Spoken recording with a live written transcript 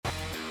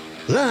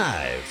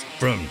Live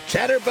from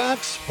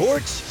Chatterbox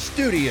Sports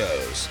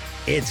Studios,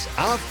 it's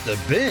Off the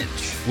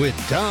Bench with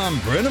Tom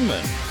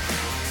Brenneman.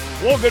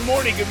 Well, good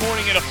morning,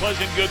 and a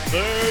pleasant good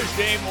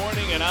Thursday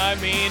morning, and I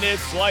mean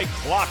it's like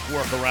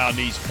clockwork around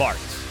these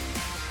parts.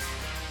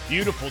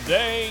 Beautiful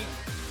day,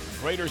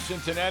 greater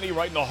Cincinnati,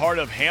 right in the heart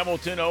of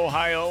Hamilton,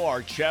 Ohio,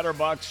 our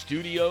Chatterbox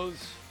Studios.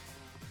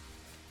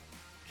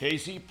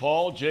 Casey,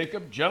 Paul,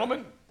 Jacob,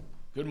 gentlemen,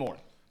 good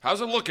morning. How's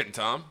it looking,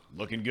 Tom?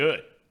 Looking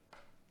good.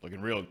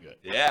 Looking real good.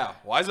 Yeah.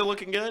 Why is it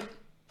looking good?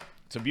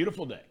 It's a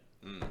beautiful day.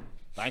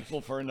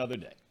 Thankful for another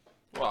day.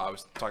 Well, I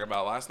was talking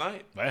about last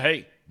night. But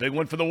hey, big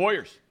one for the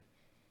Warriors.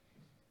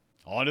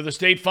 On to the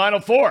state Final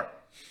Four.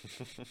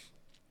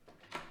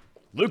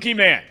 Lukey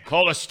Man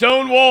called a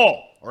stone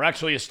wall, or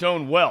actually a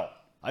stone well.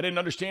 I didn't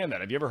understand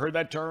that. Have you ever heard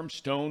that term,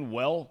 stone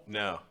well?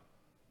 No.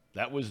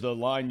 That was the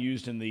line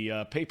used in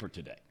the paper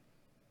today.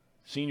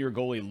 Senior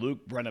goalie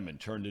Luke Brenneman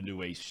turned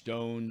into a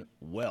stone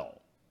well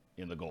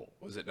in the goal.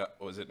 Was it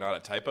not a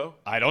typo?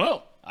 I don't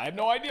know. I have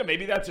no idea.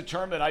 Maybe that's a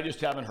term that I just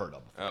haven't heard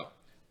of. Oh.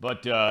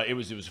 But it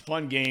was a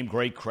fun game,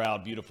 great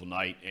crowd, beautiful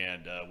night,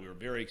 and we were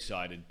very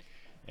excited.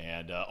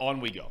 And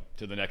on we go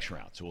to the next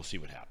round, so we'll see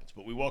what happens.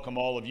 But we welcome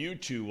all of you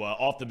to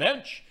Off the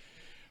Bench,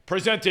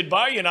 presented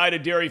by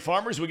United Dairy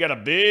Farmers. We got a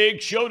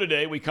big show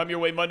today. We come your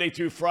way Monday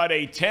through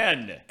Friday,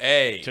 10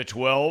 A to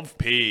 12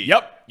 P.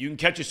 Yep. You can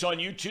catch us on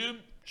YouTube,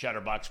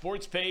 Chatterbox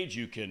Sports page.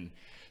 You can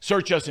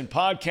search us in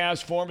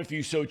podcast form if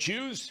you so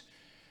choose.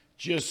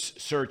 Just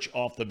search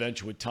Off the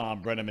Bench with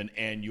Tom Brenneman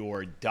and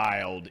you're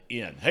dialed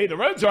in. Hey, the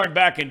Reds aren't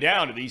backing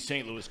down to these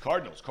St. Louis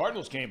Cardinals.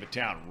 Cardinals came to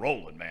town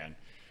rolling, man.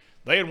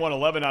 They had won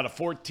 11 out of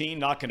 14,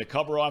 knocking the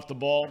cover off the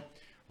ball.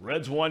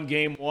 Reds won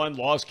game 1,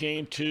 lost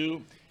game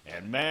 2,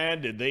 and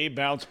man, did they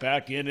bounce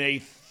back in a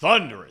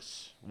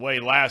thunderous way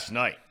last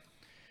night.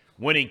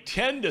 Winning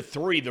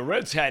 10-3, the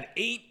Reds had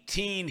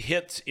 18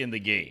 hits in the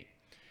game.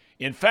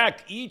 In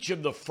fact, each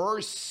of the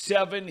first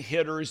 7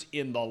 hitters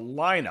in the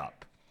lineup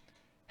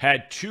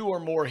had 2 or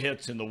more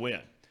hits in the win.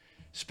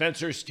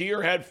 Spencer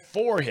Steer had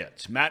 4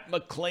 hits. Matt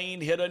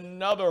McLean hit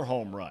another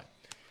home run.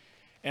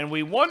 And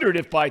we wondered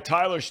if by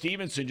Tyler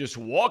Stevenson just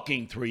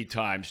walking 3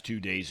 times 2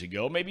 days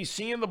ago, maybe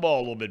seeing the ball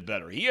a little bit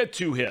better. He had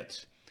 2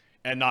 hits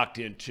and knocked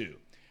in 2.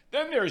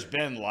 Then there's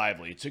Ben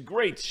Lively. It's a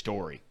great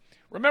story.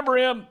 Remember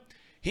him?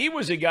 He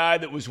was a guy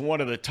that was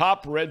one of the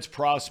top Reds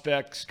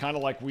prospects, kind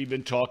of like we've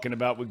been talking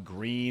about with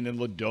Green and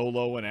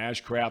Lodolo and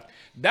Ashcraft.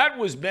 That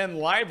was Ben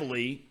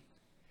Lively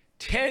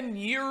 10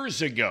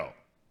 years ago.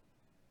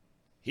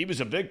 He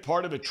was a big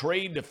part of a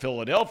trade to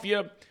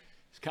Philadelphia.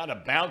 He's kind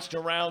of bounced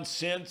around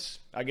since.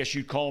 I guess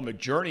you'd call him a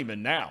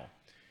journeyman now.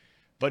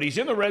 But he's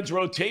in the Reds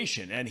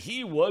rotation, and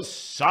he was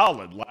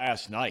solid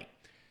last night.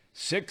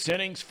 6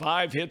 innings,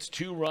 5 hits,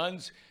 2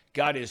 runs.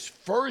 Got his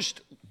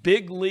first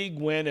big league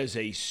win as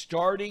a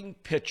starting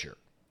pitcher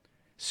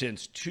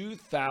since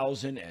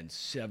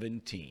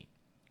 2017.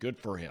 Good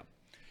for him.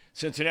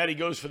 Cincinnati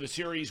goes for the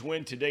series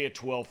win today at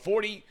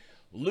 12:40.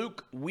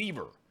 Luke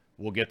Weaver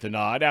will get the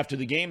nod. After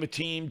the game, the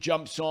team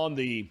jumps on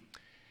the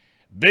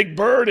Big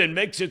Bird and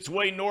makes its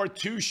way north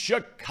to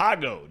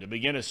Chicago to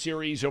begin a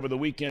series over the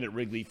weekend at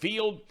Wrigley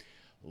Field.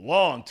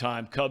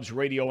 Longtime Cubs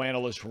radio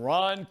analyst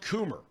Ron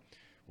Coomer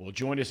will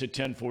join us at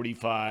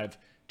 10:45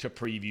 to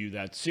preview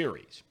that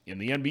series. In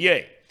the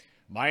NBA,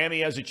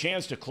 Miami has a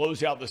chance to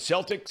close out the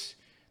Celtics.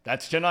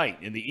 That's tonight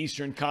in the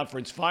Eastern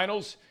Conference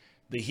Finals.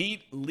 The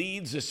Heat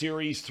leads the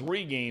series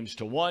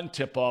 3-1,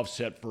 tip-off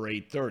set for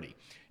 8:30.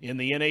 In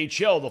the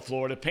NHL, the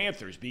Florida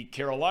Panthers beat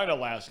Carolina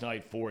last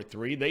night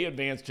 4-3. They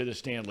advanced to the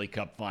Stanley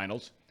Cup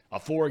Finals, a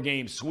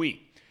 4-game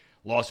sweep.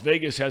 Las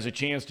Vegas has a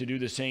chance to do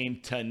the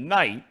same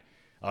tonight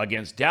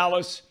against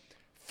Dallas.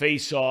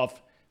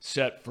 Face-off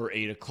set for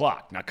 8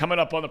 o'clock. Now, coming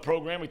up on the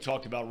program, we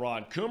talked about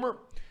Ron Coomer.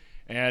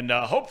 And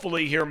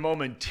hopefully here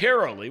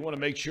momentarily, want to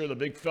make sure the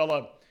big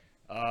fella,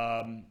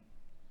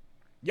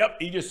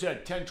 he just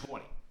said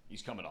 10:20.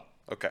 He's coming up.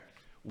 Okay.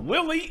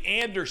 Willie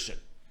Anderson,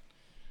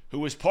 who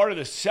was part of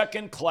the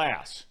second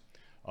class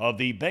of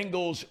the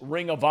Bengals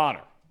Ring of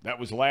Honor. That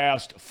was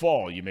last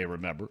fall, you may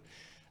remember.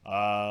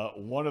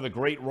 One of the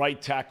great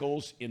right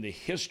tackles in the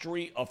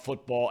history of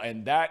football,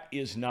 and that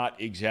is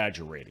not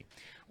exaggerating.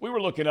 We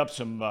were looking up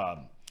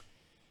some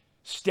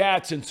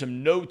stats and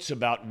some notes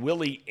about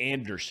Willie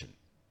Anderson.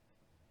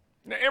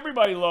 Now,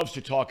 everybody loves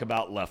to talk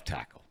about left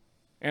tackle,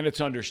 and it's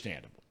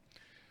understandable.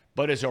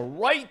 But as a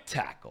right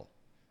tackle,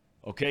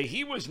 okay,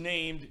 he went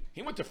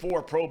to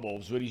 4 Pro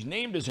Bowls, but he's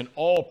named as an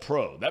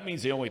All-Pro. That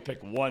means they only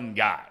pick one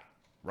guy,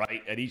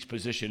 right, at each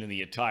position in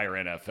the entire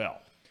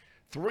NFL.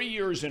 3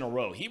 years in a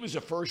row. He was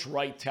the first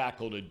right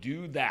tackle to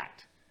do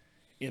that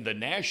in the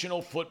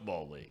National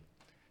Football League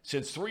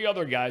since 3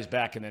 other guys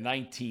back in the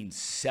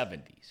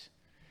 1970s.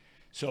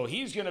 So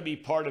he's going to be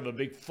part of a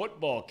big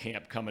football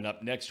camp coming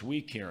up next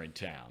week here in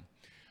town,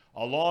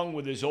 along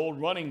with his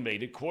old running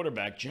mate at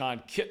quarterback,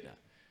 John Kitna,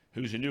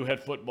 who's a new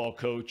head football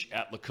coach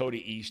at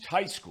Lakota East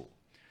High School.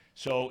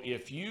 So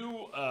if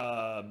you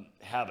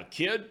have a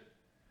kid,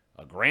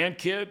 a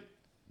grandkid,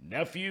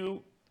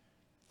 nephew,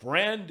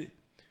 friend,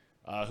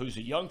 who's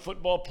a young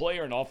football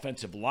player, an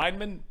offensive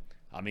lineman.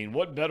 I mean,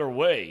 what better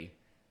way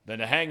than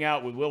to hang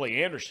out with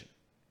Willie Anderson,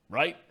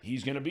 right?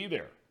 He's going to be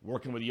there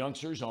working with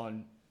youngsters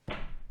on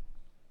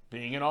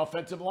being an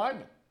offensive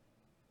lineman.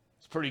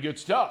 It's pretty good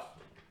stuff.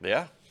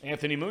 Yeah.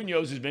 Anthony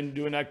Munoz has been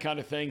doing that kind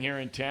of thing here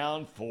in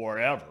town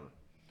forever.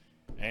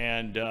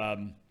 And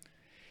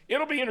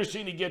it'll be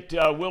interesting to get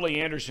Willie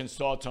Anderson's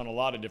thoughts on a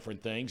lot of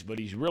different things, but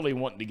he's really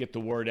wanting to get the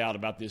word out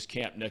about this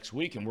camp next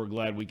week, and we're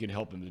glad we can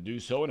help him to do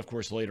so. And, of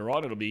course, later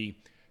on it'll be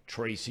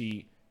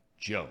Tracy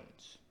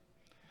Jones.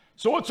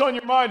 So what's on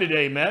your mind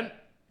today, man?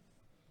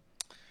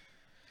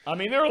 I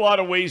mean, there are a lot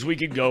of ways we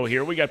could go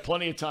here. We got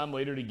plenty of time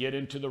later to get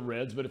into the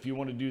Reds, but if you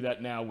want to do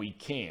that now, we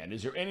can.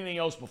 Is there anything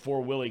else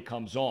before Willie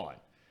comes on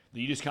that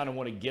you just kind of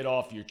want to get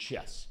off your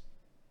chest?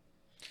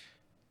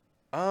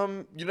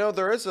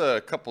 There is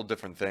a couple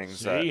different things.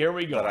 See, here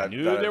we go. I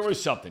knew there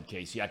was something,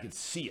 Casey. I could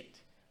see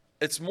it.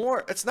 It's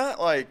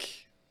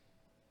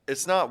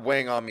not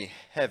weighing on me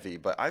heavy,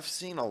 but I've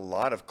seen a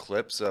lot of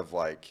clips of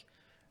like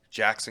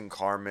Jackson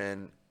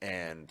Carman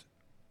and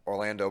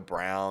Orlando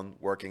Brown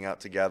working out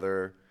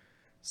together.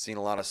 Seen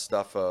a lot of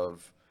stuff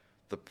of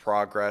the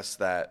progress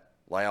that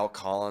Lyle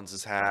Collins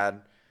has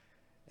had.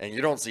 And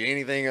you don't see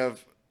anything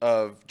of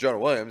Jonah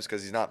Williams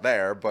because he's not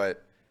there,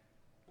 but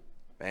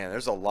man,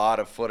 there's a lot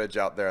of footage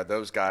out there of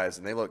those guys,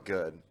 and they look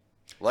good.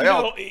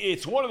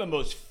 It's one of the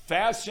most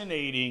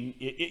fascinating.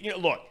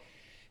 Look,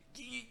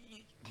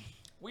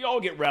 we all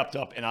get wrapped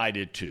up, and I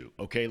did too,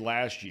 okay,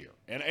 last year.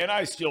 And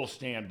I still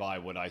stand by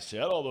what I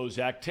said, although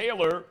Zach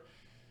Taylor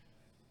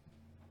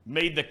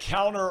made the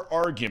counter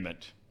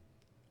argument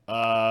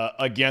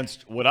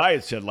against what I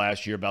had said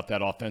last year about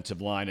that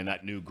offensive line and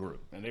that new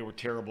group. And they were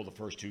terrible the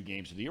first 2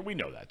 games of the year. We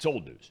know that. It's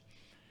old news.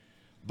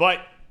 But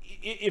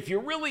if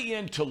you're really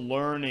into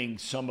learning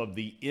some of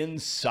the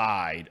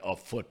inside of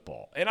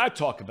football, and I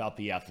talk about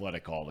The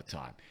Athletic all the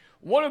time,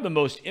 one of the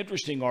most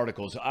interesting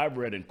articles I've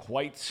read in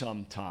quite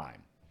some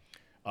time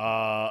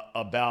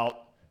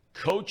about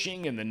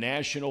coaching in the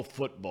National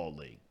Football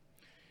League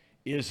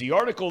is the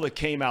article that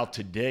came out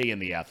today in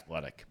The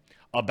Athletic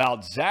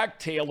about Zach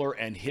Taylor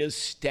and his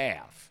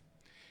staff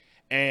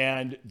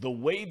and the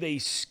way they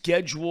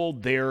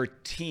scheduled their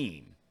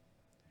team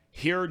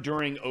here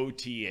during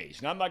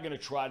OTAs. Now, I'm not going to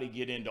try to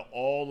get into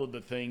all of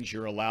the things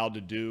you're allowed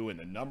to do and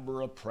the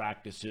number of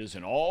practices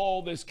and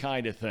all this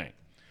kind of thing.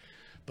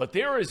 But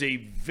there is a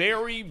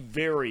very,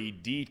 very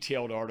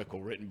detailed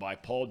article written by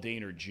Paul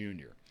Dehner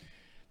Jr.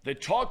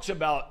 that talks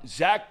about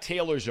Zach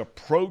Taylor's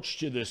approach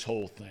to this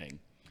whole thing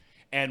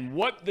and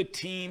what the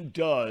team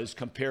does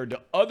compared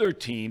to other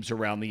teams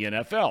around the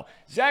NFL.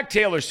 Zach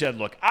Taylor said,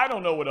 look, I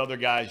don't know what other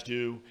guys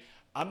do.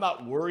 I'm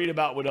not worried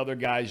about what other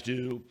guys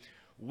do.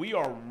 We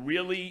are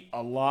really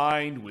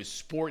aligned with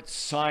sports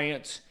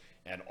science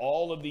and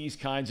all of these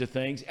kinds of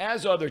things,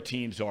 as other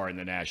teams are in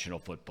the National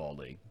Football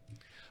League.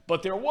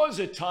 But there was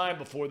a time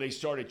before they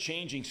started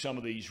changing some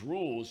of these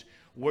rules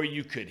where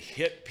you could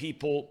hit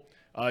people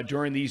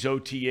during these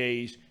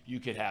OTAs. You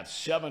could have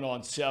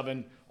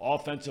 7-on-7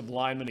 offensive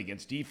linemen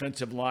against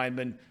defensive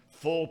linemen,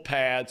 full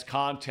pads,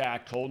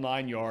 contact, whole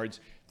 9 yards.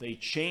 They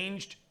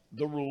changed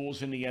the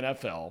rules in the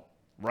NFL,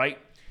 right?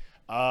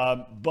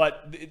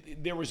 But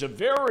there was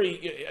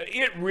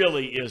it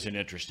really is an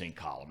interesting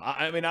column.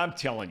 I mean, I'm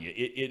telling you,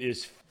 it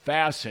is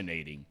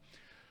fascinating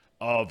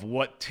of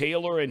what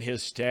Taylor and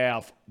his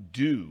staff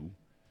do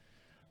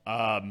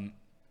and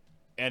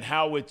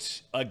how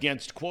it's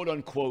against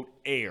quote-unquote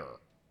air.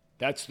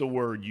 That's the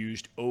word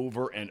used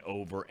over and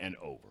over and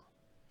over,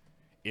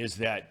 is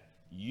that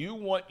you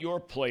want your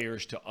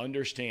players to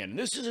understand. And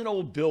this is an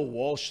old Bill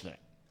Walsh thing.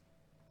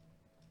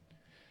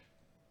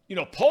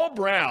 Paul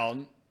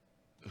Brown,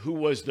 who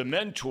was the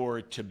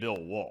mentor to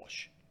Bill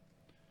Walsh,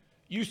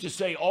 used to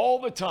say all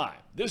the time,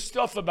 this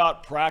stuff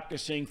about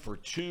practicing for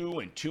 2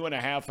 and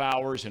 2.5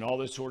 hours and all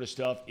this sort of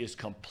stuff is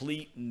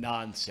complete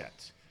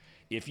nonsense.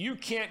 If you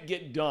can't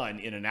get done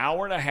in an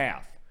hour and a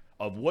half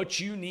of what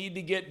you need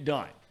to get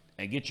done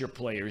and get your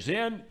players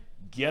in,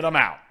 get them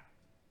out.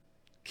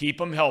 Keep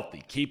them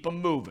healthy, keep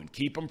them moving,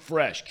 keep them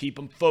fresh, keep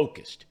them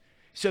focused.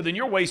 So then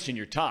you're wasting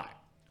your time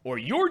or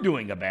you're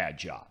doing a bad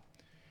job.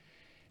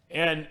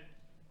 And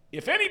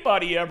if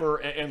anybody ever,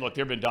 and look,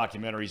 there have been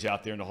documentaries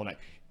out there and the whole night.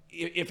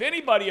 If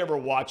anybody ever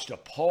watched a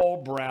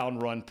Paul Brown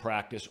run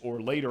practice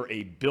or later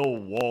a Bill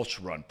Walsh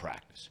run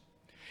practice,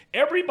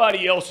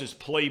 everybody else's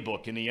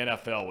playbook in the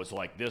NFL was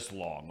like this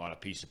long on a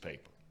piece of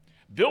paper.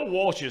 Bill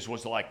Walsh's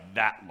was like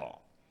that long.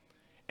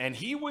 And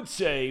he would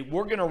say,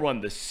 we're going to run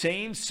the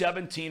same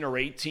 17 or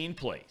 18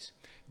 plays.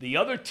 The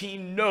other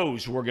team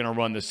knows we're going to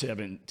run the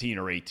 17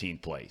 or 18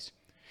 plays.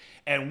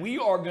 And we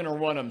are going to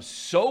run them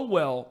so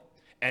well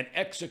and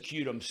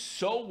execute them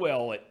so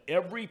well at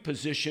every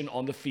position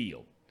on the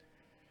field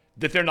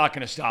that they're not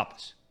going to stop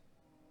us.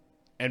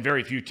 And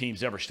very few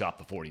teams ever stop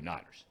the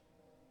 49ers.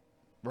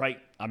 Right?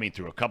 I mean,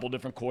 through a couple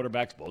different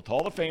quarterbacks, both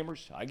Hall of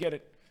Famers. I get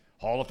it.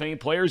 Hall of Fame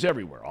players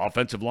everywhere.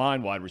 Offensive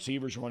line, wide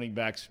receivers, running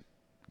backs.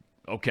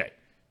 Okay.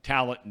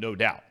 Talent, no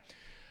doubt.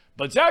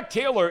 But Zach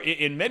Taylor,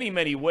 in many,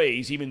 many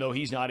ways, even though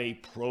he's not a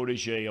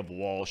protege of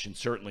Walsh and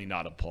certainly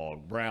not a Paul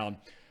Brown,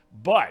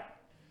 but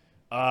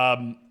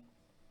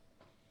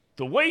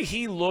the way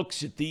he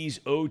looks at these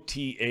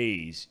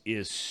OTAs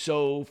is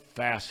so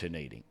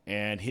fascinating,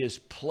 and his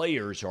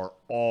players are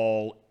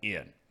all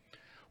in.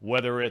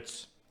 Whether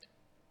it's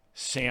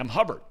Sam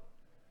Hubbard,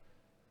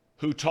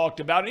 who talked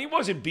about, and he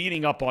wasn't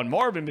beating up on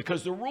Marvin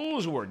because the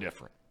rules were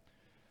different,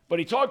 but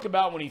he talked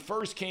about when he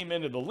first came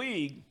into the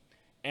league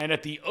and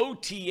at the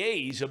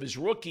OTAs of his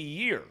rookie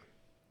year,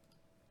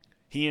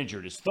 he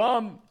injured his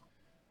thumb,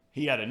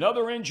 he had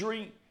another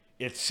injury,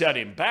 it set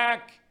him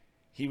back.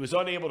 He was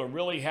unable to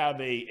really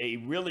have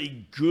a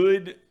really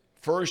good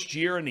first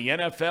year in the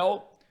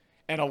NFL,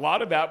 and a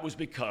lot of that was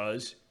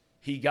because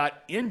he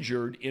got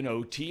injured in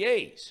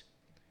OTAs.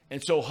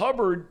 And so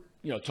Hubbard,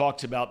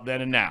 talks about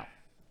then and now.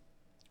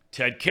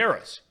 Ted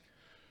Karras,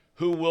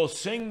 who will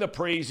sing the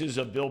praises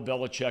of Bill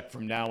Belichick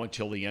from now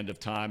until the end of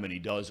time, and he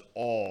does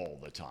all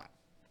the time.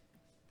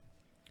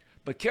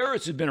 But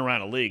Karras has been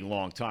around the league a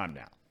long time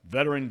now.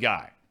 Veteran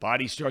guy.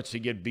 Body starts to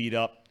get beat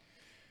up.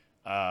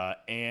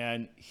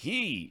 And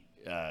he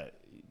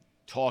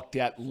talked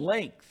at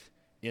length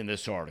in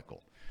this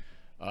article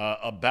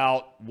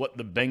about what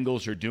the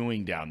Bengals are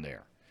doing down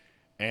there.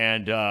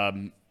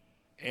 And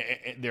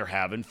they're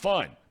having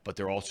fun, but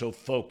they're also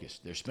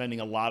focused. They're spending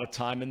a lot of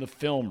time in the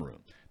film room.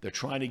 They're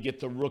trying to get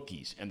the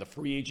rookies and the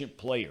free agent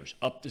players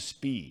up to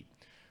speed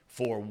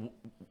for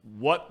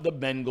what the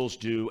Bengals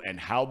do and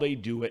how they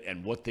do it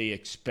and what they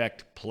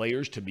expect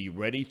players to be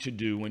ready to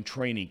do when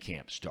training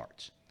camp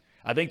starts.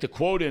 I think the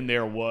quote in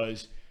there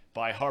was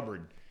by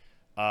Hubbard,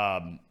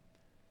 I've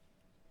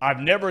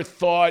never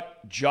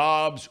thought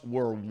jobs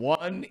were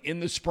won in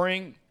the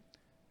spring,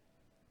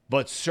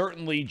 but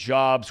certainly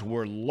jobs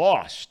were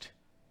lost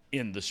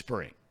in the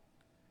spring.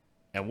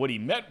 And what he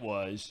meant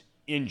was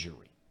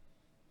injury.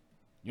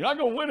 You're not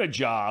going to win a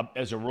job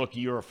as a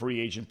rookie or a free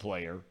agent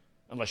player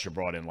unless you're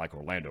brought in like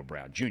Orlando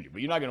Brown Jr.,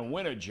 but you're not going to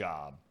win a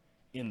job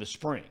in the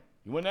spring.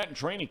 You win that in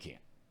training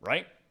camp,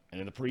 right? And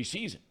in the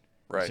preseason.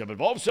 Right. So, but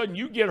if all of a sudden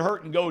you get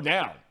hurt and go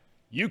down,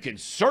 you can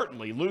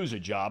certainly lose a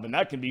job, and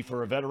that can be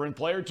for a veteran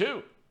player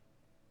too.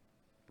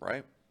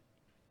 Right.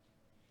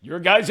 Your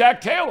guy, Zach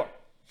Taylor.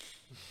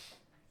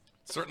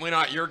 Certainly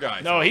not your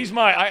guy. No, Tom. he's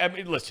my. I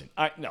mean, listen.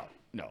 No.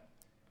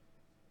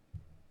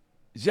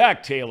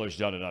 Zach Taylor's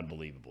done an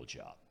unbelievable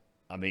job.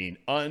 I mean,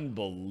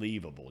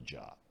 unbelievable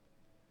job.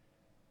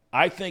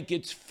 I think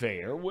it's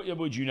fair.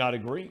 Would you not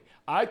agree?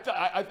 I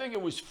think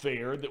it was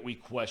fair that we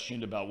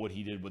questioned about what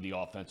he did with the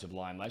offensive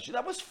line last year.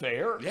 That was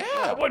fair. Yeah.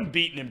 I wasn't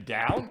beating him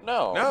down.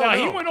 No. Now,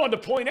 he went on to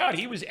point out,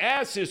 he was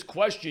asked this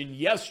question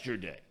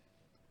yesterday,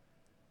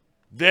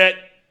 that,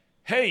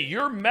 hey,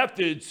 your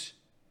methods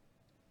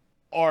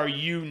are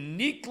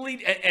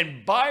uniquely,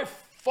 and by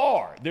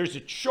far, there's a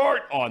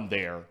chart on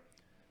there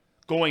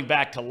going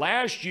back to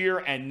last year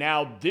and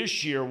now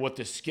this year, what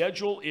the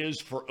schedule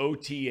is for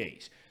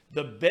OTAs.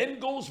 The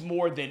Bengals,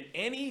 more than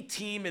any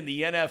team in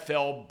the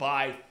NFL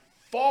by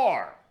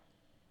far,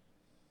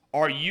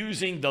 are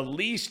using the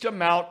least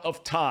amount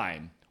of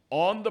time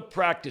on the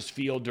practice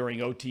field during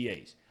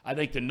OTAs. I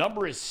think the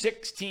number is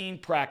 16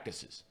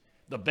 practices.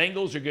 The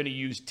Bengals are going to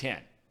use 10.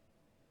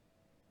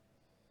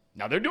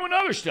 Now, they're doing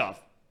other stuff,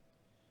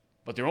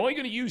 but they're only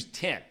going to use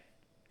 10.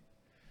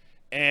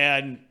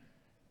 And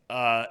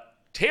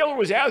Taylor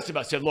was asked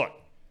about, said, look,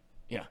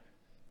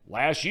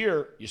 last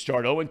year you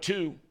start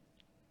 0-2.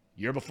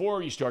 Year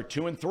before, you start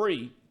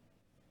 2-3.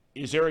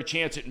 Is there a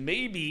chance that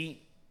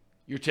maybe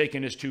you're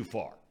taking this too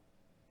far?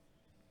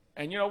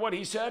 And you know what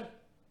he said?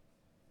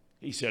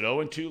 He said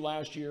 0-2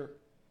 last year.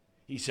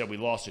 He said we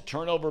lost a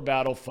turnover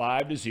battle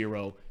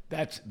 5-0.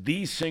 That's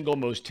the single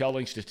most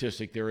telling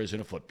statistic there is in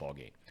a football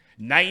game.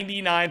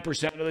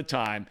 99% of the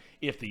time,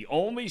 if the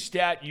only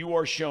stat you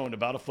are shown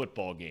about a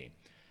football game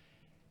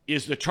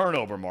is the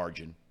turnover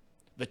margin,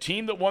 the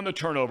team that won the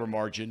turnover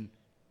margin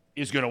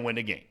is going to win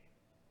the game.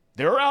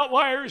 There are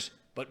outliers,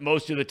 but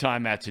most of the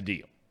time that's a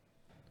deal.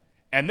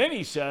 And then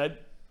he said,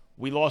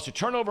 we lost a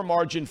turnover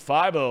margin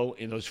 5-0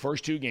 in those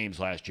first two games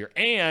last year,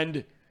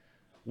 and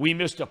we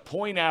missed a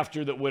point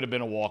after that would have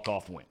been a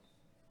walk-off win.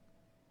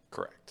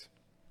 Correct.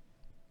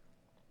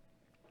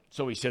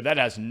 So he said that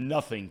has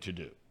nothing to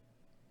do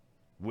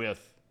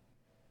with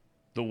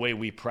the way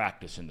we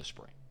practice in the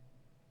spring.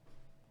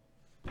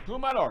 Who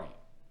might argue?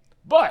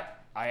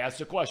 But I asked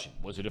the question,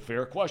 was it a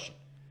fair question?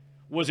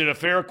 Was it a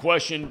fair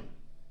question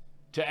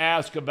to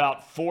ask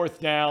about fourth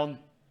down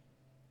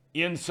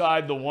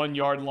inside the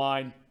 1-yard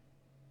line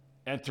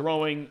and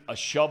throwing a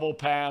shovel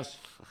pass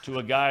to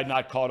a guy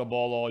not caught a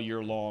ball all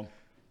year long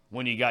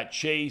when you got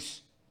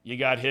Chase, you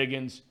got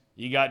Higgins,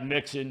 you got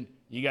Mixon,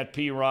 you got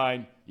P.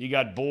 Ryan, you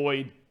got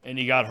Boyd, and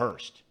you got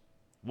Hurst?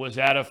 Was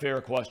that a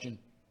fair question?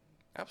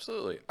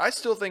 Absolutely. I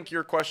still think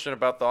your question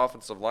about the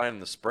offensive line in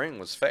the spring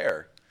was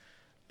fair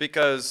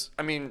because,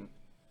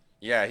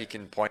 yeah, he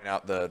can point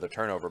out the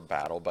turnover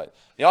battle, but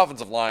the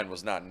offensive line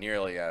was not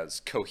nearly as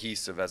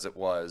cohesive as it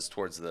was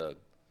towards the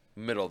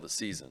middle of the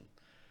season.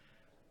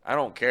 I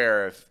don't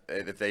care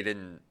if they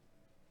didn't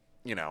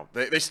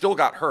they still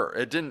got hurt.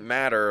 It didn't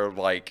matter.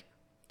 Like,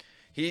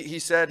 he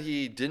said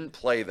he didn't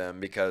play them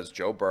because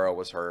Joe Burrow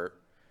was hurt,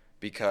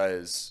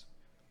 because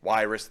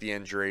why risk the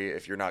injury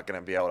if you're not going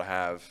to be able to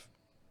have,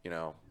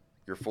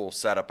 your full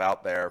setup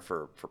out there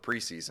for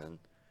preseason.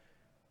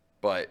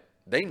 But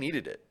they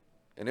needed it.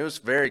 And it was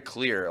very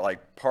clear.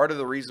 Like, part of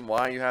the reason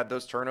why you had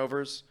those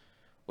turnovers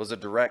was a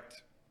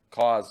direct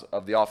cause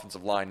of the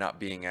offensive line not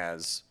being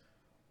as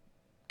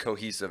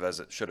cohesive as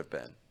it should have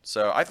been.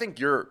 So I think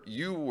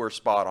you were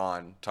spot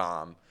on,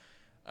 Tom.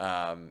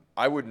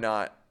 I would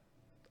not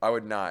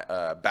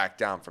back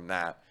down from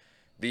that.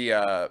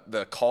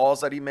 The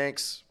calls that he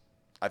makes,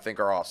 I think,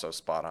 are also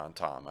spot on,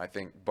 Tom. I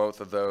think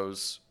both of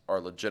those are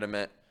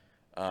legitimate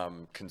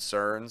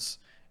concerns,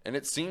 and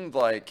it seemed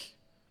like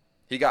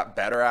he got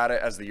better at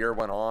it as the year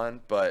went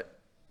on. But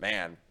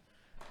man,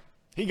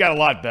 he got a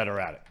lot better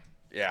at it.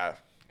 Yeah.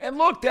 And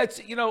look,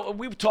 that's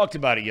we've talked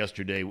about it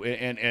yesterday,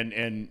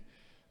 and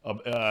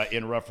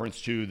in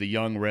reference to the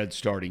young Red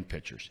starting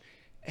pitchers.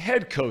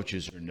 Head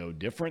coaches are no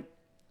different.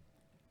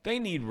 They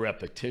need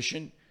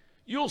repetition.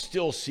 You'll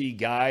still see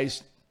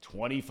guys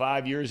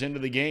 25 years into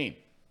the game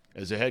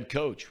as a head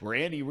coach, where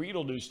Andy Reid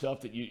will do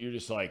stuff that you're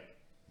just like,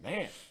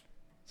 man,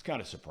 it's kind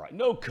of surprising.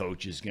 No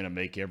coach is going to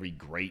make every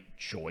great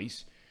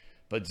choice.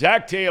 But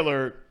Zach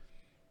Taylor,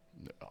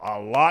 a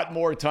lot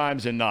more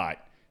times than not,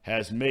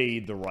 has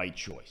made the right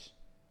choice.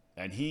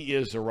 And he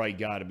is the right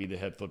guy to be the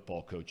head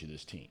football coach of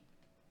this team.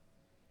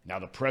 Now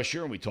the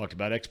pressure, and we talked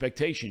about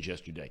expectations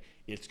yesterday,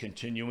 it's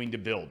continuing to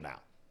build now.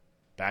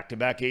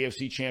 Back-to-back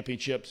AFC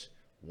championships,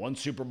 one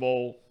Super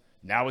Bowl.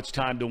 Now it's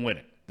time to win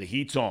it. The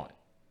heat's on.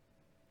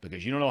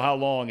 Because you don't know how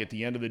long, at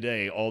the end of the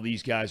day, all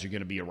these guys are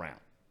going to be around.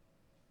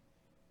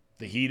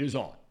 The heat is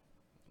on.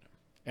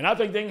 And I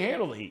think they can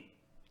handle the heat.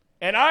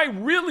 And I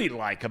really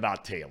like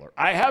about Taylor,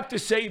 I have to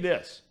say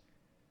this.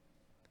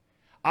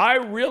 I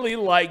really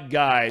like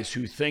guys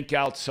who think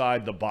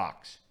outside the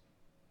box.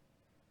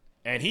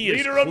 And he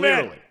is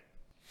clearly.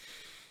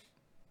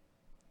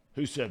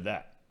 Who said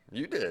that?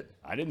 You did.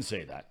 I didn't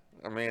say that.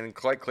 I mean,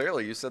 quite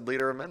clearly, you said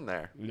leader of men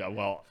there. Yeah,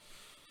 well,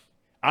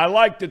 I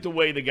like that the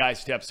way the guy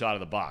steps out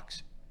of the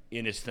box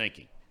in his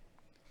thinking.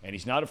 And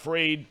he's not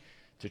afraid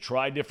to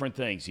try different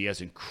things. He has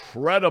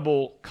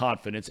incredible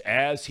confidence,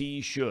 as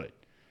he should,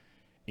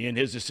 in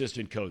his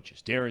assistant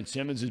coaches. Darren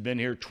Simmons has been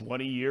here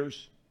 20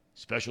 years,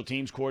 special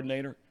teams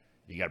coordinator.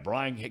 You got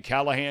Brian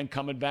Callahan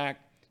coming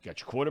back. You got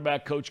your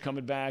quarterback coach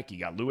coming back. You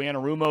got Lou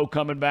Anarumo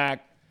coming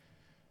back.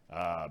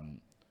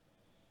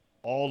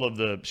 All of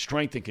the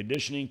strength and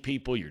conditioning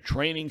people, your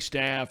training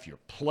staff, your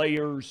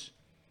players.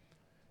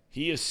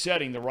 He is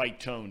setting the right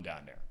tone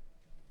down there.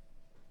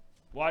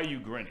 Why are you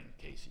grinning,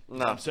 Casey?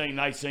 No. I'm saying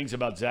nice things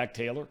about Zach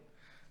Taylor?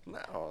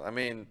 No, I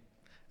mean,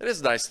 it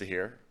is nice to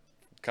hear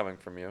coming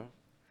from you.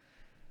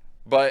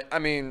 But, I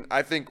mean,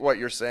 I think what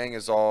you're saying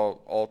is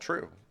all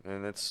true.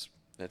 And it's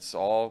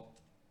all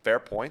fair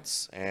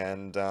points.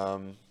 And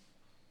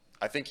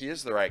I think he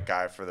is the right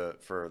guy for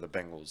the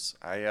Bengals.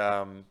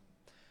 I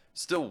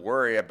still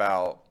worry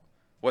about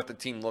what the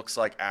team looks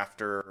like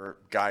after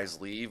guys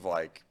leave,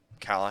 like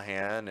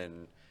Callahan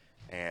and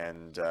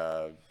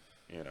Lou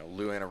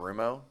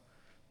Anarumo.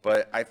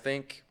 But I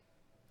think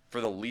for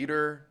the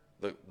leader,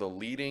 the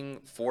leading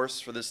force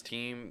for this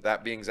team,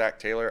 that being Zach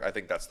Taylor, I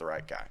think that's the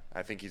right guy.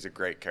 I think he's a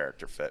great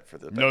character fit for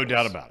the Bengals. No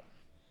doubt about it.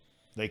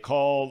 They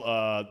call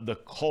the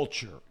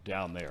culture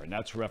down there, and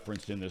that's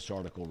referenced in this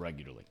article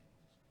regularly,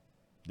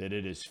 that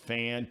it is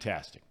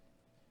fantastic.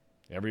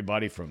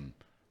 Everybody from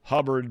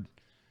Hubbard,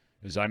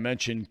 as I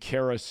mentioned,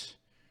 Karras,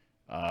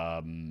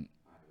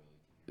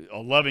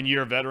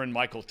 11-year veteran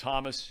Michael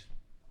Thomas.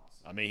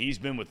 I mean, he's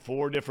been with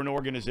 4 different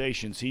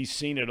organizations. He's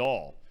seen it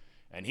all.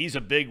 And he's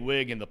a big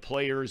wig in the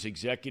Players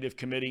Executive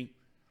Committee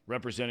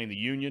representing the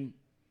union.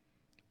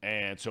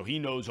 And so he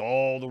knows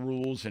all the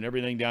rules and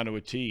everything down to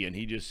a T. And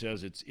he just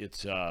says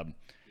it's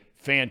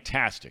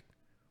fantastic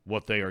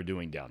what they are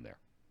doing down there.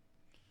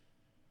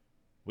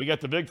 We got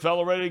the big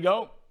fella ready to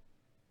go.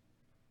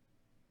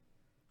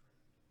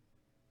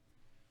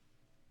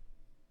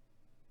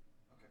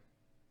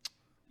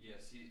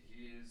 Yes, he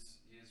is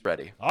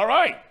ready. All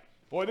right.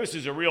 Boy, this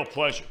is a real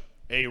pleasure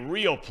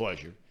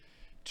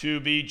to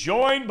be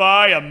joined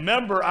by a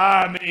member.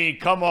 I mean,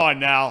 come on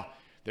now.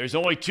 There's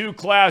only 2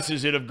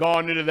 classes that have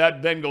gone into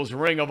that Bengals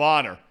Ring of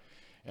Honor,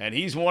 and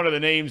he's one of the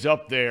names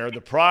up there, the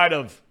pride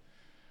of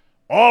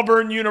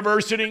Auburn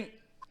University,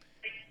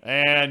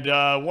 and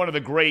one of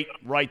the great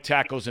right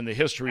tackles in the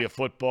history of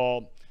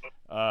football,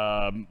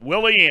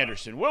 Willie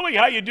Anderson. Willie,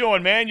 how you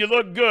doing, man? You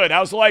look good.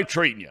 How's life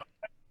treating you?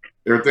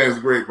 Everything's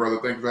great, brother.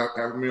 Thanks for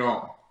having me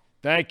on.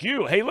 Thank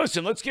you. Hey,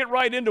 listen, let's get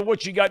right into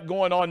what you got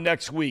going on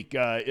next week.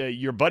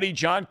 Your buddy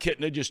John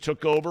Kitna just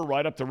took over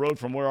right up the road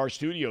from where our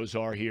studios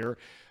are here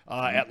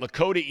at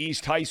Lakota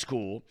East High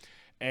School.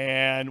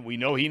 And we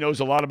know he knows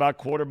a lot about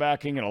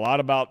quarterbacking and a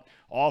lot about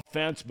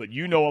offense, but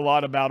you know a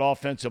lot about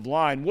offensive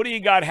line. What do you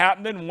got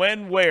happening,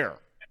 when, where?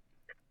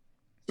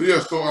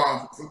 So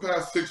for the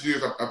past 6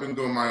 years, I've been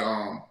doing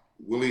my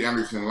Willie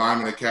Anderson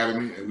Lineman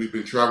Academy, and we've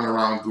been traveling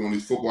around doing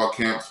these football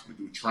camps. We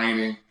do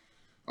training.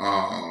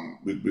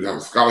 We have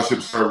a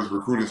scholarship service,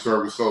 recruiting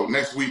service. So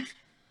next week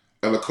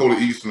at Lakota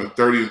East on the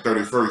 30th and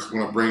 31st, we're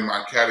going to bring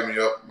my academy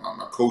up,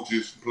 my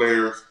coaches,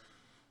 players,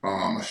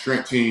 my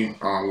strength team.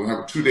 We'll have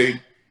a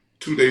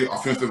two-day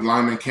offensive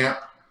lineman camp.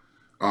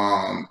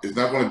 It's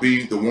not going to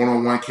be the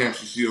one-on-one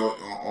camps you see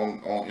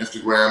on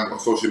Instagram or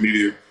social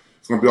media.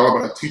 It's going to be all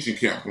about a teaching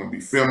camp. It's going to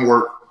be film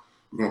work.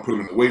 We're going to put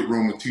them in the weight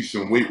room and teach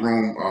them weight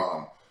room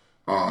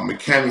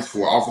mechanics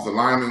for offensive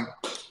linemen.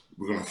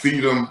 We're going to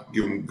feed them,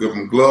 give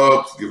them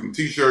gloves, give them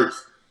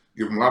T-shirts,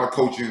 give them a lot of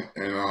coaching,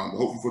 and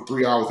hopefully for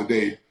 3 hours a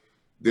day,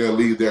 they'll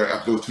leave there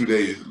after those 2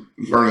 days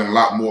learning a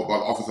lot more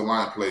about offensive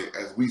line play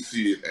as we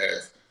see it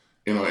as,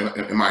 in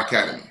my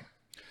academy.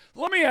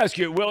 Let me ask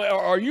you, Willie,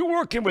 are you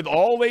working with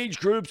all age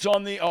groups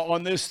on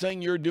this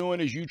thing you're doing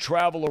as you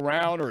travel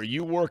around, or are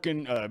you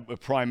working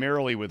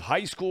primarily with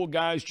high school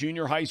guys,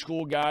 junior high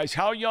school guys?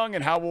 How young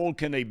and how old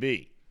can they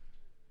be?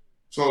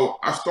 So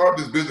I started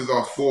this business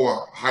off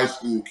for high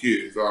school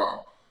kids.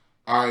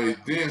 I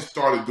then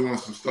started doing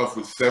some stuff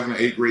with 7th and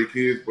 8th grade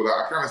kids, but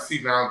I kind of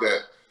see now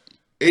that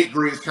 8th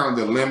grade is kind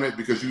of the limit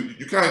because you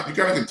kind of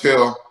can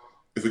tell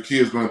if a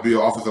kid is going to be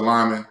an offensive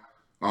lineman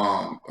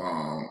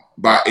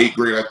by 8th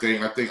grade. I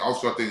think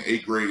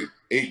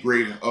 8th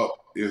grade and up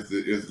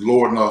is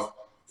low enough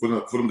for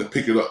them to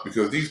pick it up,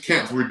 because these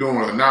camps we're doing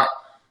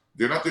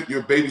they're not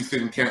your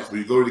babysitting camps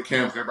where you go to the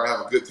camps and everybody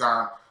have a good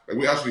time. Like,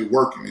 we're actually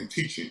working and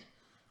teaching.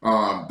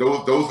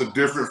 Those are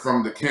different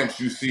from the camps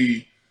you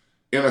see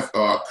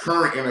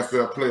current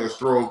NFL players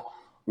throw,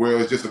 where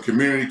it's just a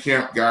community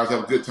camp. Guys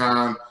have a good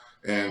time,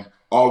 and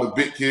all the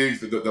big kids,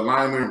 the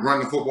linemen run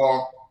the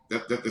football.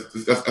 That's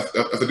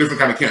a different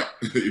kind of camp.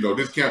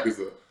 This camp is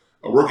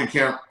a working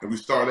camp, and we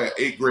start at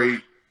 8th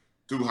grade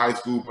through high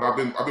school. But I've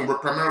been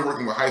primarily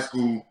working with high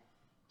school,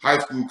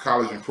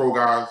 college, and pro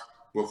guys.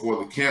 But for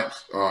the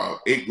camps,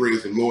 8th grade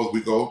is the lowest we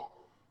go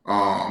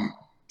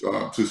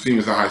to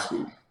seniors in high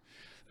school.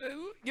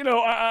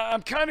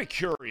 I'm kind of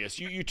curious.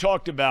 You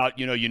talked about,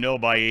 by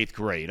 8th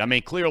grade. I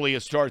mean, clearly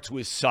it starts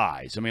with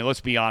size. I mean,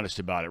 let's be honest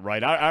about it,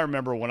 right? I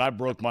remember when I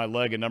broke my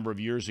leg a number of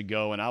years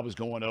ago, and I was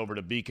going over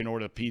to Beacon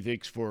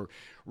Orthopedics for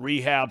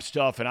rehab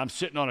stuff, and I'm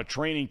sitting on a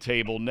training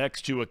table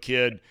next to a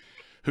kid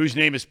whose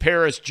name is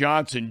Paris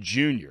Johnson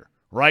Jr.,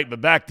 right? But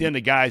back then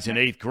the guy's in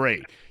 8th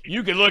grade.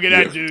 You can look at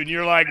that dude, and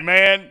you're like,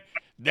 man,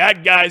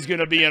 that guy's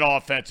going to be an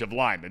offensive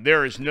lineman.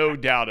 There is no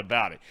doubt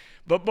about it.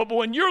 But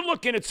when you're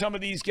looking at some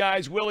of these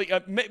guys, Willie,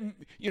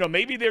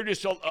 maybe they're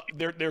just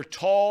they're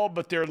tall,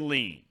 but they're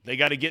lean. They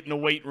got to get in the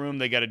weight room.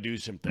 They got to do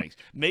some things.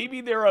 Maybe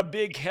they're a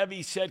big,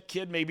 heavy-set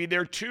kid. Maybe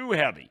they're too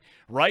heavy,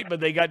 right? But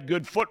they got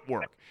good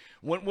footwork.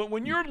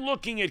 When you're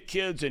looking at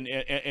kids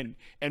and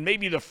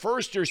maybe the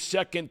first or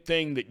second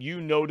thing that you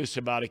notice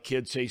about a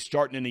kid, say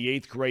starting in the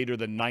 8th grade or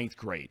the 9th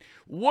grade,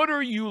 what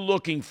are you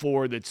looking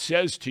for that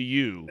says to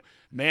you,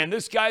 man,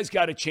 this guy's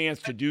got a chance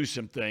to do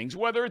some things,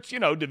 whether it's,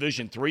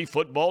 Division III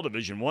football,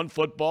 Division I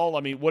football,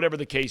 I mean, whatever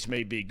the case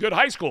may be. Good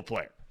high school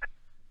player.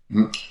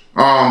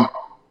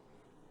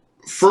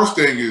 First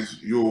thing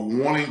is you're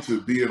wanting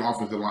to be an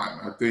offensive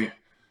lineman. I think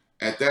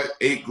at that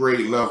 8th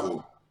grade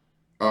level,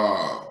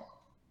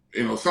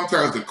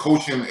 sometimes the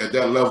coaching at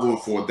that level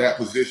for that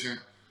position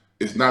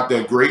is not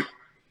that great.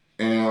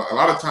 And a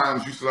lot of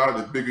times you see a lot of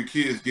the bigger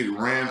kids get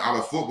ran out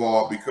of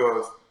football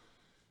because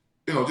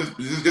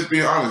just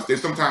being honest, they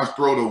sometimes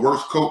throw the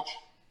worst coach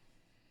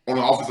on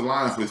the offensive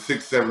line for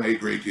 6th, 7th, 8th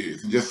grade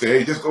kids and just say,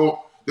 hey, just go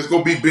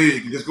be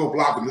big and just go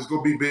block them, just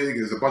go be big.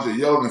 And there's a bunch of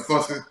yelling and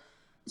fussing.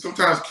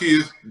 Sometimes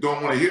kids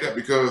don't want to hear that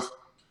because,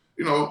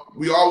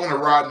 we all want to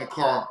ride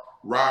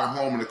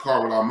home in the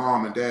car with our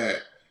mom and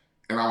dad,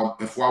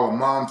 and for our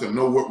mom to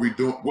know what we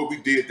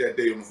did that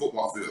day on the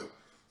football field.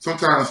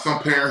 Sometimes some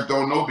parents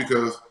don't know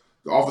because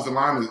the offensive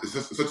line is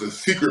just such a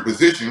secret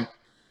position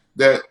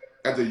that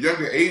at the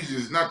younger ages,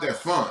 it's not that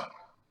fun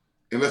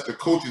unless the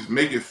coaches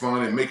make it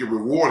fun and make it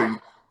rewarding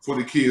for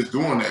the kids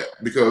doing that.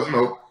 Because,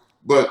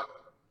 but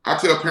I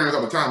tell parents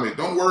all the time, hey,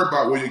 don't worry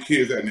about where your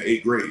kid's at in the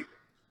 8th grade.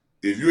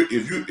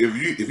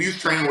 If he's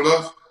training with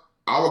us,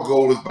 our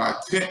goal is by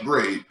 10th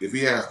grade, if he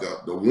has the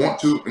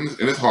want to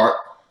in his heart,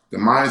 the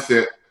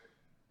mindset,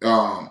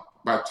 by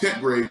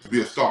 10th grade to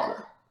be a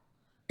starter.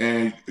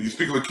 And you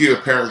speak of a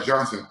kid, Paris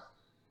Johnson.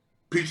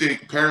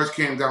 Paris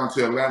came down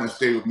to Atlanta and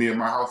stayed with me in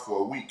my house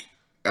for a week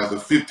as a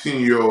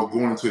 15-year-old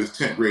going into his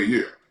 10th grade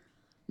year.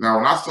 Now,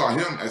 when I saw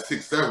him at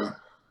 6'7",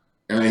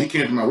 and then he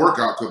came to my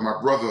workout because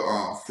my brother,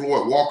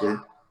 Floyd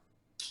Walker,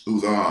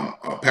 who's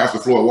Pastor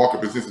Floyd Walker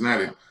from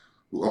Cincinnati,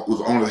 who was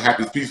the owner of the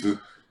Happiest Pieces,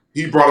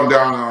 he brought him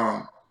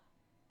down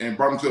and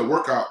brought him to a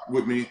workout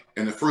with me.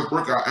 And the first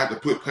workout, I had to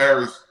put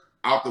Paris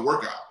out the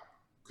workout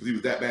because he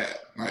was that bad.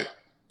 Right?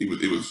 It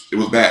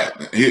was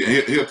bad.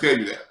 And he'll tell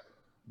you that.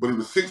 But he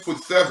was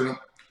 6'7",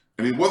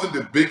 and he wasn't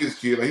the biggest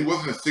kid. Like, he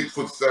wasn't a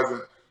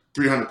 6'7",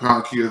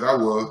 300-pound kid as I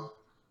was.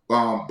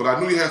 But I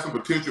knew he had some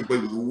potential, but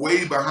he was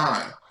way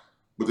behind.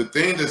 But the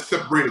thing that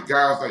separated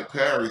guys like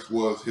Paris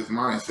was his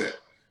mindset.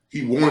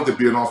 He wanted to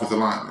be an offensive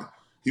lineman.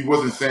 He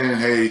wasn't saying,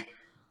 hey,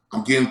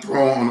 I'm getting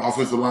thrown on the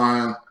offensive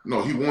line.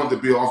 No, he wanted to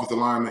be an offensive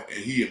lineman,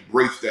 and he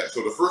embraced that.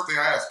 So the first thing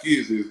I ask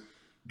kids is,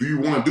 do you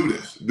want to do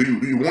this? Do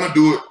you want to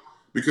do it?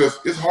 Because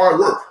it's hard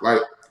work. Like,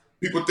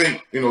 people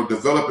think,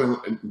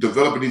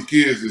 developing these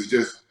kids is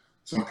just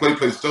some play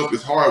stuff.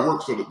 It's hard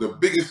work. So the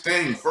biggest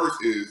thing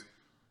first is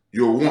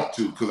you'll want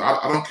to. Because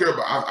I don't care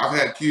about, I've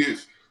had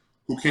kids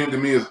who came to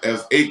me as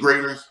 8th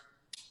graders,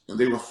 and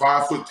they were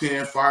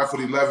 5'10",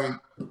 5'11",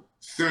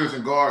 centers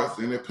and guards,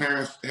 and their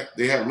parents,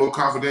 they had low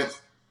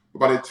confidence. But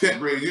by their 10th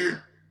grade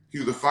year, he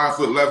was a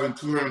 5'11",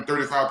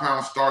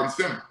 235-pound starting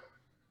center.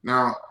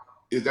 Now,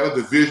 is that a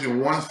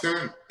Division I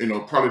center?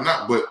 Probably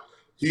not, but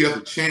he has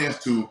a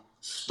chance to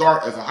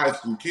start as a high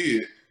school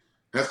kid.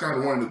 That's kind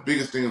of one of the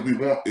biggest things we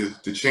want, is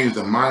to change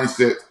the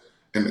mindset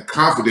and the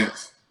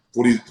confidence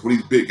for these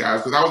big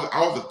guys. Because I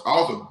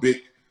was a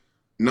big,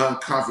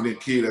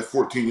 non-confident kid at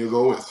 14 years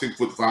old, at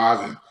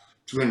 6'5" and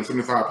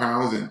 275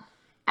 pounds, and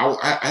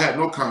I had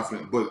no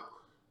confidence. But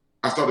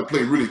I started to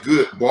play really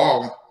good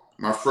ball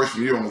my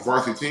freshman year on the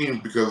varsity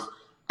team because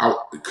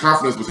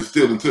confidence was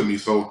instilled into me.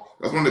 So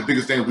that's one of the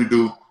biggest things we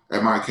do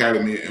at my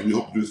academy, and we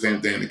hope to do the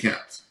same thing in the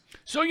camps.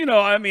 So,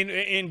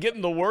 in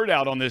getting the word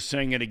out on this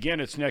thing, and again,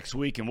 it's next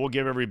week, and we'll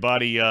give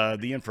everybody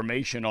the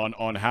information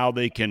on how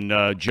they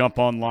can jump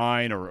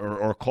online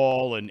or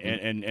call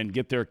and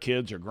get their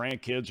kids or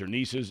grandkids or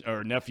nieces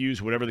or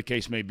nephews, whatever the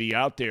case may be,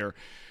 out there.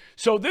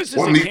 So this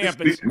is a camp.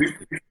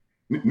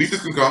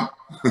 Nieces can come.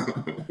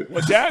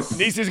 What's that?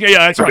 Nieces can,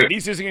 yeah, that's right.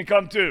 Nieces can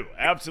come too.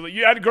 Absolutely.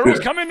 You had girls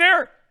come in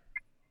there?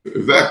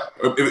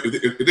 Exactly.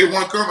 If they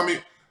want to come,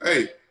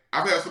 hey,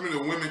 I've had so many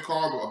women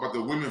call about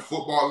the women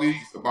football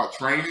leagues, about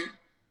training.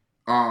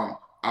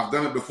 I've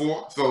done it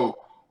before. So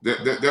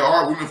there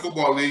are women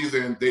football leagues,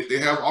 and they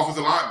have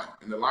offensive linemen,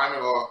 and the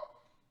linemen are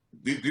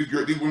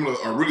these women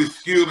are really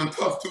skilled and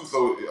tough too.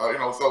 So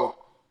so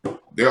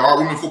there are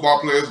women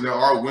football players, and there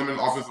are women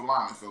offensive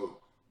linemen. So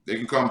they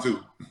can come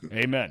too.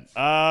 Amen.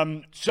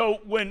 So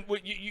when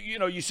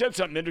you said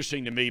something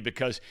interesting to me,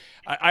 because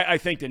I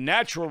think the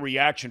natural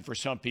reaction for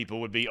some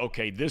people would be,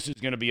 okay, this is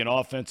going to be an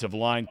offensive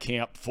line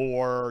camp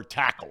for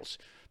tackles,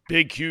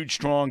 big, huge,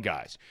 strong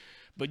guys.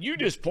 But you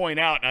just point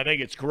out, and I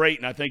think it's great,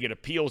 and I think it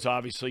appeals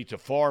obviously to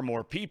far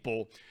more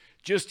people,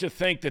 just to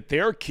think that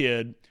their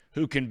kid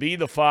who can be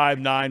the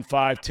 5'9",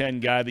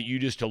 5'10" guy that you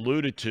just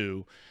alluded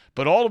to,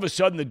 but all of a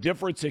sudden the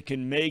difference it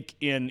can make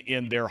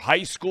in their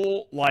high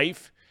school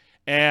life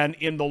and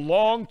in the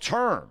long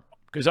term,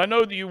 because I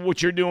know that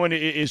what you're doing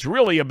is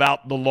really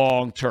about the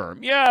long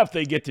term. Yeah, if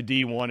they get to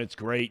D1, it's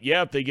great.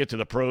 Yeah, if they get to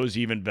the pros,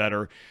 even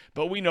better.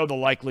 But we know the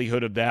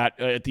likelihood of that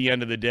at the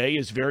end of the day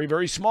is very,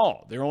 very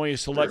small. There are only a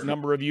select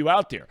number of you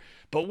out there.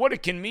 But what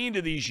it can mean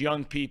to these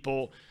young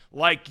people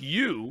like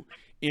you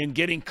in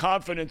getting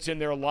confidence in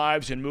their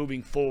lives and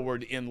moving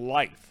forward in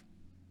life.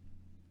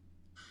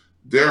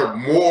 There are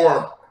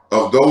more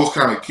of those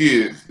kind of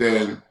kids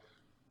than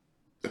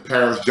the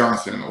Paris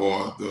Johnson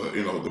or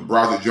the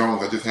Broderick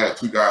Jones. I just had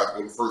 2 guys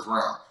in the first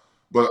round,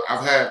 but I've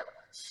had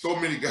so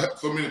many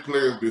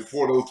players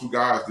before those 2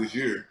 guys this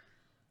year.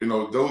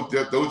 Those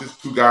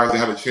just 2 guys that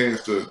had a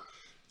chance to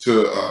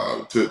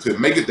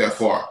make it that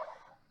far.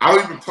 I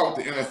don't even talk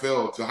to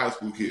NFL to high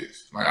school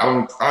kids. Like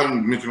I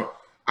don't mention.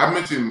 I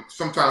mention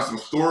sometimes some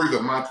stories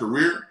of my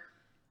career,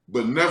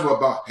 but never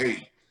about,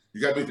 hey,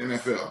 you got to be at the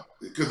NFL,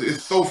 because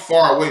it's so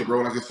far away,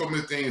 bro. Like there's so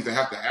many things that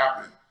have to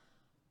happen.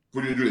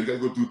 What do you do? You got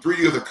to go through 3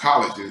 years of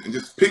college and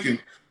just picking.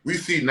 We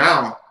see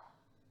now,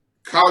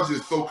 college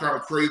is so kind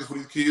of crazy for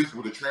these kids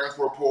with the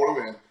transfer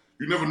portal, and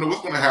you never know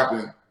what's going to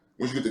happen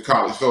when you get to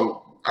college.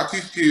 So I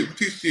teach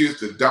kids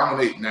to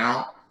dominate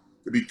now,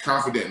 to be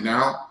confident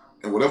now,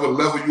 and whatever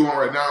level you're on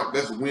right now,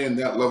 let's win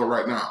that level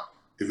right now.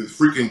 If it's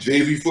freaking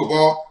JV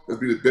football, let's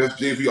be the best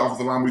JV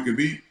offensive line we can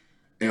be,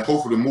 and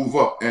hopefully move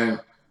up. And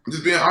I'm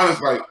just being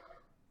honest, like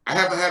I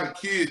haven't had a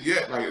kid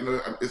yet. Like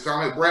it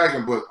sounds like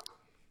bragging, but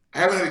I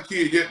haven't had a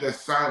kid yet that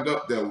signed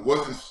up that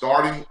wasn't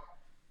starting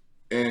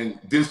and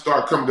didn't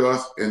start coming to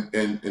us and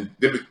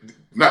did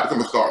not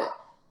become a starter.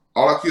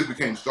 All our kids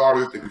became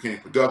starters. They became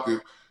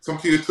productive. Some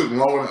kids took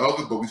longer than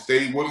others, but we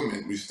stayed with them,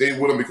 and we stayed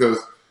with them because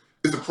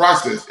it's a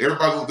process.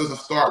 Everybody doesn't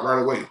start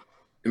right away.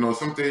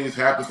 Some things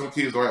happen. Some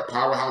kids are at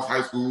powerhouse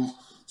high schools.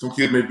 Some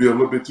kids may be a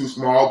little bit too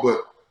small,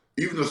 but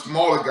even the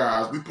smaller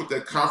guys, we put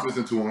that confidence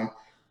into them.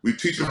 We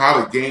teach them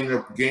how to gain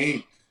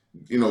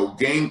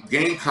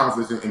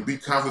confidence and be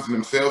confident in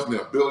themselves and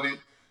their ability.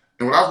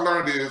 And what I've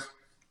learned is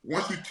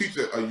once you teach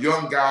a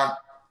young guy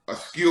a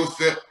skill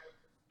set,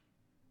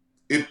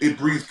 it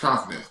breeds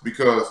confidence,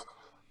 because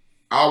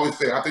I always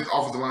say I think the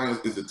offensive line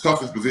is the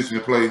toughest position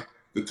to play,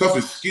 the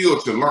toughest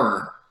skill to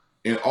learn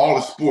in all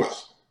the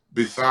sports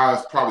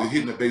besides probably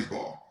hitting a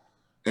baseball.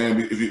 And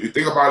if you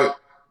think about it,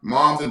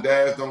 moms and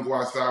dads don't go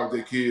outside with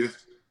their kids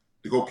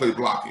to go play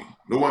blocking.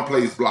 No one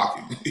plays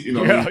blocking.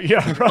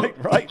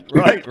 Right.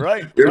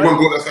 Everyone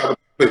goes outside to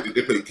play.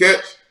 They play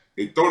catch,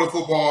 they throw the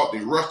football,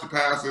 they rush the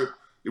passer,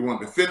 they want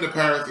to defend the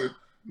passer.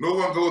 No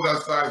one goes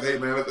outside and says, hey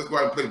man, let's go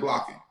out and play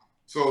blocking.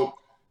 So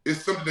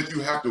it's something that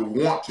you have to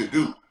want to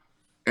do.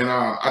 And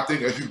I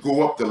think as you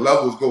go up, the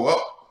levels go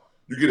up,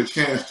 you get a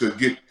chance to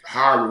get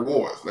higher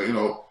rewards. Like,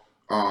 you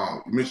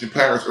mentioned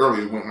Paris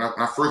earlier. When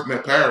I first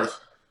met Paris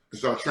and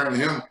started training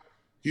him,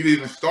 he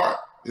didn't start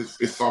his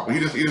sophomore. He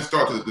didn't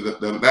start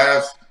the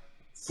last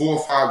 4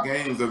 or 5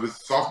 games of his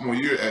sophomore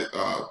year at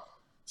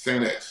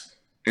St. X.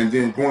 And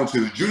then going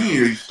to his junior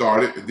year, he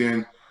started, and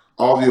then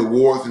all the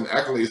awards and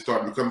accolades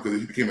started to come because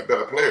he became a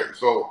better player.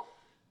 So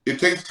it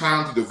takes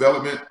time to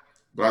development,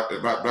 but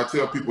I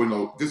tell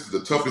people, this is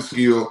the toughest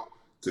skill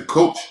to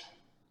coach,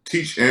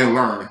 teach, and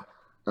learn,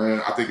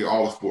 and I think in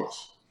all the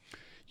sports.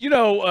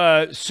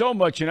 So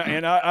much,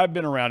 and I've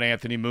been around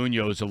Anthony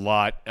Munoz a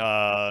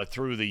lot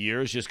through the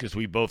years, just because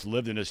we both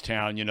lived in this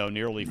town,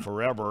 nearly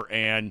forever,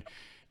 and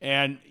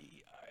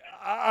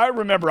I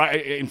remember,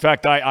 in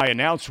fact, I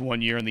announced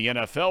one year in the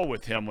NFL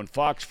with him when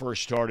Fox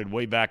first started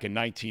way back in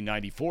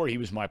 1994. He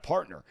was my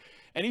partner.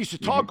 And he used to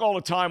talk all the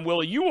time,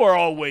 Willie, you are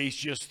always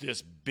just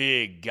this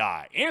big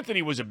guy.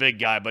 Anthony was a big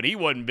guy, but he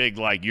wasn't big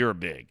like you're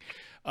big.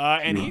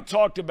 And he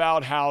talked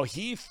about how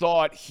he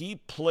thought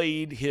he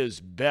played his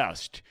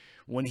best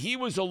when he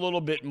was a little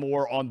bit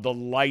more on the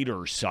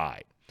lighter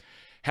side.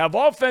 Have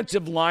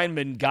offensive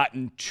linemen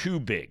gotten too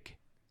big?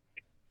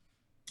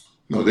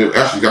 No, they've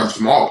actually gotten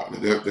smaller.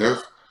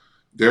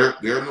 There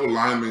are no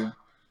linemen.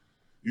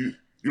 You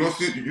don't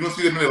see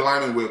that many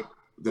linemen with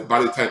the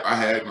body type I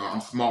had.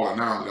 I'm smaller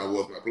now than I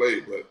was when I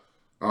played, but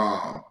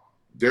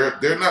there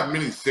are not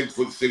many 6'6",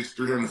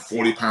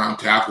 340-pound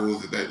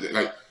tackles.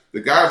 Like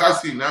the guys I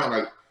see now,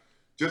 like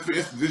just for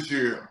instance, this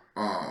year,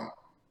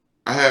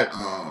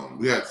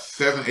 we had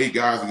 7, 8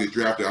 guys that get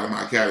drafted out of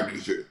my academy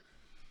this year.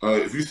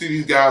 If you see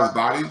these guys'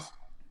 bodies,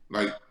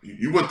 like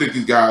you wouldn't think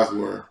these guys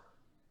were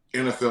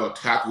NFL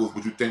tackles,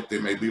 but you think they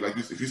may be. Like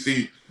if you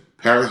see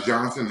Paris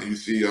Johnson and you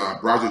see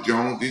Roger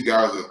Jones, these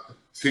guys are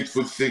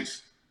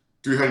 6'6",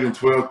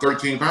 312,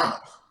 13 pounds.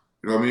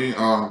 You know what I mean?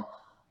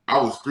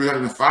 I was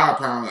 305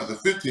 pounds as a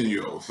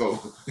 15-year-old. So,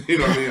 you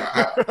know what I mean?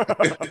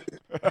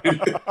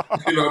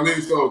 You know what I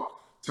mean? So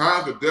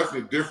times are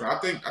definitely different. I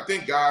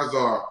think guys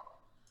are.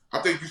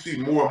 I think you see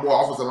more and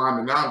more offensive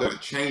linemen now that are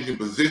changing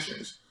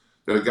positions.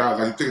 That are guys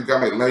like you take a guy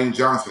like Lane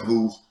Johnson,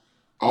 who's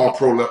all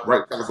pro left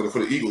right tackle for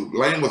the Eagles.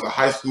 Lane was a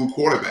high school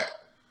quarterback.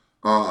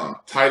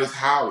 Titus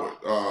Howard,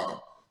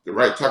 the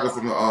right tackle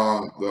from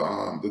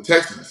the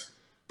Texans,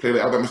 played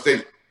at Alabama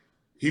State.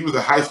 He was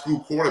a high school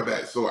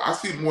quarterback. So I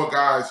see more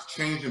guys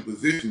changing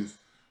positions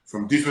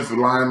from defensive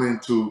linemen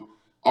to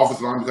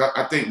offensive linemen.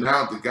 I think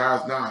now the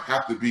guys now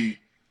have to be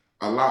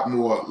a lot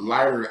more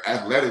lighter,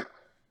 athletic,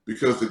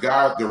 because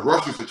the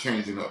rushers are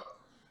changing up.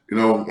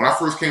 When I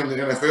first came to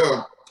the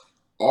NFL,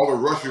 all the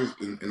rushers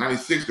in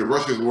 '96, the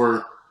rushers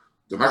were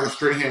the Michael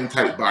Strahan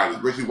type bodies,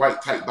 Reggie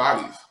White type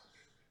bodies.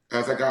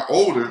 As I got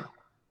older,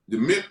 the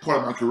mid part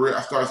of my career,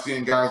 I started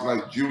seeing guys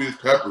like Julius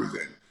Peppers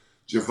and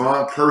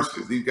Javon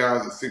Curses. These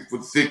guys are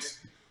 6'6",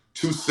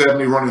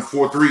 270, running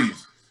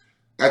 4.3s.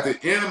 At the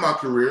end of my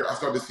career, I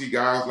started to see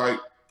guys like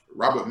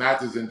Robert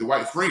Mathis and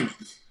Dwight Freeman,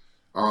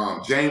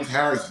 James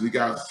Harrison. These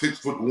guys are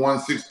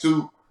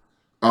 6'1",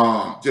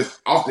 6'2", just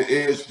off the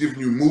edge, giving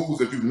you moves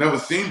that you've never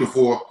seen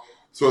before.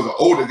 So as an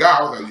older guy,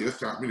 I was like, yeah, it's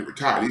time for me to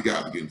retire. These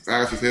guys are getting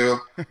fast as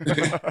hell,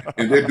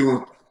 and they're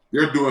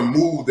doing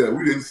moves that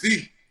we didn't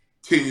see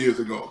 10 years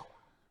ago.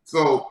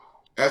 So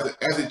as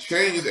it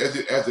changed, as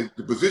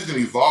the position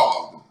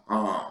evolved,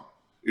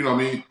 you know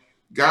what I mean,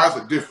 guys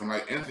are different.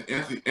 Like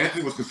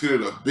Anthony was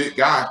considered a big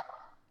guy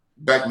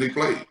back when he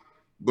played,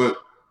 but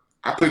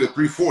I played at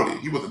 340.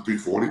 He wasn't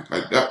 340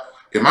 like that.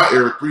 In my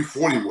era,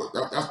 340 was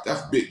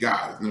that's big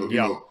guys. You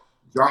know,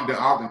 John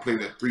Ogden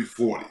played at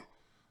 340.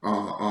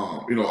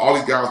 All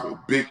these guys were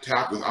big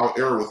tackles. Our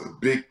era was a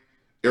big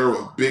era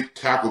of big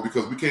tackle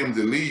because we came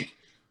into the league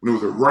when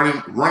it was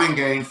a running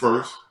game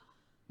first,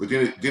 but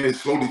then it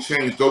slowly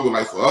changed over.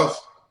 Like for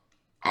us,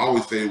 I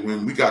always say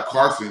when we got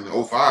Carson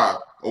in 05,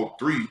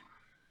 03,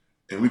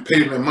 and we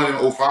paid him that money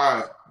in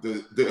 05,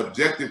 the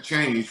objective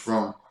changed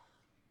from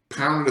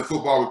pounding the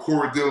football with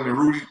Corey Dillon and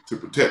Rudy to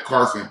protect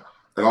Carson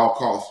at all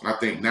costs. And I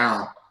think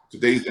now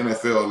today's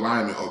NFL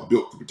linemen are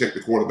built to protect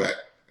the quarterback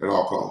at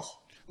all costs.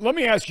 Let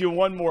me ask you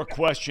one more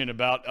question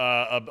about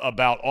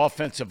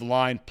offensive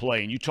line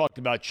play. And you talked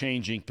about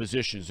changing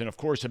positions. And, of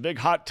course, a big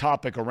hot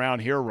topic around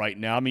here right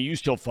now. I mean, you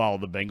still follow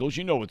the Bengals.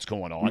 You know what's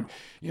going on.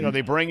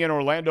 They bring in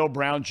Orlando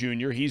Brown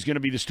Jr. He's going to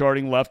be the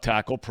starting left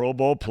tackle, Pro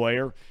Bowl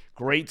player.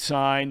 Great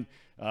sign.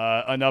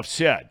 Enough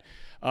said.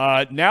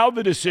 Now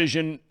the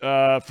decision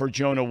for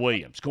Jonah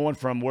Williams, going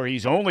from where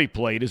he's only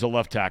played as a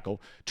left tackle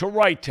to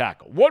right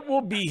tackle. What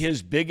will be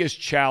his biggest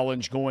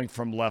challenge going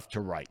from left to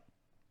right?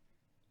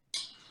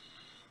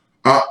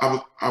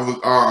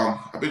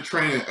 I've been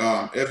training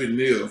Evan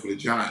Neal for the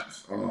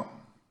Giants,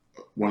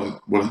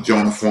 one of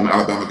Jonah's former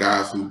Alabama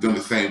guys who've done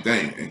the same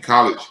thing. In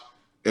college,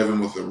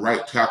 Evan was a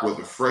right tackle as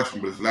a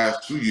freshman, but his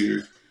last 2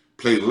 years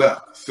played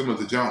left, similar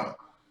to Jonah.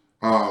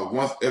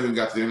 Once Evan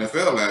got to the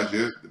NFL last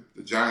year,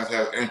 the Giants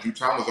had Andrew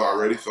Thomas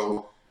already,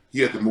 so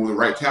he had to move to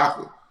right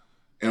tackle.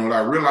 And what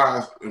I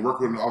realized in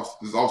working with him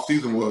this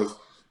offseason was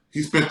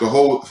he spent the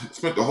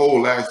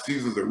whole last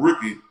season as a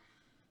rookie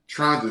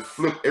trying to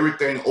flip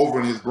everything over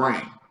in his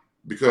brain.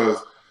 because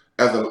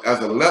as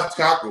a left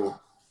tackle,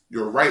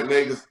 your right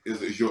leg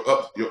is your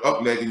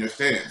up leg in your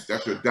stance.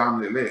 That's your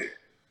dominant leg.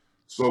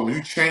 So when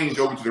you change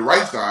over to the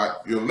right side,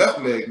 your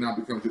left leg now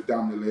becomes your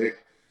dominant leg.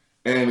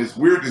 And it's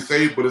weird to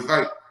say, but it's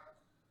like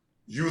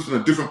using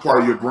a different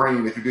part of your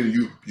brain that you didn't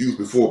use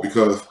before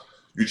because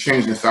you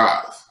changed in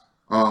size.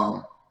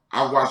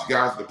 I watched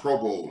guys at the Pro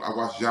Bowl. I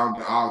watched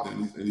Jonathan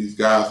Ogden and these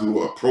guys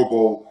who are Pro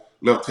Bowl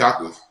left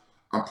tackles.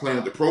 I'm playing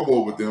at the Pro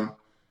Bowl with them,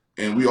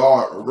 and we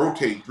all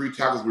rotate. 3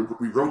 tackles,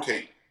 we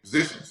rotate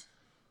positions.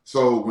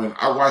 So when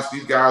I watch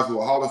these guys who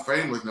are Hall of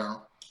Famers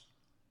now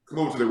come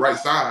over to the right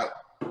side,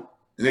 and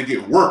they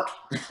get worked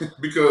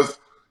because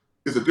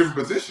it's a different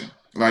position.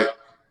 Like,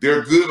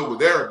 they're good over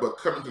there, but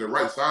coming to the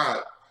right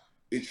side,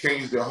 it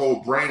changed their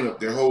whole brain up.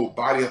 Their whole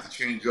body has to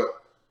change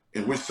up.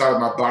 And which side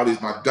of my body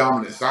is my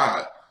dominant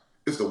side?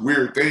 It's a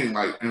weird thing.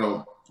 Like,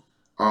 when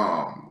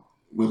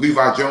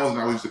Levi Jones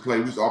and I used to play,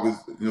 we used to always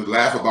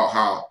laugh about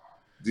how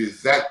the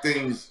exact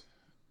things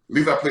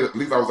Levi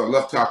was a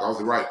left tackle, I was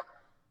the right.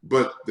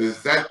 But the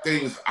exact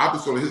things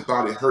opposite of his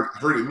body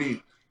hurted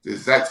me the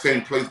exact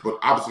same place, but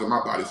opposite of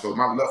my body. So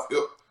my left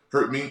hip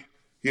hurt me.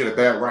 He had a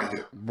bad right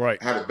hip. Right.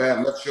 I had a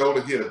bad left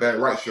shoulder. He had a bad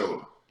right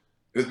shoulder.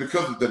 It's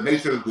because of the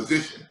nature of the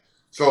position.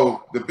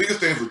 So the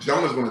biggest thing for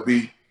Jonah is going to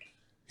be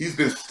he's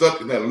been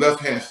stuck in that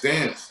left-hand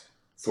stance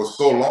for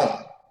so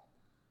long.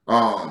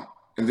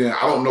 And then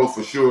I don't know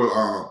for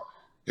sure,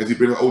 has he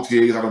been in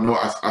OTAs? I don't know.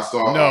 I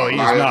saw. No, he's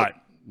Lyle. not.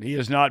 He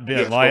has not been.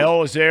 Yeah,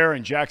 Lyle is there,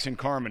 and Jackson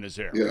Carman is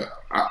there. Yeah,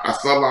 I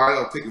saw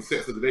Lyle taking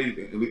sets of the day,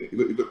 and he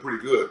looked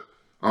pretty good.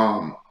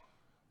 So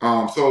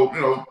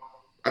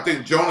I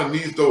think Jonah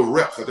needs those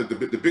reps. I think the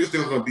biggest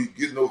thing is going to be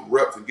getting those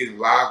reps and getting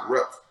live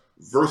reps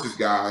versus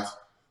guys,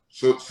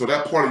 so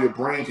that part of your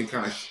brain can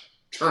kind of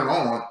turn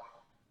on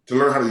to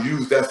learn how to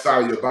use that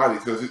side of your body,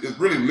 because it's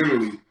really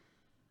literally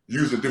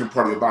using a different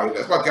part of your body.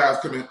 That's why guys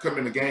come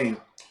in the game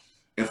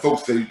and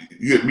folks say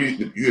you have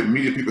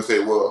media people say,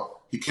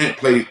 well, he can't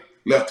play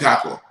left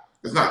tackle.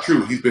 That's not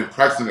true. He's been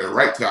practicing at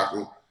right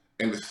tackle,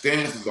 and the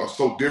stances are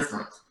so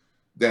different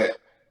that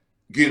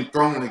getting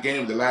thrown in the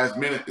game at the last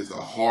minute is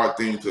a hard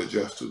thing to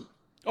adjust to.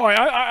 All right,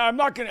 I'm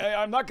not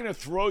gonna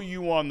throw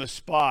you on the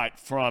spot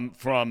from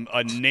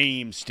a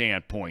name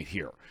standpoint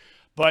here,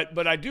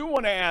 but I do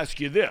want to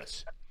ask you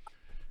this.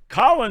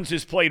 Collins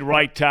has played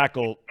right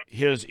tackle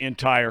his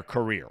entire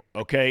career,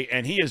 okay,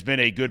 and he has been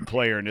a good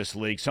player in this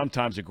league,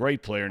 sometimes a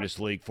great player in this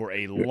league for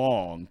a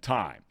long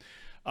time.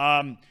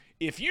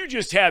 If you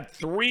just had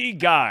 3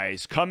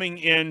 guys coming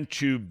in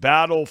to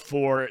battle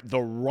for the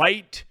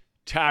right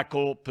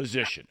tackle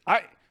position,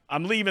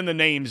 I'm leaving the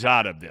names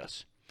out of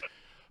this.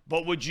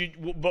 But would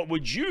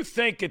you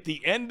think at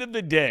the end of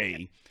the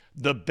day,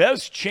 the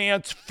best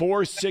chance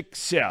for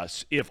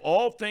success, if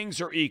all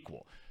things are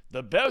equal,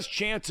 the best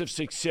chance of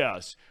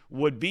success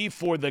would be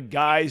for the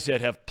guys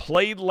that have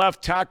played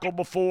left tackle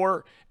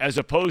before, as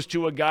opposed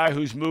to a guy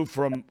who's moved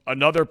from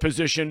another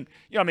position?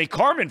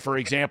 Carman, for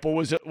example,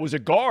 was a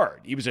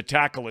guard. He was a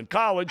tackle in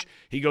college.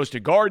 He goes to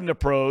guard in the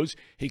pros.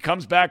 He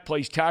comes back,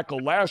 plays tackle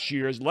last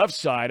year's left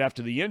side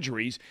after the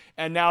injuries,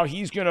 and now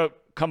he's going to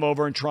come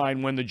over and try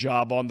and win the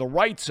job on the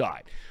right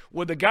side.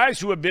 Would the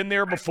guys who have been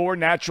there before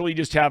naturally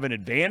just have an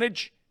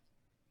advantage?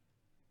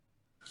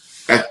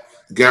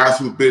 Guys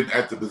who've been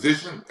at the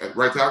position at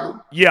right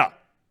tackle? Yeah.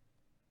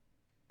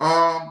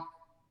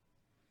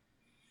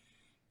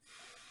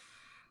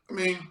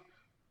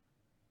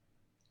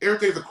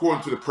 Everything's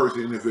according to the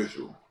person,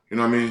 individual. You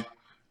know what I mean?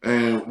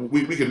 And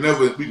we can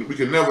never,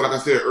 like I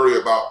said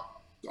earlier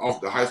about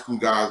the high school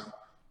guys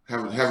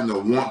having to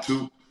want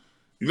to.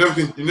 You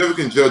never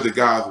can judge a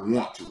guy's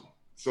want to.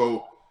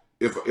 So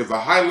if a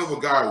high level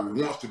guy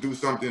wants to do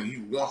something,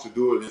 he wants to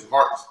do it. His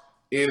heart's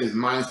in, his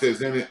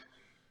mindset's in it.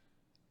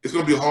 It's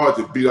going to be hard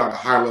to beat out a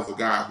high level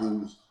guy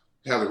who's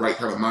has the right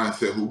kind of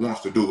mindset, who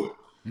wants to do it.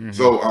 Mm-hmm.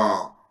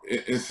 So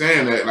in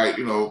saying that,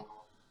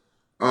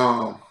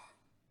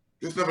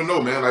 just never know,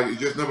 man. Like, you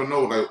just never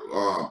know,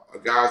 a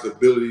guy's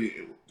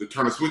ability to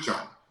turn a switch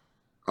on.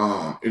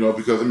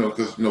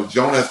 Because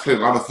Jonah has played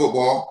a lot of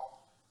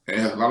football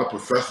and has a lot of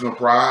professional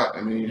pride.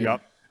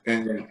 Yep.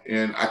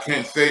 And I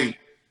can't say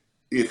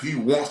if he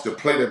wants to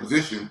play that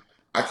position,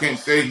 I can't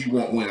say he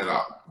won't win it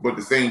out. But at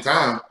the same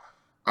time,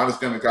 I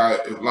understand the guy,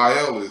 if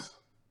Lyle is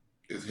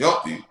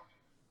healthy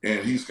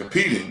and he's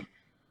competing,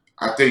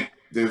 I think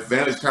the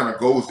advantage kind of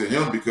goes to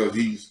him because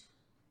he's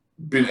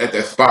been at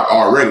that spot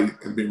already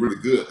and been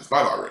really good at the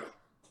spot already.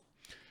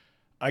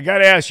 I got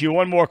to ask you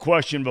one more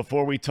question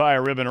before we tie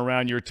a ribbon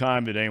around your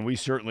time today, and we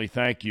certainly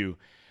thank you.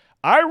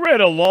 I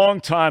read a long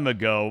time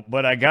ago,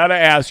 but I got to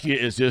ask you,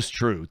 is this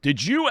true?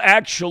 Did you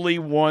actually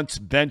once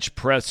bench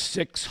press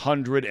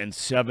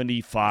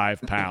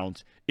 675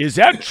 pounds? Is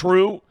that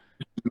true?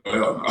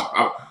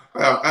 I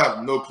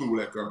have no clue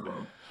where that comes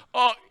from.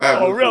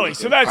 Oh, really?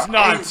 So that's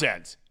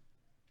nonsense.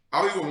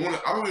 I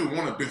don't even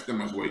want to bench that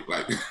much weight.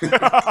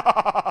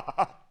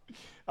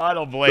 I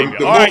don't blame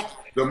you. All right.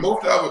 The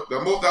most I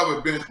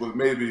ever benched was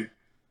maybe,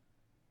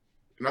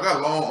 and I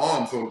got long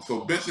arms, so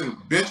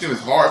benching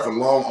is hard for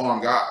long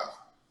arm guys.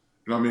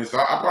 You know what I mean? So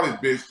I probably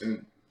benched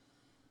in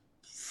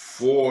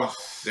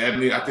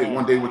 470. I think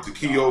one day with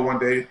Tequio, one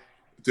day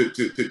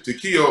to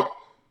Keo,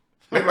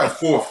 maybe like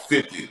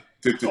 450.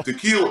 To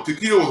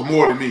Keo was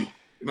more than me.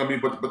 You know what I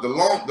mean? But the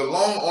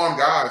long arm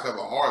guys have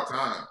a hard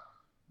time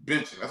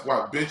benching. That's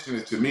why benching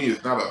is, to me,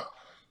 is not a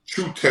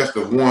true test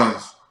of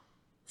one's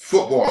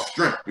football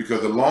strength,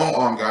 because the long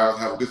arm guys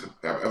have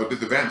a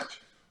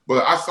disadvantage.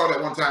 But I saw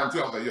that one time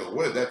too. I was like, yo,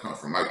 where did that come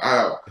from? Like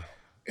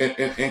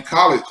in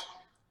college,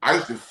 I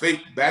used to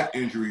fake back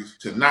injuries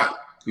to not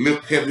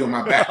lift heavy on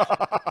my back.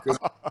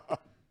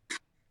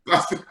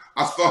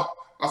 I saw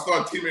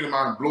a teammate of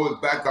mine blow his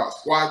back out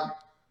squatting,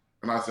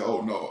 and I said,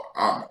 "Oh no,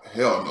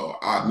 hell no!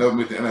 I'll never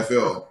make the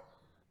NFL."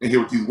 And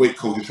here with these weight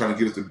coaches trying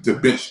to get us to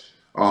bench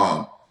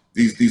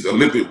these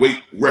Olympic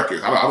weight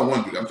records. I don't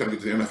want to do that. I'm trying to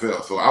get to the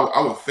NFL. So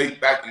I would fake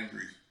back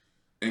injuries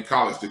in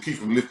college to keep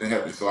from lifting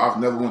heavy. So I've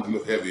never wanted to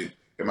lift heavy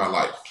in my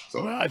life.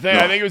 So well, I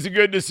think it was a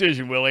good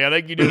decision, Willie. I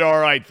think you did all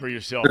right for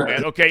yourself,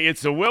 man. Okay,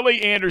 it's the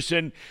Willie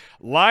Anderson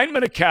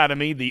Lineman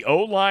Academy, the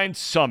O-Line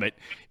Summit.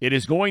 It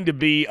is going to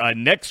be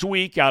next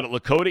week out at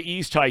Lakota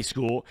East High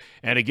School.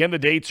 And again, the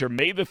dates are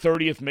May the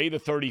 30th, May the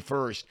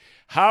 31st.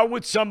 How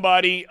would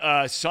somebody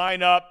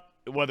sign up,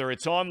 whether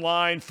it's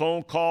online,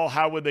 phone call?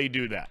 How would they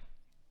do that?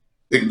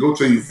 They can go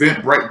to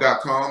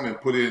eventbrite.com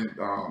and put in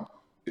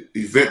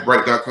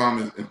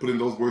eventbrite.com and put in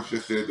those words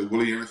just said, the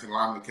Willie Anderson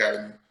Lineman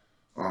Academy,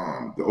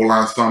 the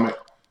O-Line Summit.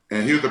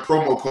 And here's the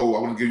promo code I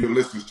want to give your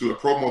listeners to, a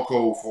promo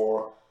code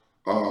for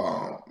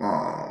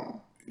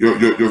your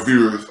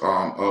viewers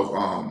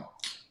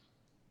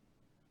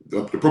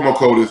the promo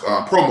code is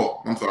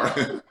promo. I'm sorry.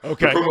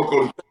 Okay. The promo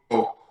code is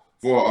promo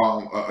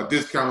for a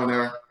discount on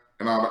there.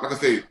 And like I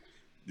say,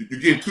 you're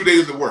getting 2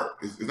 days of work.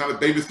 It's not a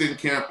babysitting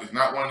camp. It's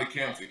not one of the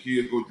camps the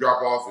kids go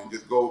drop off and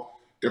just go,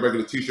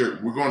 everybody get a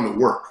T-shirt. We're going to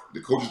work. The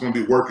coach is going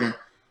to be working.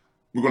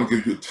 We're going to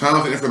give you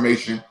tons of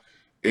information.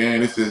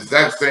 And it's the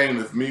exact same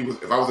as me.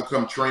 If I was to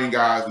come train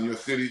guys in your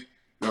city, you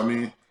know what I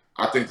mean?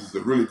 I think this is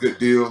a really good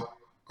deal.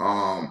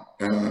 And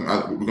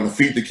we're going to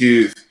feed the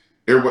kids.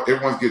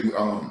 Everyone's getting,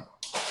 all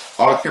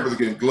the campers are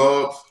getting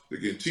gloves. They're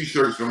getting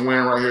T-shirts I'm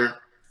wearing right here.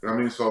 You know what I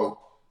mean? So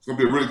it's going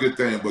to be a really good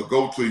thing. But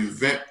go to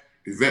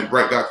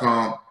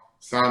eventbrite.com,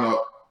 sign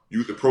up,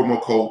 use the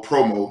promo code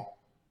PROMO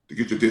to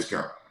get your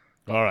discount.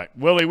 All right.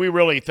 Willie, we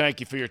really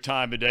thank you for your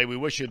time today. We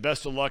wish you the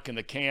best of luck in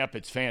the camp.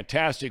 It's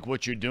fantastic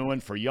what you're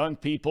doing for young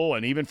people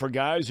and even for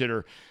guys that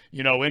are,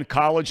 in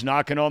college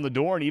knocking on the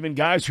door, and even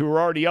guys who are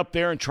already up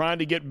there and trying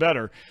to get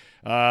better.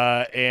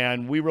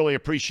 And we really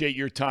appreciate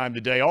your time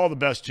today. All the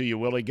best to you,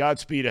 Willie.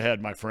 Godspeed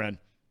ahead, my friend.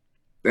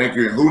 Thank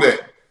you. And who dat?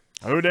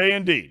 Who day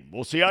indeed.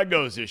 We'll see how it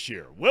goes this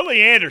year.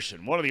 Willie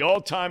Anderson, one of the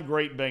all-time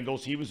great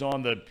Bengals. He was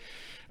on the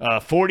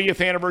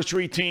 40th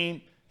anniversary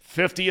team,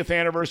 50th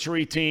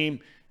anniversary team.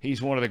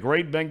 He's one of the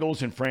great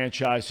Bengals in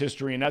franchise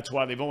history, and that's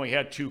why they've only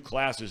had 2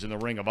 classes in the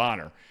Ring of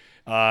Honor.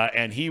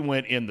 And he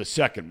went in the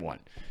second one.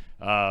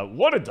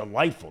 What a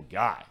delightful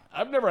guy.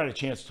 I've never had a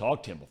chance to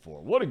talk to him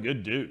before. What a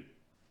good dude.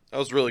 That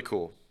was really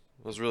cool.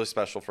 It was really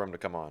special for him to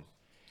come on.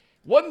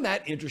 Wasn't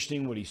that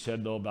interesting what he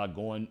said, though, about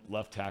going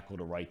left tackle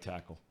to right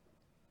tackle?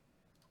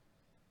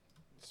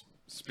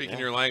 Speaking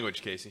your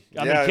language, Casey.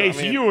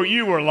 Casey,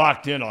 you were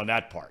locked in on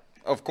that part.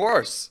 Of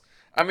course.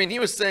 I mean, he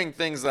was saying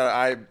things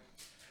that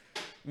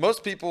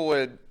most people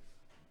would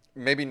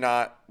maybe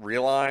not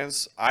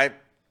realize. I've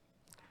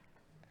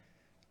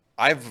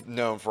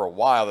known for a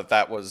while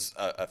that was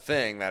a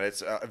thing, that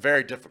it's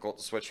very difficult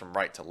to switch from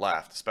right to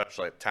left,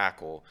 especially at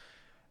tackle.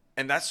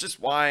 And that's just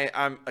why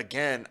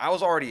I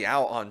was already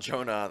out on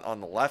Jonah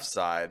on the left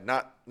side.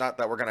 Not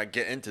that we're going to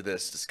get into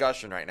this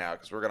discussion right now,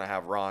 because we're going to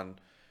have Ron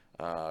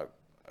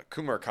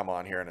Coomer come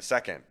on here in a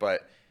second.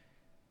 But,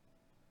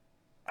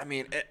 I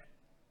mean,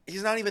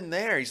 he's not even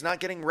there. He's not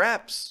getting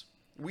reps.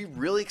 We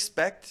really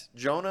expect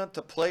Jonah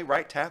to play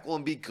right tackle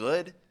and be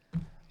good?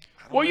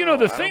 Well,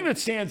 the thing that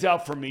stands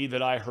out for me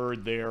that I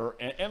heard there,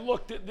 and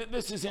look,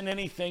 this isn't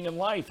anything in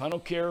life. I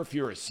don't care if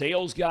you're a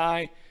sales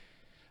guy.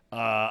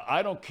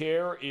 I don't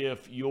care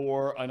if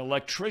you're an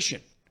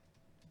electrician.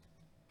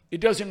 It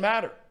doesn't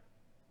matter.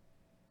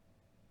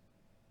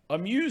 A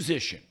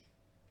musician,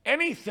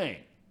 anything.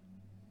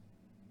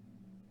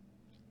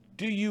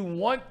 Do you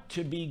want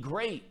to be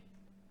great?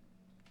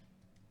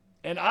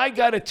 And I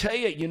got to tell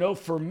you,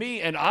 for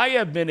me, and I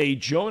have been a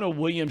Jonah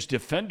Williams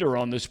defender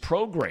on this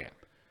program,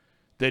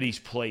 that he's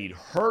played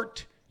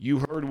hurt. You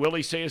heard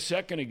Willie say a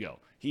second ago.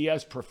 He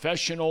has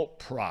professional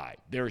pride.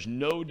 There's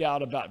no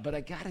doubt about it. But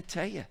I got to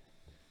tell you,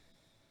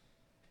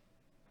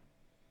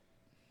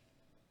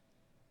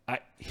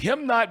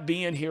 him not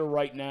being here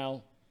right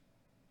now,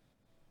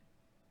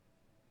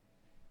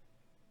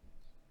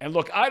 and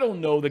look, I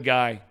don't know the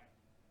guy.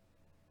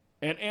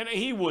 And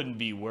he wouldn't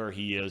be where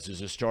he is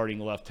as a starting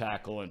left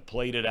tackle, and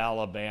played at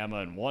Alabama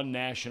and won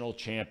national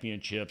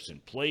championships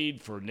and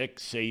played for Nick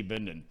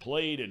Saban and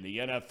played in the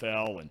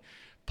NFL and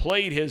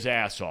played his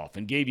ass off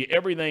and gave you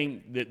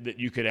everything that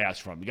you could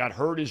ask from him. He got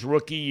hurt his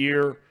rookie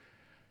year.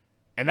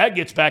 And that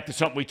gets back to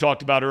something we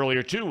talked about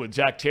earlier, too, with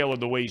Zach Taylor,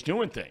 the way he's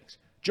doing things.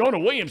 Jonah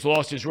Williams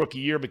lost his rookie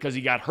year because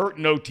he got hurt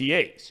in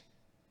OTAs.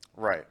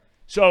 Right.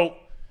 So,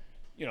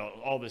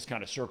 all this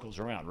kind of circles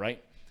around,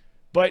 right?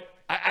 But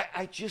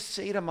I just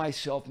say to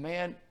myself,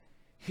 man,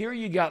 here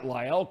you got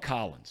La'el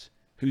Collins,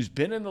 who's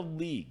been in the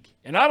league,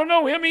 and I don't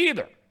know him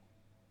either,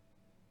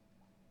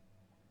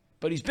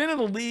 but he's been in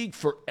the league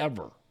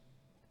forever.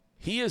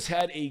 He has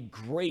had a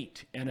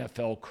great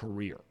NFL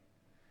career.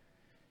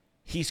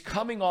 He's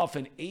coming off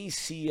an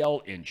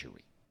ACL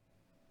injury.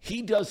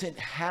 He doesn't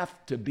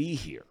have to be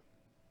here.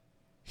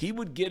 He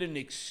would get an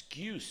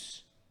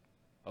excuse,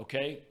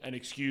 okay? An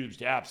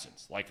excused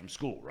absence, like from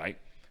school, right?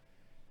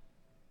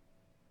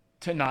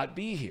 To not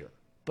be here.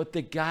 But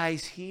the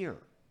guy's here.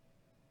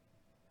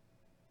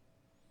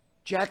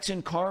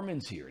 Jackson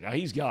Carman's here. Now,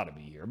 he's got to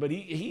be here, but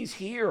he's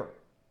here.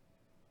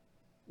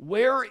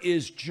 Where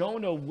is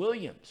Jonah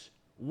Williams?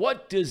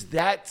 What does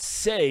that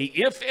say,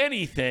 if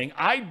anything?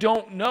 I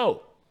don't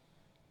know.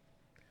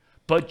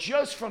 But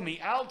just from the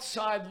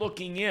outside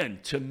looking in,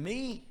 to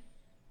me,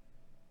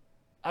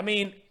 I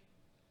mean,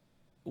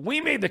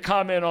 we made the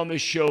comment on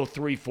this show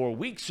 3-4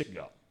 weeks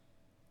ago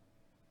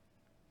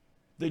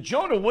that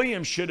Jonah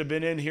Williams should have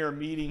been in here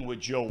meeting with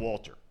Joe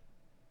Walter.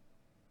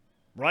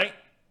 Right?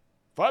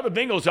 If I were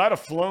the Bengals, I'd have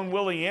flown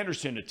Willie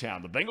Anderson to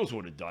town. The Bengals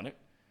would have done it.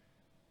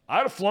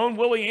 I'd have flown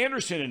Willie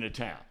Anderson into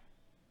town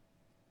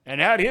and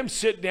had him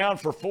sit down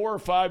for 4 or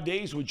 5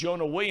 days with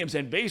Jonah Williams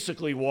and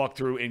basically walk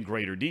through in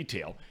greater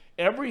detail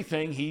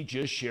everything he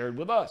just shared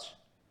with us.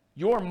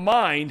 Your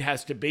mind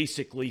has to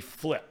basically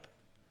flip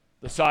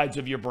the sides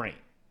of your brain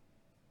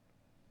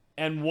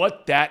and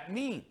what that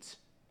means.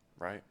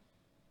 Right.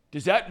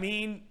 Does that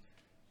mean,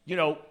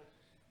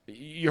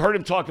 you heard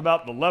him talk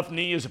about the left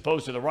knee as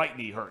opposed to the right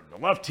knee hurting, the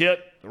left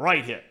hip, the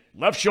right hip,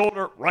 left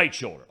shoulder, right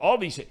shoulder, all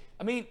these things.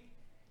 I mean,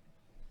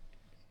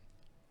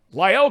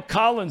 La'el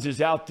Collins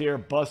is out there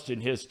busting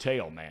his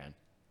tail, man.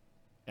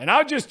 And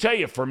I'll just tell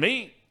you, for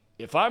me,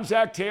 if I'm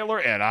Zach Taylor,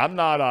 and I'm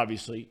not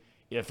obviously,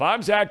 if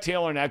I'm Zach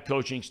Taylor and that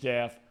coaching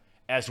staff,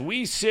 as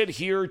we sit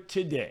here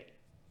today,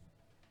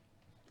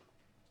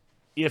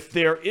 if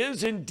there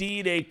is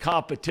indeed a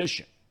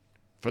competition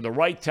for the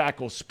right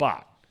tackle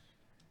spot,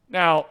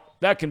 now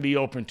that can be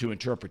open to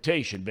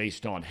interpretation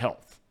based on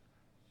health,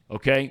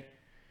 okay?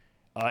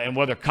 And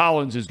whether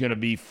Collins is going to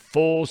be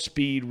full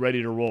speed,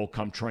 ready to roll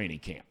come training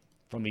camp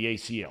from the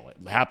ACL.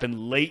 It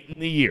happened late in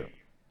the year.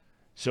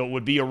 So it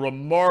would be a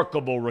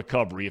remarkable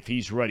recovery if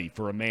he's ready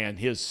for a man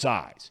his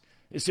size.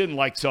 This isn't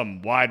like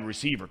some wide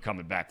receiver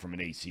coming back from an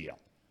ACL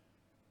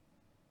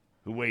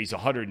who weighs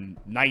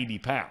 190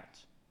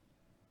 pounds.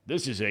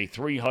 This is a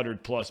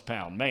 300-plus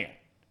pound man,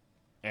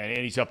 and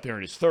he's up there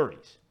in his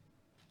 30s.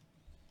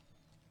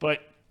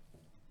 But,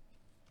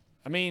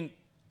 I mean,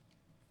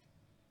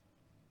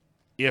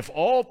 if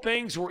all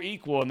things were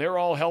equal and they're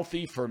all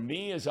healthy, for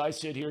me, as I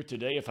sit here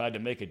today, if I had to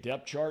make a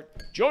depth chart,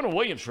 Jonah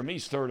Williams, for me,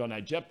 is third on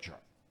that depth chart.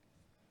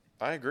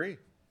 I agree.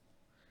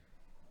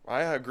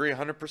 I agree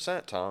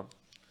 100%, Tom.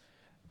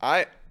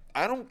 I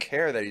don't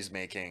care that he's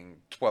making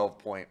 12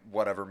 point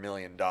whatever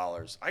million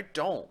dollars. I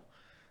don't.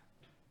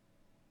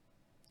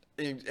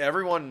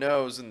 Everyone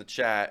knows in the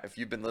chat, if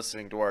you've been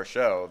listening to our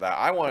show, that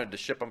I wanted to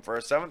ship him for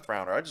a 7th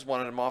rounder. I just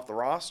wanted him off the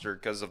roster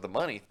because of the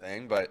money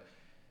thing, but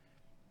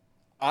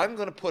I'm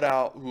going to put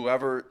out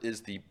whoever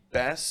is the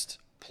best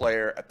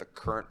player at the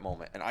current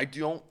moment. And I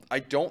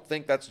don't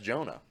think that's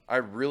Jonah. I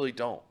really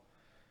don't.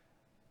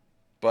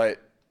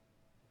 But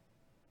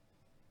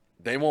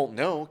they won't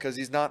know because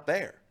he's not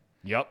there.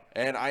 Yep.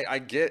 And I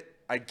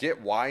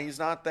get why he's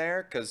not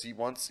there, because he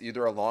wants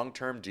either a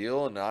long-term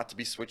deal and not to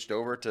be switched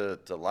over to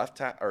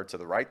or to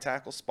the right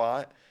tackle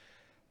spot.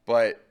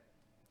 But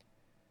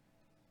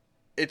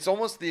it's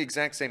almost the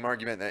exact same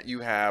argument that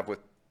you have with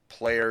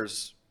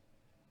players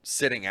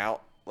sitting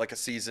out like a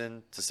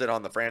season to sit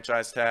on the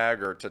franchise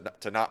tag or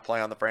to not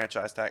play on the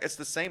franchise tag. It's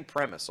the same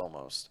premise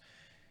almost.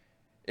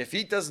 If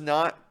he does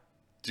not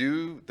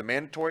do the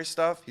mandatory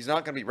stuff, he's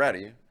not going to be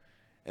ready.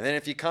 And then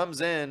if he comes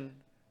in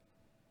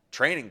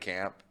training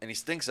camp and he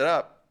stinks it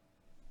up,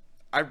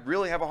 I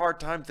really have a hard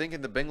time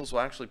thinking the Bengals will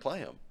actually play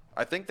him.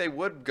 I think they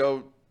would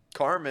go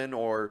Carman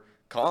or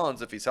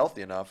Collins if he's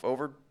healthy enough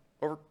over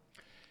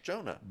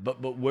Jonah.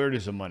 But where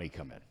does the money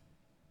come in?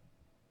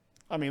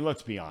 I mean,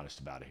 let's be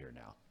honest about it here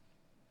now.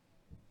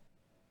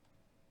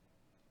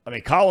 I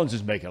mean, Collins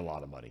is making a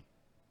lot of money.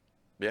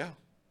 Yeah.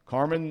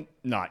 Carman,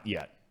 not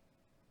yet.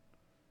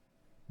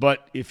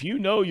 But if you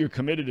know you're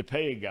committed to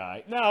pay a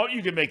guy, now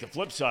you can make the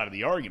flip side of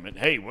the argument.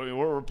 Hey,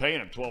 we're paying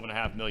him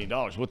 $12.5 million.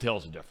 What the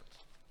hell's the difference?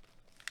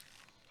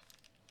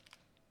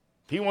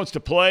 If he wants to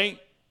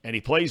play and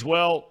he plays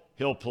well,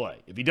 he'll play.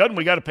 If he doesn't,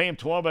 we got to pay him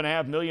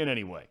 $12.5 million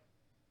anyway.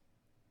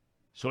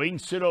 So he can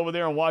sit over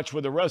there and watch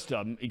with the rest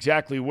of them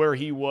exactly where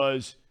he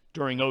was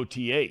during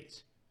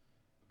OTAs.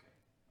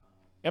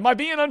 Am I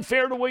being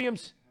unfair to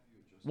Williams?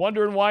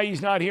 Wondering why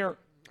he's not here?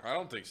 I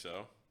don't think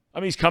so. I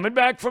mean, he's coming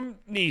back from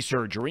knee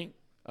surgery.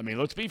 I mean,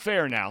 let's be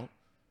fair now.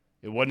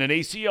 It wasn't an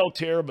ACL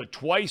tear, but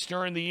twice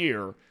during the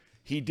year,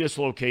 he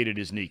dislocated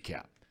his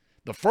kneecap.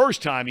 The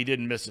first time, he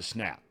didn't miss a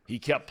snap. He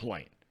kept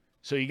playing.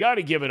 So you got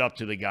to give it up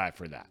to the guy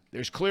for that.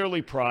 There's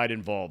clearly pride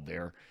involved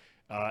there.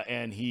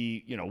 And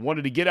he,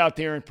 wanted to get out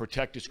there and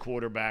protect his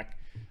quarterback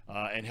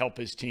and help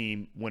his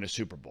team win a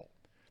Super Bowl.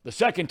 The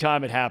second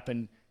time it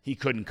happened, he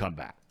couldn't come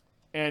back.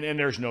 And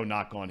there's no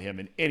knock on him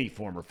in any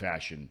form or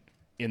fashion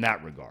in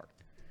that regard.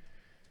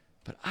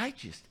 But I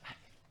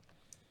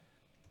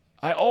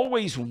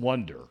always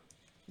wonder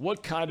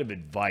what kind of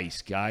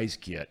advice guys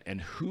get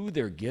and who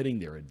they're getting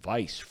their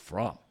advice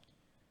from.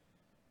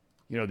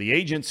 The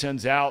agent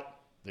sends out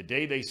the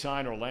day they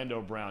sign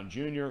Orlando Brown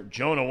Jr.,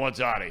 Jonah wants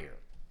out of here.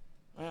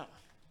 Well,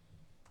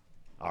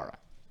 all right.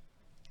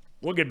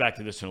 We'll get back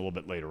to this in a little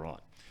bit later on.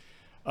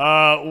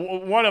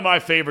 One of my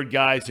favorite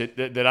guys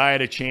that I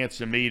had a chance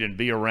to meet and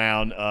be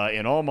around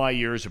in all my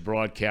years of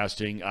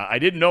broadcasting, I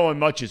didn't know him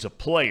much as a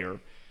player,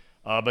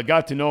 but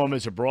got to know him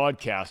as a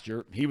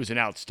broadcaster. He was an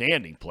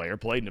outstanding player,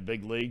 played in the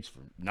big leagues for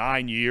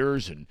 9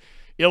 years, and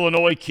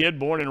Illinois kid,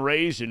 born and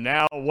raised, and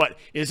now what?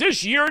 Is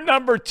this year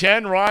number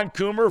 10, Ron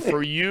Coomer,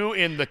 for you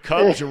in the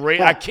Cubs?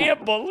 I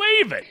can't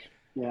believe it.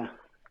 Yeah.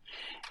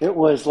 It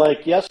was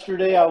like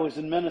yesterday I was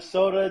in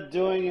Minnesota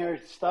doing your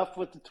stuff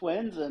with the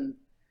Twins, and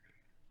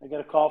I got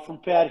a call from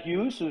Pat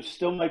Hughes, who's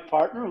still my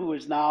partner, who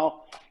is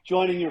now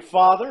joining your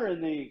father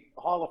in the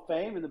Hall of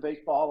Fame, in the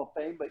Baseball Hall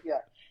of Fame. But, yeah,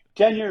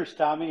 10 years,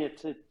 Tommy.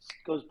 It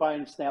goes by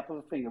in the snap of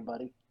a finger,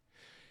 buddy.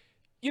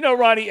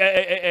 Ronnie,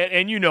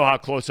 and you know how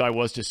close I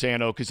was to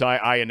Sano because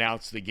I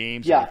announced the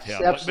games with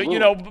him. Absolutely.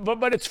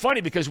 But it's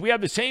funny because we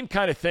have the same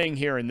kind of thing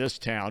here in this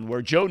town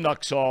where Joe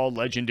Nuxall,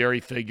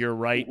 legendary figure,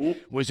 right,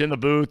 was in the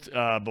booth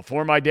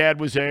before my dad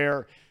was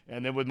there,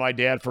 and then with my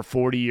dad for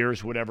 40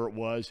 years, whatever it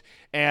was.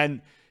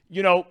 And,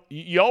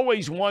 you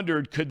always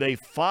wondered, could they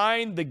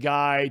find the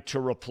guy to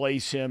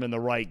replace him and the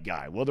right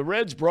guy? Well, the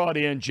Reds brought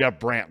in Jeff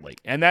Brantley,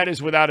 and that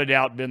has without a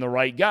doubt been the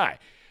right guy.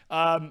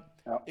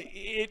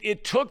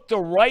 It took the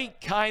right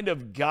kind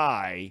of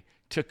guy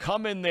to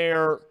come in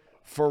there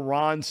for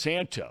Ron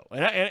Santo.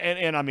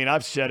 And I mean,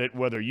 I've said it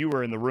whether you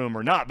were in the room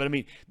or not, but I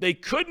mean, they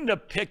couldn't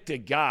have picked a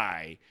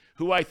guy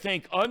who I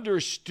think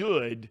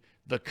understood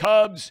the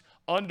Cubs,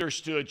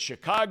 understood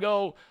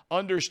Chicago,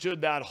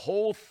 understood that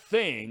whole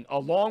thing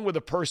along with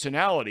a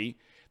personality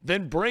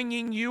than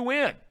bringing you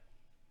in.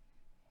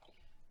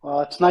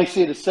 Well, it's nice of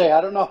you to say.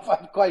 I don't know if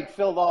I've quite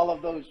filled all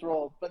of those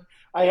roles, but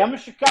I am a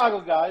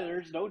Chicago guy.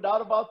 There's no doubt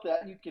about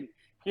that. You can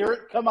hear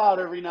it come out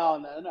every now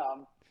and then.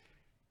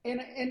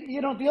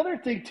 And the other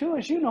thing, too,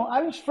 is,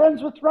 I was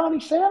friends with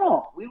Ronnie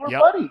Sano. We were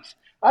buddies.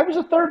 I was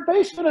a third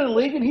baseman in the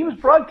league, and he was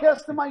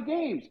broadcasting my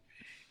games.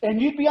 And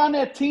you'd be on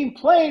that team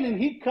plane, and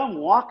he'd come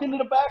walking to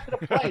the back of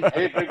the plane.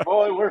 Hey, big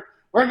boy,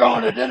 we're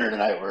going to dinner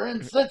tonight. We're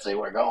in Cincy.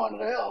 We're going to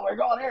the Hill. We're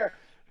going here.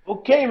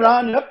 Okay,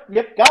 Ron.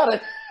 Yep, got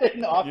it.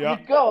 And off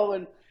you go.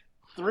 And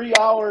 3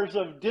 hours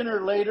of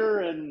dinner later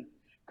and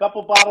a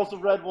couple bottles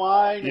of red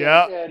wine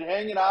and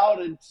hanging out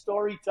and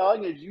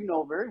storytelling, as you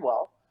know very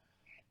well.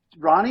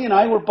 Ronnie and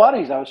I were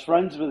buddies. I was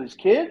friends with his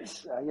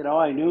kids.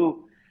 I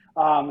knew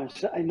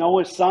I know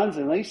his sons,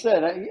 and they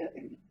said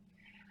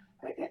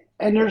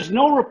and there's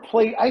no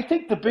replace. I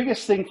think the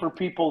biggest thing for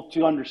people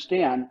to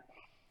understand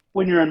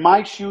when you're in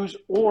my shoes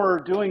or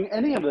doing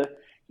any of it,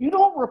 you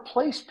don't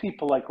replace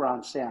people like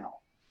Ron Santo.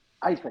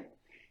 I think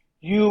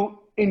you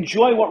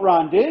enjoy what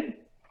Ron did.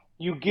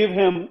 You give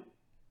him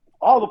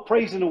all the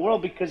praise in the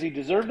world because he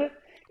deserved it,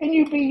 and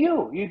you be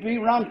you. You'd be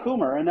Ron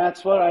Coomer, and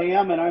that's what I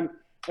am. And I'm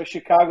a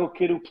Chicago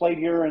kid who played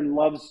here and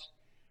loves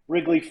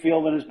Wrigley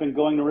Field and has been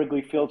going to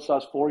Wrigley Field since I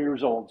was 4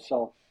 years old.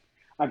 So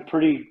I'm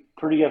pretty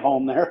at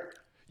home there.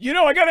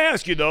 I got to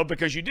ask you, though,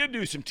 because you did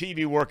do some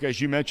TV work,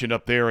 as you mentioned,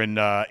 up there in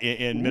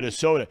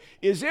Minnesota.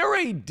 Is there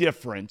a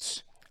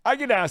difference? I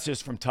get asked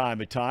this from time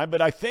to time,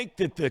 but I think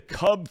that the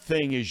Cub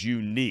thing is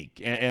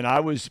unique. And I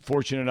was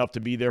fortunate enough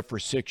to be there for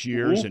 6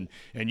 years, and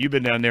you've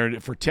been down there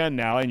for 10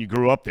 now, and you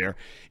grew up there.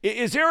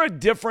 Is there a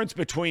difference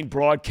between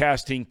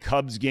broadcasting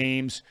Cubs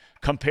games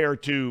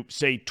compared to,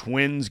 say,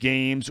 Twins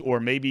games or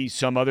maybe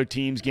some other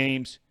team's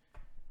games?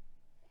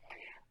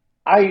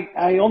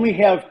 I only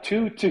have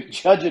two to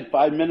judge it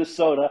by.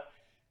 Minnesota.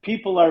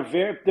 People are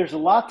there's a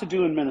lot to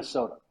do in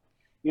Minnesota.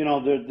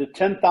 The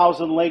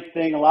 10,000 lake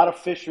thing, a lot of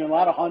fishermen, a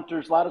lot of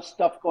hunters, a lot of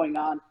stuff going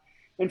on.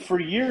 And for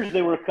years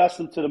they were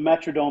accustomed to the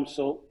Metrodome.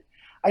 So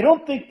I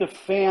don't think the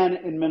fan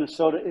in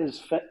Minnesota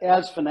is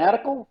as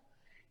fanatical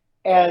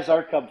as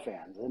our Cub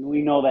fans. And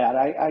we know that.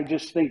 I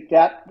just think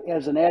that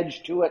has an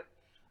edge to it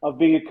of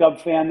being a Cub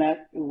fan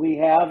that we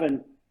have.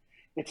 And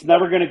it's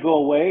never going to go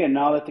away. And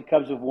now that the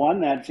Cubs have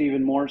won, that's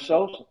even more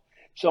so.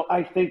 So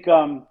I think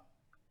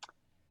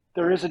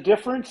there is a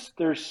difference.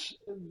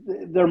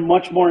 They're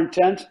much more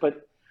intense,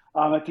 but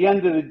at the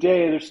end of the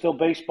day, they're still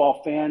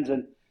baseball fans.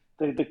 And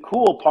the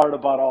cool part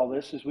about all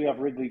this is we have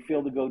Wrigley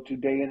Field to go to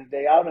day in and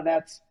day out, and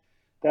that's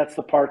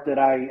the part that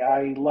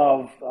I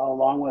love,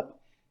 along with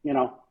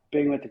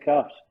being with the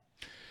Cubs.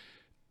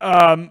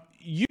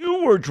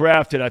 You were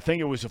drafted, I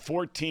think it was the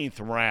 14th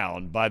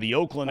round, by the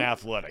Oakland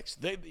Athletics.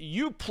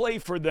 You play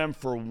for them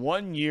for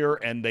 1 year,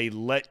 and they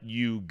let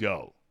you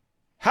go.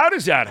 How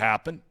does that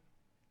happen?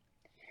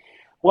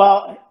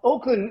 Well,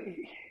 Oakland,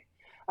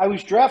 I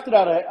was drafted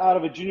out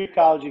of a junior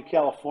college in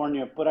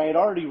California, but I had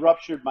already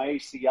ruptured my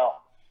ACL.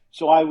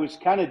 So I was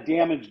kind of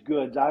damaged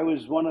goods. I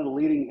was one of the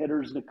leading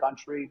hitters in the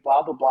country,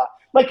 blah, blah, blah.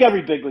 Like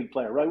every big league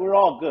player, right? We're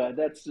all good.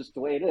 That's just the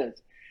way it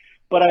is.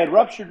 But I had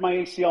ruptured my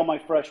ACL my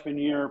freshman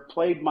year,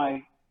 played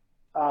my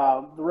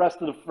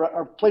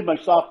played my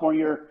sophomore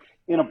year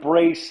in a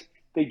brace.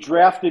 They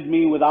drafted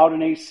me without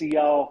an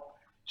ACL.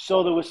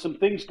 So there was some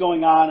things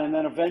going on, and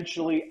then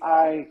eventually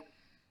I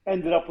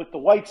ended up with the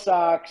White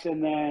Sox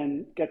and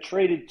then got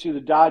traded to the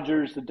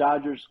Dodgers. The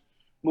Dodgers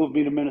moved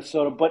me to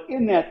Minnesota. But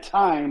in that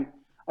time,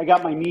 I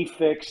got my knee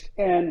fixed,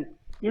 and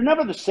you're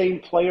never the same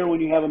player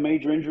when you have a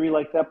major injury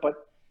like that. But,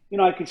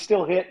 I could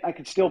still hit, I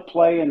could still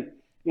play, and,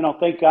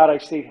 thank God I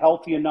stayed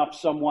healthy enough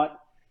somewhat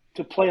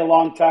to play a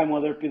long time,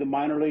 whether it be the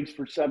minor leagues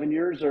for 7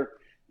 years or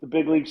the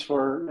big leagues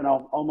for,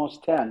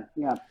 almost 10.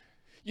 Yeah.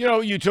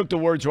 You took the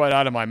words right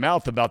out of my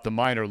mouth about the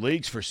minor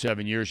leagues for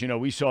 7 years.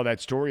 We saw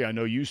that story. I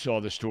know you saw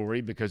the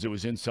story because it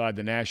was inside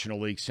the National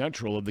League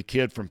Central of the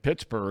kid from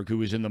Pittsburgh who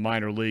was in the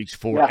minor leagues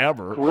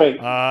forever. Yeah, great.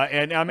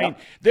 And, I mean,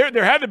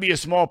 there had to be a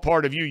small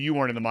part of you. You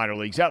weren't in the minor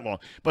leagues that long.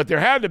 But there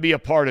had to be a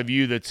part of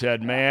you that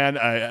said, man,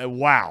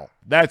 wow,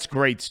 that's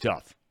great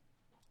stuff.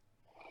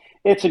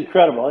 It's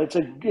incredible. It's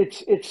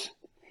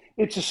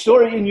a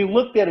story. And you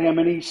looked at him,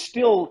 and he's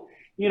still,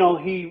 he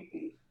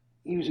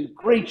was in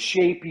great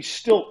shape. He's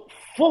still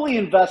fully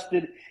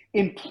invested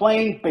in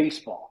playing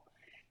baseball.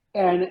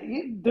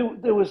 And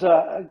there was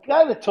a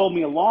guy that told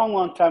me a long,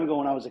 long time ago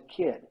when I was a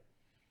kid,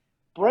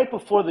 right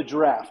before the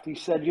draft, he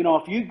said,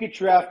 if you get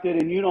drafted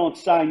and you don't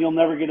sign, you'll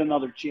never get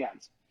another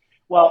chance.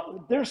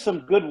 Well, there's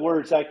some good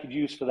words I could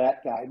use for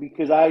that guy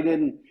because I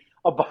didn't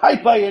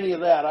abide by any of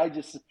that.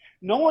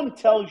 No one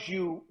tells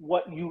you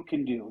what you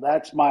can do.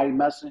 That's my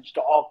message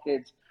to all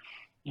kids.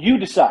 You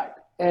decide.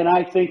 And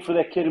I think for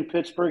that kid in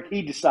Pittsburgh,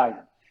 he decided.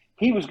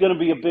 He was going to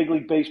be a big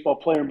league baseball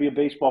player and be a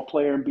baseball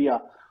player and be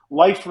a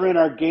lifer in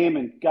our game,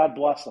 and God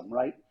bless him,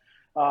 right?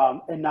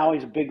 And now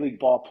he's a big league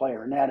ball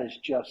player, and that is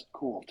just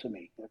cool to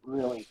me. It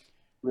really,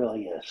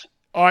 really is.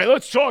 All right,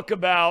 let's talk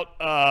about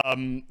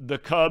the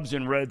Cubs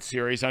and Reds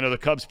series. I know the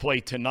Cubs play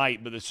tonight,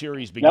 but the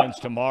series begins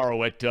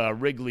tomorrow at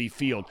Wrigley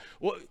Field.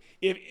 Well,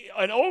 if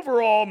an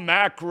overall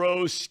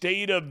macro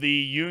state of the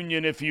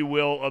union, if you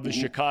will, of the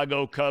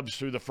Chicago Cubs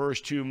through the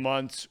first 2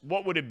 months,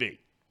 what would it be?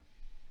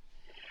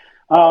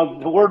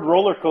 The word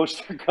roller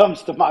coaster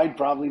comes to mind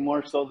probably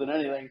more so than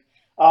anything.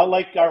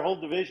 Like our whole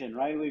division,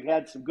 right? We've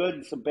had some good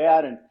and some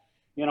bad, and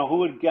who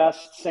would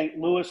guess St.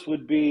 Louis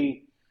would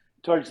be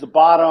towards the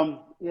bottom?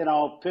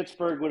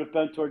 Pittsburgh would have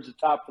been towards the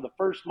top for the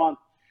first month.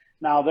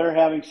 Now they're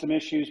having some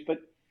issues, but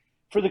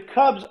for the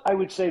Cubs, I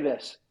would say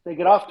this: they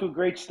get off to a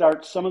great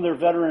start. Some of their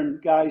veteran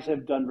guys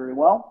have done very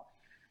well.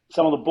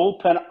 Some of the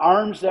bullpen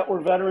arms that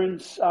were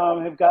veterans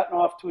have gotten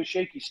off to a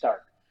shaky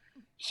start.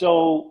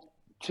 So,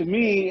 to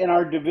me, in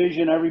our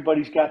division,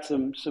 everybody's got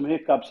some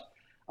hiccups.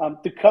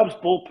 The Cubs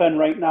bullpen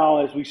right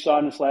now, as we saw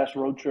in this last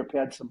road trip,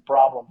 had some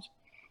problems.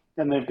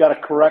 And they've got to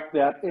correct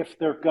that if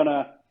they're going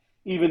to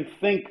even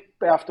think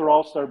after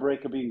All-Star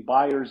break of being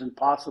buyers and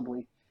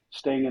possibly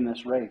staying in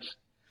this race.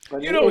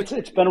 But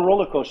it's been a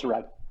roller coaster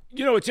ride.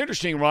 It's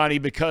interesting, Ronnie,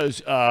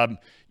 because,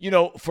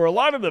 for a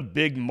lot of the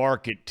big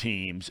market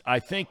teams, I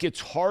think it's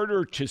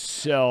harder to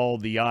sell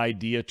the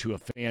idea to a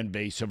fan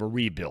base of a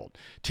rebuild.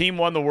 Team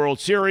won the World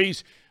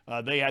Series.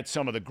 They had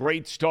some of the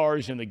great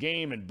stars in the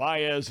game, and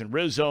Baez and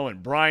Rizzo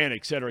and Bryant,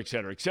 et cetera, et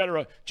cetera, et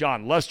cetera.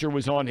 John Lester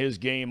was on his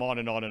game, on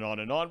and on and on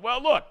and on.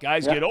 Well, look,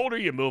 guys get older,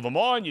 you move them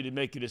on, you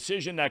make a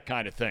decision, that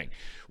kind of thing.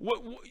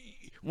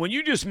 When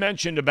you just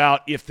mentioned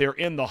about if they're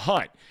in the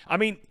hunt, I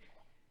mean,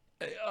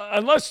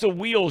 unless the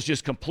wheels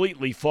just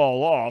completely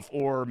fall off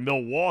or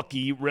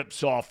Milwaukee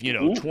rips off,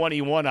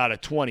 21 out of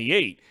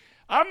 28,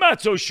 I'm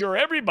not so sure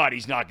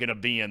everybody's not going to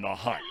be in the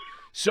hunt.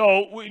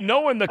 So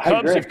knowing the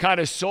Cubs have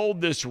kind of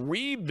sold this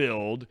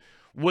rebuild,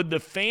 would the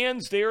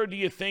fans there, do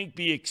you think,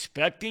 be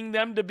expecting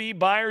them to be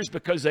buyers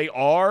because they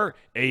are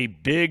a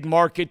big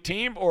market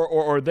team,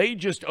 or are they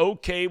just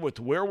okay with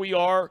where we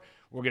are?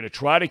 We're going to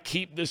try to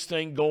keep this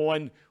thing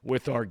going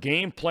with our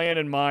game plan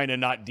in mind and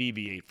not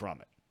deviate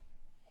from it.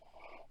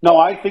 No,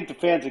 I think the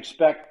fans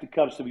expect the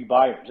Cubs to be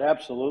buyers.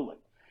 Absolutely.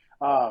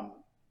 The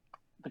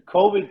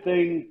COVID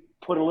thing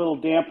put a little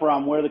damper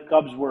on where the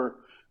Cubs were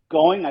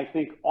going. I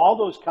think all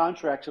those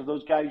contracts of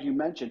those guys you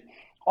mentioned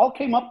all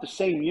came up the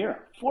same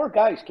year. 4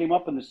 guys came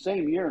up in the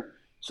same year.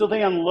 So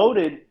they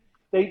unloaded.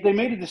 They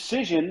made a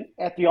decision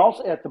at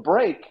the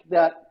break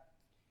that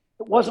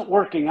it wasn't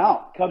working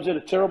out. Cubs had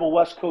a terrible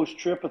West Coast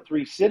trip of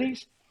 3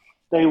 cities.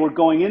 They were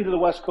going into the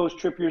West Coast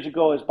trip years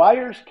ago as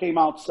buyers, came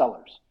out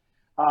sellers.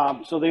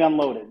 So they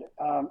unloaded.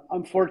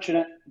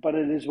 Unfortunate, but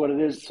it is what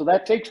it is. So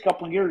that takes a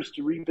couple of years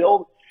to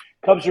rebuild.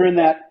 Cubs are in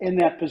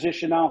that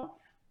position now.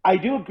 I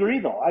do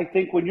agree, though. I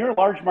think when you're a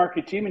large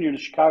market team and you're the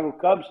Chicago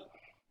Cubs,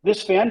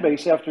 this fan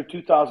base after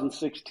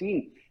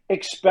 2016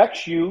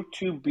 expects you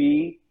to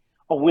be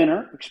a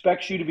winner,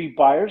 expects you to be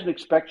buyers, and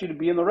expects you to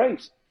be in the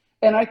race.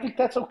 And I think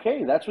that's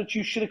okay. That's what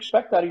you should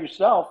expect out of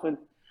yourself. And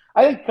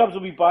I think Cubs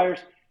will be buyers.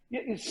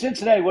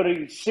 Cincinnati, what are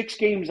you, 6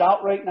 games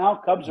out right now?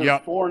 Cubs are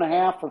Yep.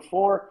 4.5 or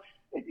 4.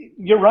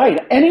 You're right.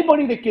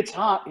 Anybody that gets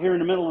hot here in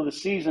the middle of the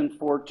season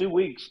for 2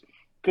 weeks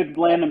could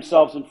land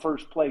themselves in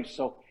first place.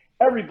 So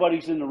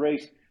everybody's in the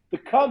race. The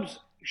Cubs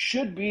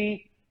should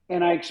be,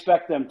 and I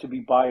expect them to be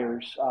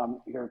buyers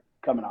here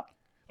coming up.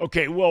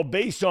 Okay, well,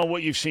 based on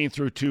what you've seen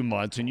through 2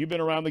 months, and you've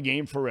been around the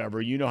game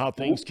forever, you know how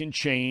things can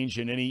change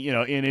in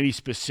any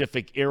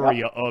specific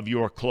area of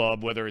your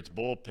club, whether it's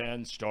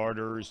bullpen,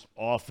 starters,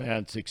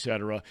 offense,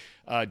 etc.,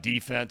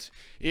 defense.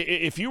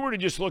 If you were to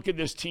just look at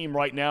this team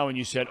right now and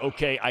you said,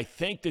 okay, I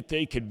think that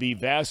they could be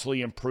vastly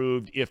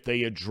improved if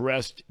they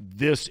addressed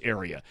this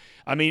area.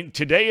 I mean,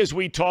 today as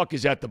we talk,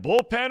 is that the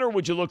bullpen, or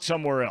would you look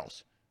somewhere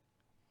else?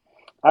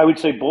 I would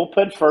say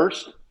bullpen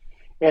first.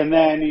 And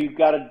then you've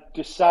got to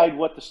decide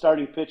what the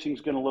starting pitching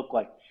is going to look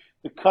like.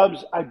 The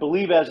Cubs, I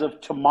believe, as of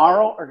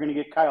tomorrow, are going to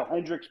get Kyle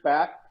Hendricks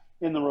back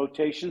in the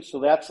rotation. So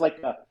that's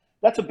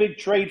a big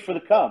trade for the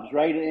Cubs,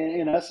 right?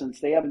 In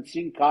essence, they haven't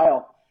seen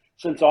Kyle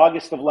since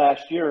August of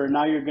last year, and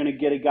now you're going to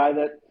get a guy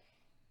that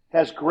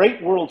has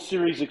great World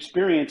Series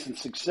experience and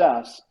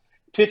success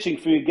pitching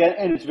for you again,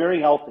 and it's very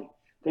healthy.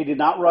 They did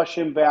not rush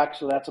him back,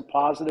 so that's a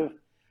positive.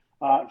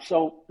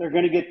 So they're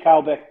going to get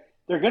Kyle back.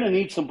 They're going to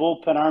need some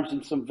bullpen arms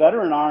and some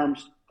veteran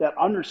arms that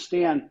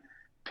understand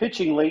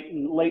pitching late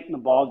in the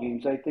ball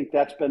games. I think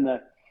that's been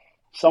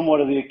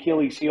somewhat of the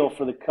Achilles heel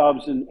for the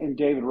Cubs and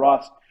David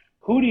Ross.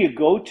 Who do you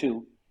go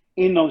to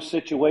in those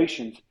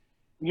situations?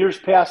 Years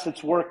past,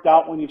 it's worked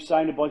out when you've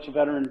signed a bunch of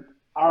veteran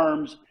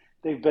arms.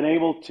 They've been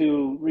able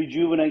to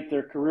rejuvenate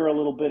their career a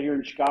little bit here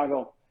in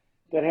Chicago.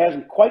 That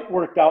hasn't quite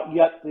worked out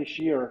yet this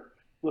year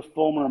with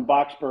Fulmer and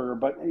Boxberger,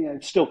 but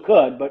it still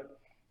could. But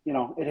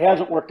it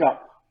hasn't worked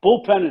out.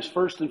 Bullpen is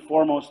first and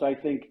foremost, I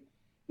think.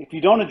 If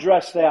you don't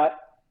address that,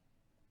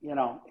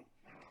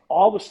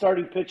 all the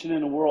starting pitching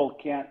in the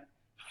world can't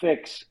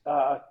fix,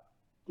 3-2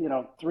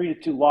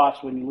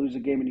 loss when you lose a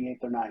game in the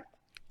 8th or 9th.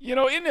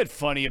 Isn't it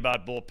funny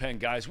about bullpen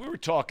guys? We were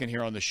talking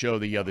here on the show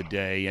the other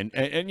day, and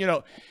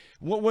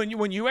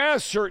when you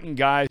ask certain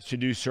guys to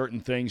do certain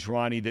things,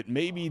 Ronnie, that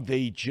maybe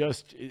they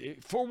just,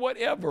 for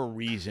whatever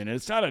reason, and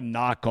it's not a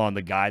knock on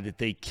the guy that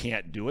they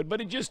can't do it, but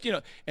it just,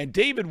 and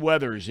David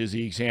Weathers is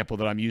the example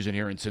that I'm using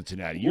here in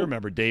Cincinnati. You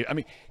remember Dave? I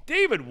mean,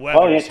 David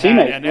Weathers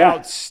had an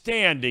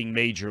outstanding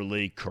major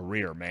league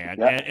career, man.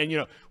 Yeah.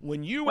 And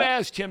when you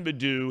asked him to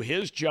do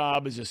his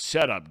job as a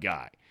setup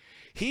guy,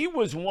 he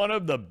was one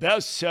of the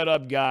best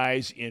setup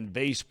guys in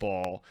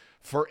baseball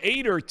for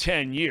 8 or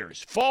 10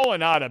 years,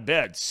 falling out of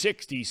bed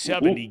 60,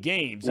 70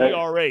 games,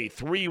 ERA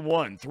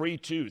 3.1,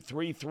 3.2,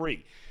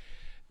 3.3.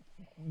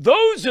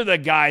 Those are the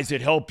guys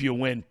that help you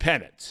win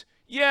pennants.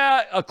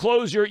 Yeah, a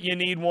closer, you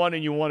need one,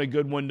 and you want a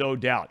good one, no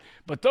doubt.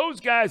 But those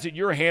guys that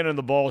you're handing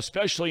the ball,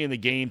 especially in the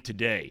game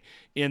today,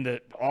 in the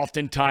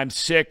oftentimes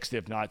 6th,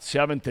 if not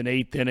 7th and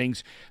 8th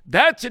innings,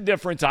 that's a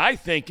difference, I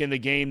think, in the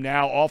game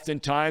now,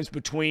 oftentimes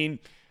between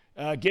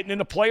getting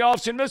into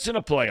playoffs and missing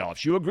the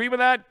playoffs. You agree with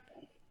that?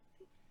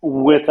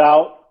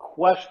 Without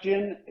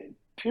question,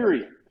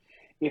 period.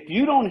 If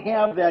you don't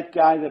have that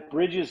guy that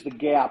bridges the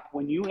gap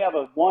when you have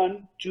a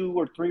 1, 2,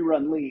 or 3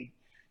 run lead,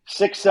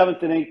 6th,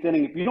 7th, and 8th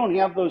inning, if you don't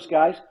have those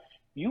guys,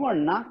 you are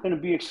not going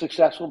to be a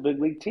successful big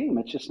league team.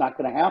 It's just not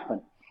going to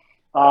happen.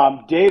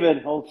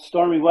 David, old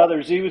Stormy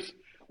Weathers, he was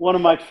one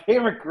of my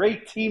favorite,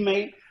 great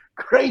teammate,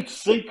 great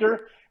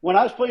sinker. When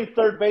I was playing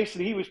third base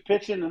and he was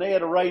pitching and they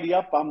had a righty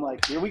up, I'm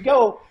like, here we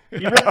go.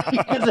 You ready?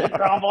 Because the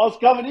ground ball's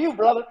coming to you,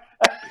 brother.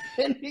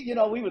 And,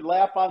 we would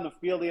laugh on the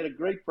field. He had a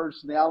great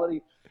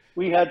personality.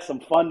 We had some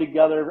fun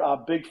together.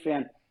 Big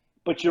fan.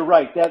 But you're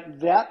right,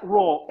 that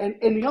role.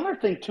 And the other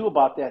thing, too,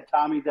 about that,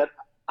 Tommy, that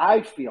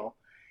I feel,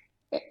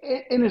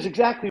 and is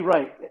exactly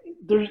right,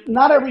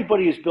 not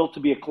everybody is built to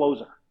be a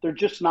closer. They're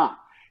just not.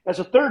 As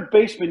a third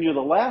baseman, you're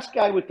the last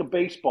guy with the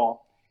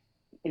baseball,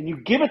 and you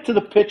give it to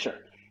the pitcher.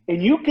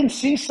 And you can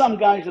see some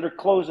guys that are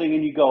closing,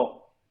 and you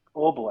go,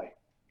 oh, boy,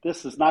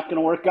 this is not going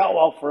to work out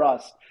well for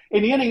us.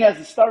 And the inning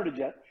hasn't started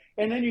yet.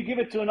 And then you give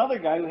it to another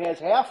guy who has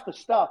half the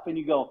stuff, and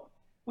you go,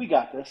 we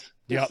got this.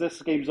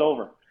 This game's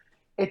over.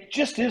 It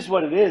just is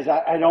what it is.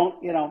 I don't,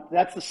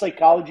 that's the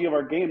psychology of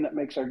our game that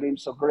makes our game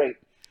so great.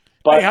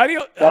 But hey,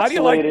 that's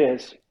the way it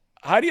is.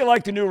 How do you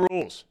like the new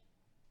rules?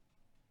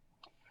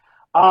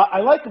 I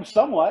like them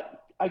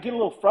somewhat. I get a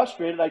little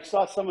frustrated. I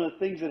saw some of the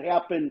things that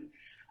happened,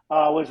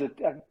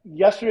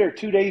 yesterday or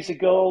 2 days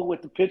ago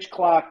with the pitch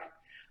clock.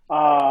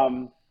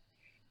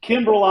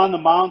 Kimbrel on the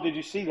mound. Did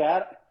you see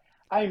that?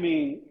 I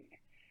mean,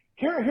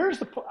 here's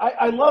the.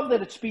 I love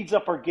that it speeds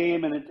up our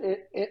game and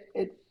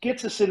it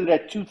gets us into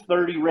that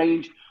 2:30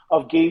 range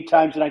of game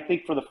times. And I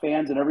think for the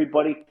fans and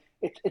everybody,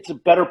 it's a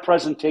better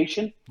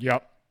presentation.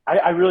 Yep.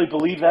 I really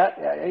believe that.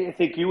 I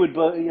think you would.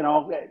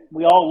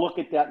 We all look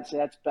at that and say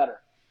that's better.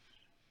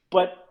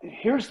 But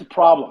here's the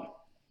problem: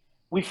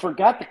 we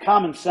forgot the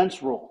common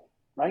sense rule,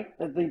 right?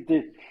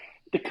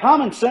 The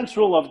common sense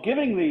rule of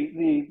giving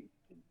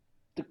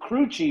the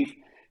crew chief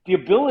the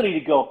ability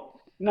to go,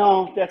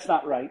 no, that's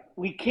not right.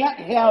 We can't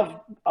have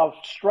a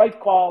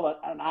strike call,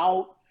 an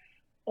out,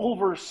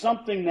 over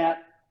something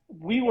that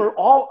we were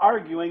all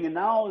arguing, and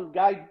now the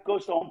guy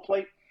goes to home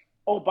plate.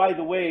 Oh, by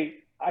the way,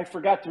 I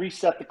forgot to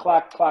reset the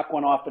clock. Clock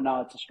went off, and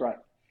now it's a strike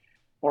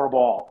or a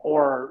ball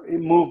or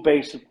move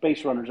base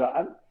runners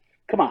out.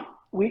 Come on,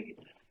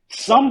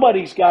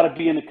 somebody's got to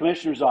be in the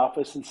commissioner's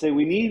office and say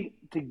we need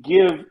to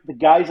give the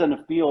guys on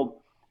the field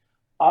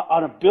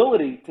an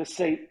ability to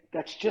say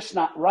that's just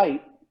not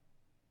right.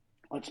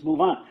 Let's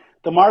move on.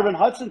 The Marvin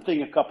Hudson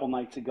thing a couple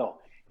nights ago,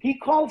 he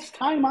calls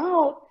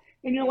timeout,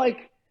 and you're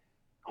like,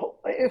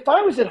 if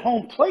I was at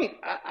home plate,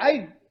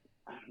 I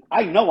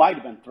know I'd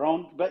have been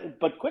thrown,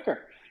 but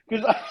quicker,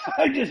 because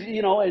I just,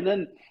 and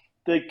then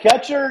the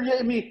catcher,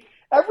 I mean,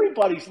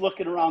 everybody's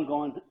looking around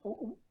going,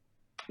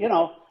 you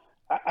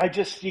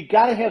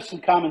got to have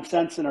some common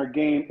sense in our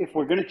game. If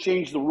we're going to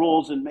change the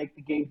rules and make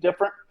the game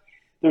different,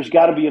 there's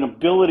got to be an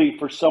ability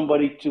for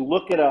somebody to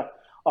look at a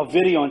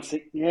video and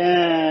say,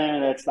 yeah,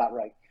 that's not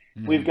right.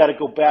 Mm-hmm. We've got to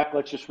go back.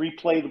 Let's just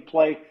replay the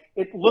play.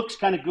 It looks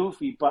kind of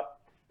goofy, but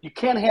you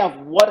can't have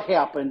what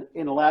happened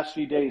in the last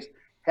few days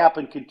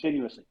happen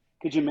continuously.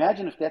 Could you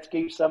imagine if that's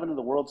Game 7 of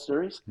the World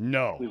Series?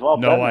 No. We've all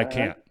no, I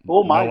can't. Right?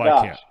 Oh, my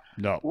gosh. I can't.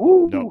 No.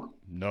 Woo.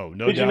 No.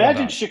 Could you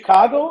imagine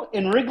Chicago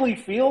in Wrigley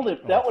Field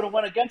if that would have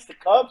went against the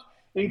Cubs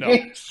in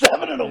Game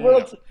 7 of the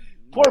World Series?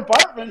 Poor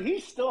Bartman,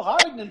 he's still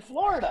hiding in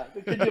Florida.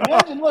 Could you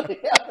imagine what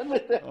happened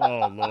with that?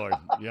 Oh, Lord.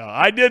 Yeah,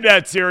 I did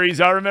that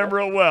series. I remember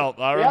it well.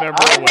 I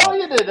know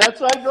you did. That's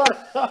why I brought it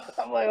up.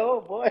 I'm like,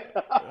 oh, boy.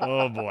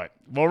 Oh, boy.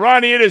 Well,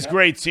 Ronnie, it is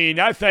great seeing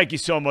you. I thank you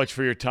so much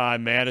for your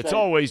time, man. It's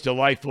always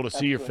delightful to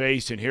see your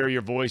face and hear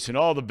your voice, and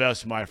all the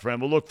best, my friend.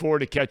 We'll look forward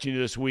to catching you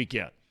this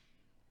weekend.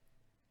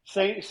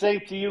 Same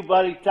to you,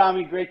 buddy.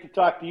 Tommy, great to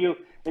talk to you.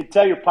 And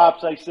tell your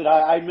pops I said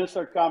I miss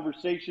our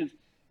conversations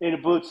in the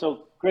booth,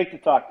 so great to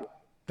talk to you.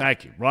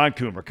 Thank you. Ron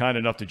Coomer, kind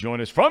enough to join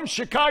us from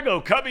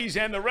Chicago.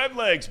 Cubbies and the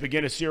Redlegs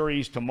begin a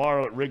series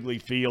tomorrow at Wrigley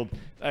Field.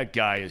 That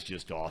guy is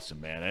just awesome,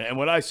 man. And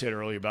what I said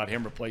earlier about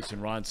him replacing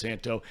Ron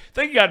Santo, I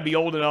think you got to be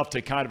old enough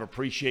to kind of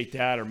appreciate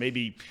that, or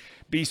maybe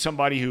be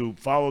somebody who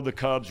followed the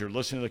Cubs or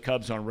listened to the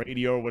Cubs on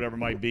radio or whatever it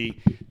might be.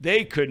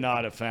 They could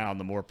not have found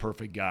the more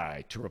perfect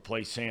guy to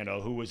replace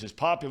Santo, who was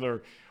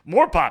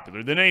more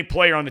popular than any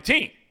player on the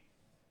team.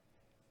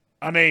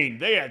 I mean,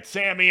 they had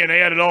Sammy and they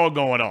had it all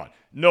going on.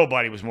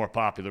 Nobody was more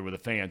popular with the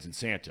fans than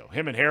Santo.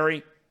 Him and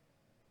Harry,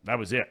 that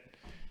was it.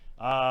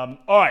 All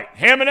right,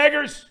 Ham and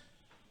Eggers.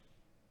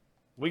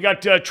 We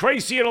got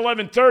Tracy at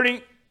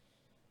 11:30.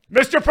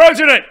 Mr.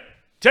 President,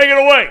 take it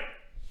away.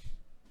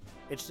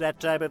 It's that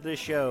time of the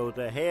show,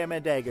 the Ham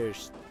and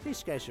Eggers.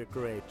 These guys are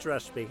great.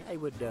 Trust me, I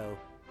would know.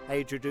 I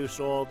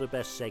introduce all the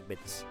best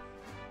segments.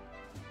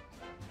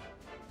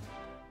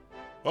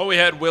 Well, we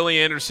had Willie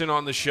Anderson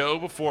on the show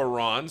before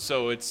Ron,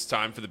 so it's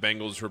time for the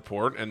Bengals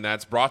Report, and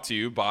that's brought to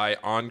you by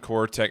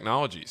Encore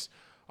Technologies.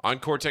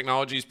 Encore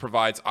Technologies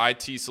provides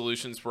IT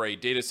solutions for a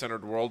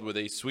data-centered world with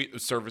a suite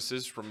of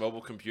services from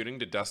mobile computing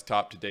to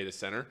desktop to data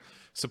center,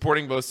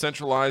 supporting both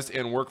centralized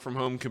and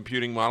work-from-home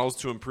computing models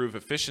to improve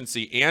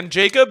efficiency and,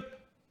 Jacob?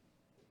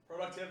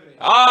 Productivity.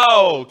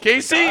 Oh,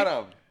 Casey?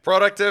 Got him.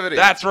 Productivity.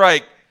 That's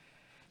right.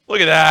 Look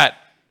at that.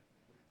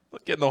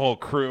 Look, getting the whole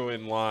crew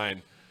in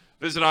line.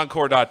 Visit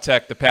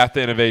Encore.tech. The path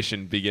to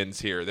innovation begins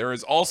here. There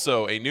is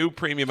also a new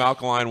premium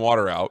alkaline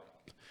water out.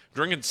 I'm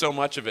drinking so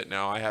much of it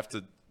now, I have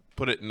to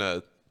put it in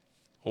a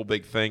whole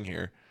big thing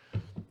here.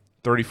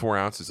 34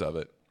 ounces of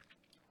it.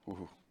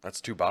 Ooh,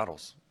 that's 2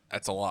 bottles.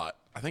 That's a lot.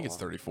 I think it's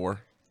 34.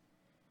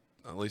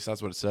 At least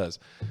that's what it says.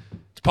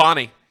 It's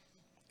Pawnee,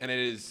 and it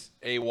is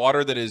a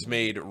water that is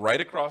made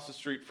right across the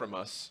street from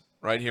us,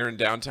 right here in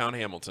downtown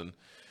Hamilton.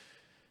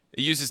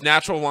 It uses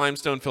natural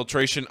limestone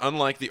filtration,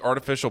 unlike the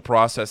artificial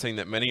processing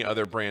that many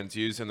other brands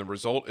use, and the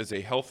result is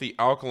a healthy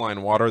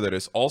alkaline water that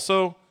is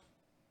also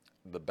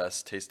the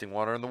best tasting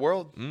water in the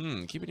world.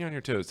 Keeping you on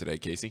your toes today,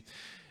 Casey.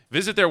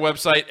 Visit their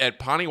website at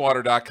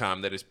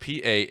pawneewater.com. That is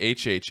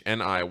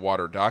PAHHNI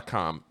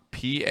water.com.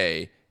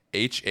 PAHHNI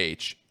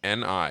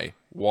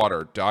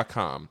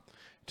water.com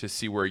to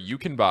see where you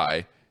can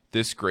buy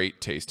this great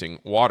tasting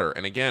water.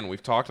 And again,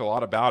 we've talked a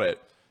lot about it.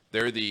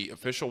 They're the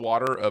official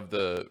water of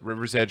the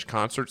River's Edge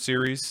concert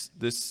series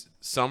this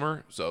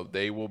summer, so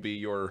they will be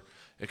your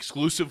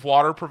exclusive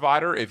water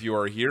provider if you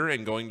are here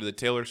and going to the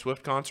Taylor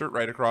Swift concert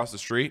right across the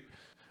street.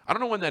 I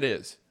don't know when that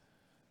is.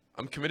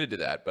 I'm committed to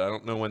that, but I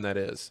don't know when that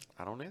is.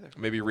 I don't either.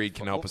 Maybe Reed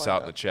can help us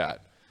out in the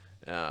chat.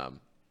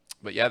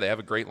 But yeah, they have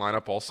a great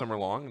lineup all summer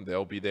long, and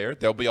they'll be there.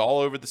 They'll be all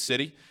over the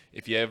city.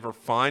 If you ever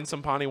find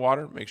some Pawnee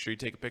water, make sure you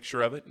take a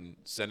picture of it and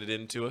send it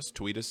in to us,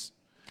 tweet us.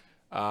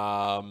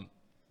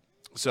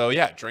 So,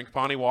 yeah, drink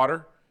Pawnee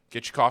water.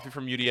 Get your coffee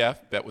from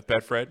UDF, bet with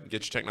Betfred, and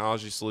get your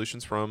technology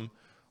solutions from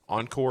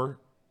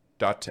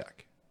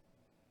Encore.tech.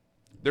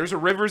 There's a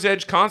River's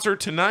Edge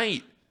concert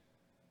tonight.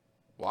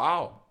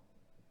 Wow.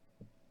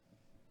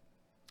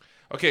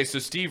 Okay, so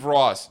Steve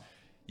Ross.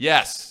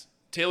 Yes,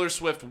 Taylor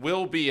Swift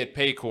will be at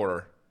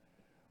Paycor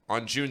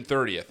on June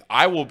 30th.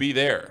 I will be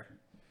there.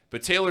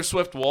 But Taylor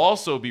Swift will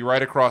also be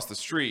right across the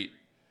street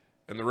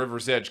in the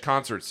River's Edge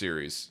concert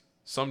series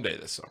someday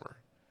this summer.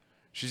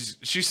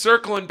 She's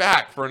circling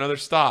back for another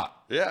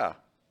stop. Yeah.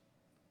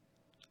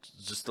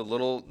 just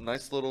a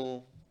nice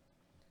little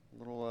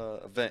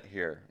event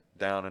here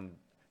down in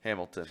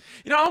Hamilton.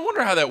 I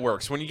wonder how that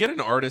works when you get an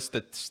artist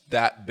that's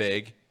that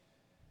big,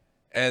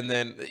 and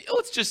then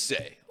let's just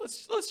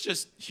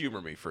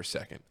humor me for a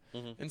second,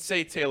 and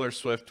say Taylor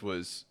Swift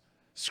was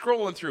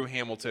scrolling through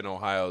Hamilton,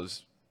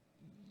 Ohio's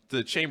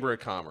the Chamber of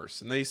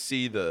Commerce, and they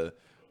see the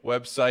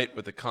website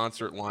with the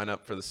concert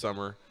lineup for the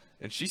summer,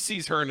 and she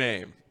sees her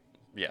name,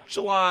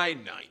 July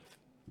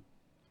 9th.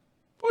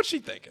 What's she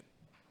thinking?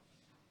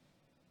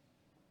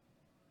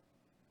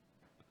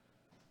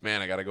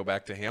 Man, I got to go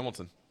back to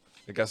Hamilton.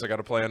 I guess I got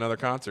to play another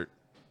concert.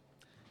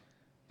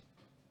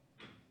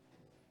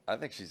 I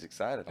think she's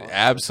excited. Honestly.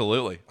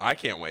 Absolutely. I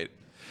can't wait.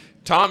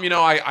 Tom,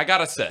 I got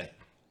to say,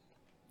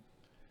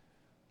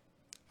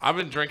 I've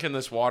been drinking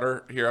this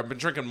water here. I've been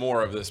drinking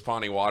more of this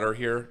Pawnee water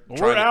here.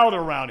 We're out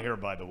around here,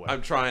 by the way.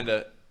 I'm trying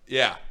to,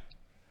 I've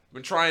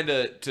been trying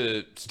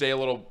to stay a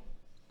little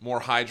more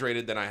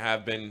hydrated than I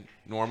have been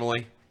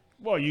normally.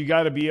 Well, you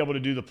got to be able to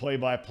do the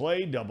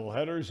play-by-play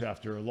doubleheaders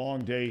after a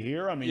long day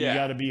here. I mean, you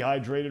got to be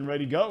hydrated and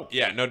ready to go.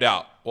 Yeah, no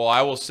doubt. Well,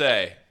 I will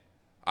say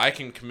I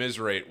can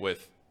commiserate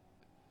with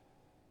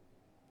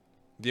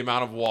the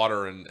amount of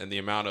water and the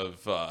amount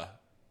of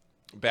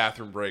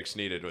bathroom breaks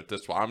needed with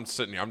this one. I'm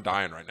sitting here. I'm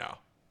dying right now.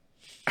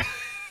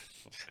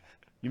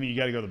 You mean you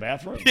got to go to the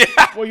bathroom? Yeah.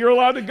 Well, you're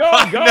allowed to go.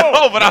 Go.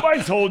 No, but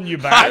nobody's holding you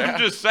back. I'm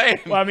just saying.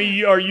 Well, I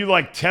mean, are you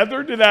like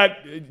tethered to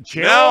that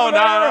chair?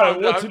 No.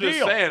 What's the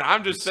deal?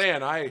 I'm just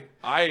saying.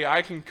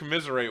 I can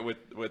commiserate with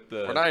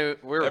the.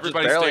 We're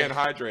everybody staying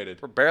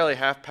hydrated. We're barely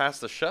half past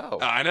the show.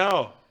 I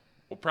know.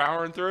 We're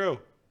powering through.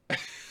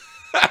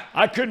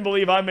 I couldn't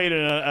believe I made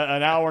it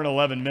an hour and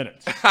 11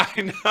 minutes.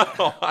 I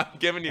know. I'm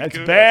giving you. That's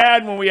kudos.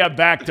 bad when we have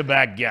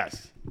back-to-back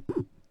guests.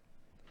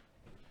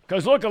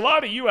 Because, look, a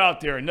lot of you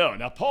out there know.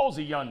 Now, Paul's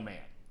a young man.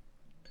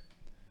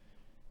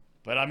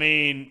 But, I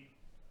mean,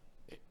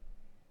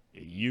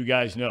 you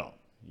guys know.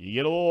 You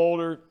get a little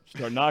older,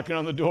 start knocking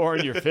on the door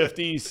in your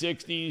 50s,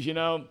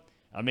 60s,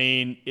 I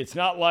mean, it's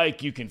not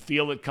like you can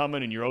feel it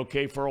coming and you're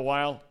okay for a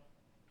while.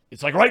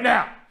 It's like right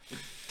now.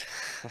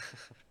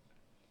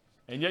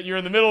 And yet you're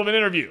in the middle of an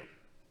interview.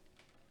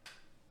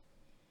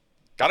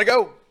 Gotta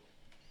go.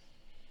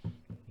 You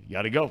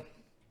got to go.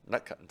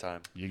 Nut cutting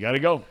time. You got to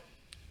go.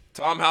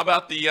 Tom, how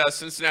about the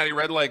Cincinnati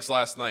Redlegs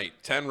last night?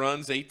 10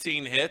 runs,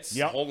 18 hits.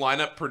 Yep. Whole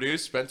lineup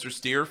produced. Spencer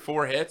Steer,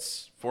 4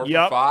 hits, 4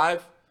 Yep. for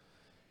 5.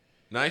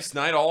 Nice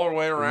night all the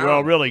way around.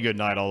 Well, really good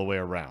night all the way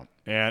around.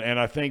 And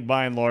I think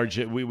by and large,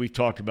 we've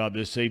talked about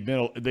this. They've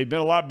been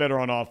a lot better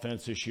on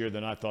offense this year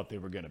than I thought they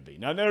were going to be.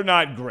 Now, they're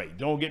not great.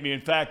 Don't get me.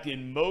 In fact,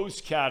 in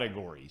most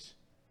categories,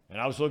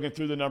 and I was looking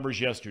through the numbers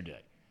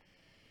yesterday,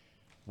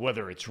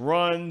 whether it's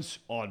runs,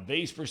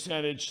 on-base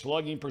percentage,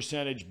 slugging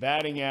percentage,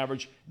 batting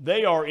average,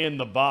 they are in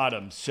the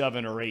bottom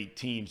 7 or 8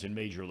 teams in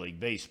Major League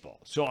Baseball.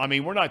 So, I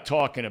mean, we're not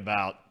talking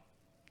about,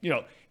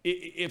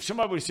 if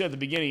somebody would have said at the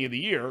beginning of the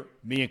year,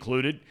 me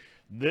included,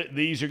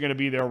 these are going to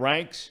be their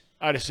ranks,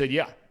 I'd have said,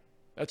 yeah,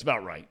 that's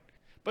about right.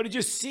 But it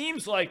just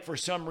seems like for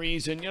some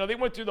reason, they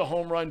went through the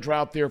home run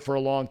drought there for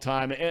a long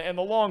time, and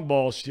the long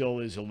ball still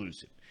is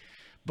elusive.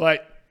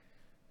 But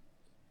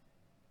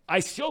I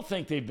still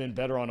think they've been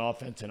better on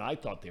offense than I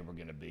thought they were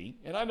going to be.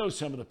 And I know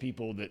some of the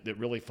people that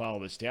really follow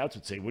the stats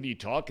would say, what are you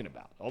talking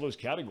about? All those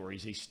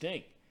categories, they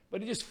stink.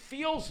 But it just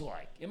feels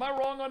like, am I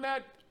wrong on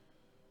that?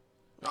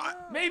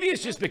 Maybe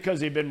it's just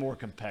because they've been more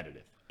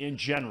competitive in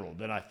general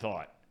than I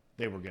thought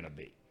they were going to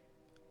be.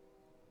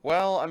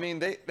 Well, I mean,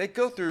 they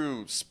go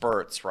through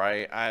spurts,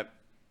 right?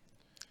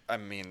 I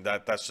mean,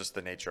 that's just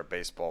the nature of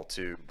baseball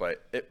too.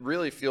 But it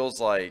really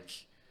feels like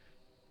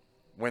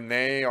when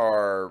they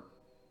are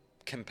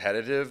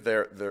competitive,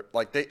 they're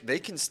like they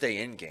can stay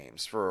in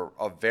games for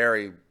a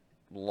very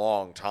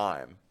long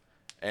time,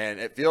 and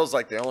it feels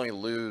like they only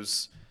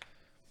lose.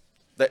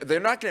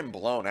 They're not getting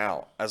blown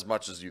out as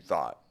much as you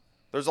thought.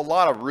 There's a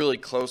lot of really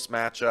close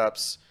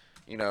matchups,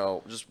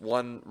 just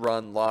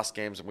one-run lost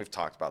games, and we've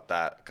talked about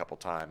that a couple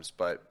times.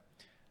 But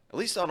at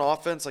least on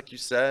offense, like you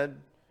said,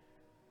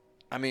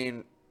 I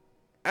mean,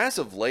 as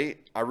of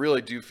late, I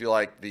really do feel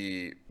like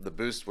the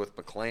boost with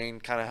McLean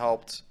kind of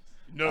helped.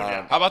 No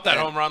doubt. How about that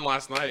home run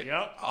last night?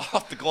 Yep.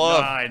 Off the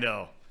glove. I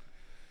know.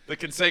 The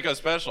Canseco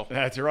special.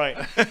 That's right.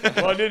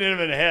 Well, it didn't hit him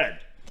in the head.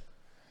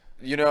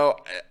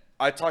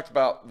 I talked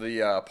about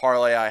the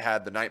parlay I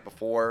had the night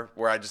before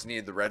where I just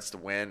needed the Reds to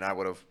win. I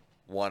would have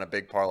won a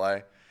big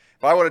parlay.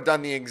 If I would have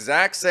done the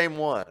exact same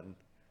one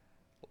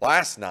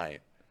last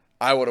night,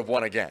 I would have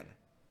won again.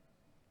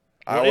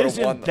 Well,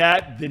 isn't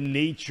that the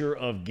nature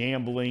of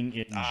gambling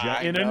in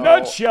a know,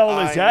 nutshell?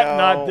 Is that know.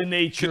 not the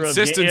nature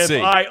Consistency.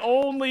 If I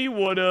only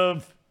would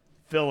have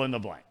fill in the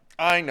blank.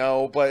 I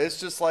know, but it's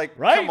just like,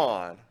 Right? come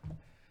on.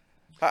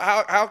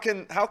 How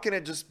can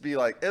it just be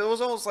like, it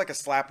was almost like a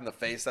slap in the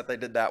face that they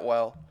did that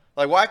well.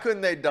 Like, why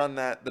couldn't they done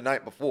that the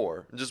night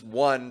before? Just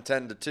won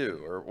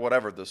 10-2 or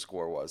whatever the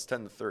score was,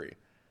 10-3.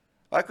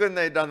 Why couldn't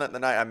they have done that the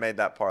night I made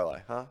that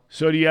parlay, huh?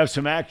 So do you have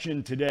some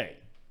action today?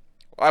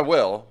 I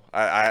will.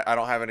 I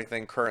don't have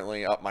anything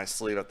currently up my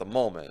sleeve at the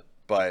moment,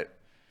 but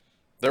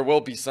There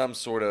will be some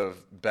sort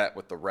of bet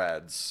with the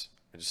Reds.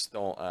 I just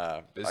don't.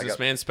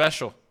 Businessman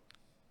special.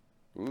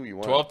 Ooh, you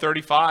want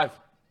 12:35.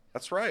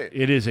 That's right.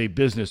 It is a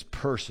business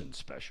person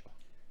special.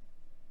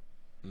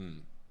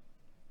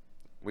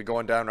 We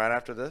going down right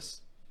after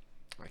this?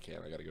 I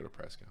can't. I got to go to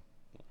Presco.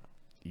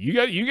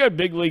 You got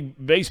big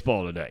league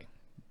baseball today.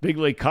 Big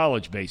league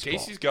college baseball.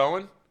 Casey's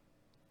going.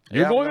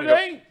 You're I'm going gonna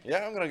today?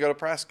 Yeah, I'm going to go to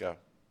Presco.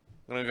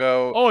 I'm going to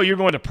go. Oh, you're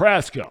going to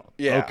Prasco.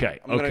 Yeah. Okay.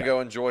 I'm going to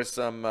go enjoy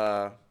some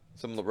La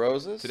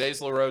Roses. Today's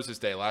La Rosa's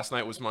day. Last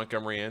night was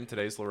Montgomery Inn.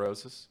 Today's La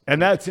Rosa's.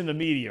 And that's in the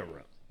media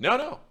room.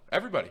 No.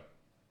 Everybody.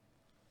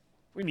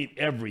 We mean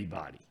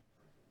everybody.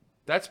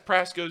 That's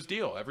Prasco's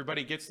deal.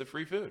 Everybody gets the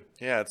free food.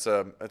 Yeah, it's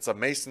a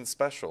Mason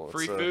special.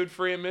 Free food,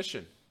 free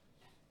admission.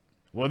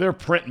 Well, they're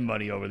printing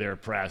money over there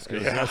at Prasco. So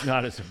that's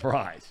not a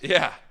surprise.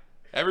 Yeah.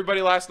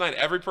 Everybody last night,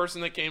 every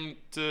person that came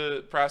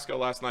to Prasco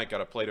last night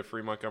got a plate of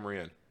free Montgomery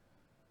Inn.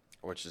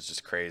 Which is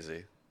just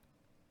crazy.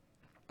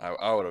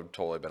 I would have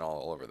totally been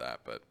all over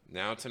that, but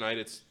Now tonight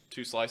it's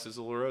 2 slices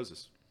of La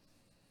Rosa's.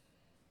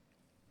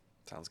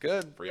 sounds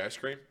good. Free ice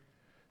cream.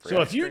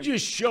 So if you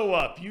just show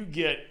up, you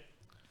get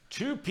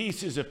 2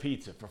 pieces of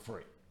pizza for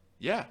free.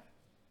 Yeah.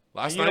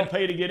 Last And you night. don't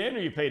pay to get in, or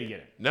you pay to get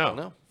in?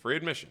 No. Free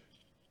admission.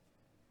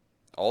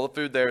 All the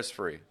food there is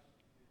free.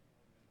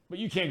 But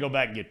you can't go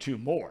back and get 2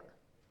 more.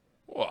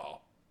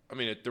 Well, I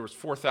mean, there was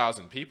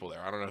 4,000 people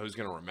there. I don't know who's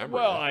going to remember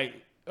Well, that.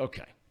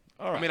 okay.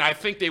 All right. I mean, I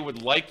think they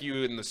would like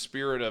you in the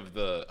spirit of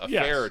the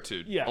affair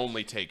to Yes.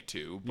 only take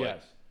 2, but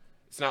Yes.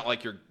 it's not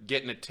like you're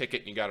getting a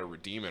ticket and you got to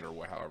redeem it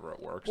or however it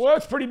works. Well,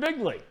 that's pretty big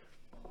league.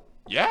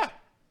 Yeah.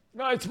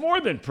 No, it's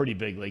more than pretty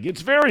big league.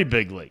 It's very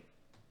big league.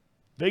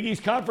 Big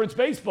East Conference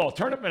baseball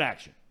tournament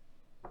action.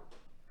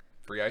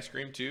 Free ice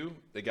cream, too.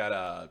 They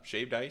got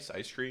shaved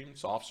ice cream,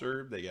 soft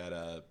serve. They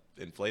got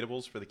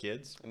inflatables for the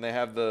kids. And they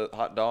have the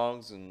hot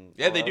dogs and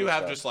Yeah, all they that do other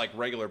have stuff. just like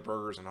regular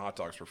burgers and hot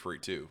dogs for free,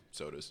 too.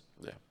 Sodas.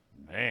 Yeah.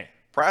 Man,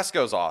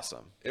 Prasco's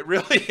awesome. It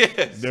really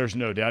is. there's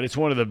no doubt. It's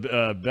one of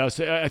the best.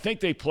 I think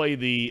they play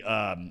the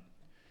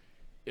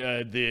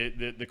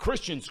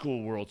Christian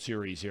School World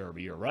Series here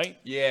every year, right?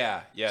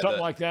 Yeah.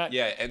 Something like that?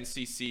 Yeah,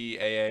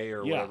 NCCAA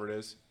or Yeah. whatever it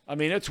is. I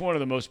mean, it's one of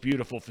the most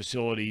beautiful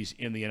facilities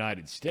in the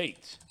United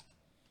States.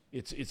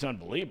 It's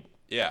unbelievable.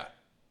 Yeah.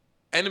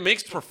 And it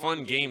makes for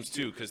fun games,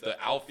 too, because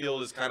the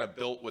outfield is kind of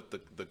built with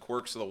the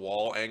quirks of the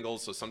wall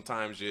angles. So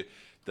sometimes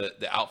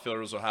the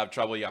outfielders will have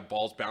trouble. You got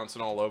balls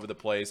bouncing all over the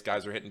place.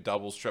 Guys are hitting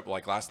doubles, triple.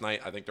 Like last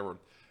night, I think there were,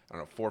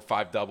 4 or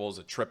 5 doubles,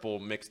 a triple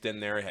mixed in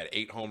there. It had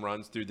 8 home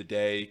runs through the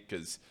day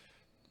because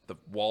the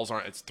walls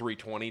aren't – it's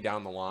 320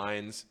 down the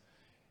lines.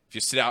 If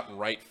you sit out in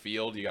right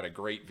field, you got a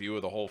great view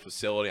of the whole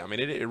facility. I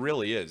mean, it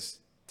really is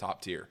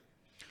top tier.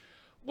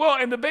 Well,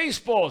 and the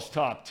baseball is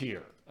top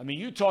tier. I mean,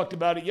 you talked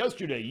about it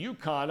yesterday.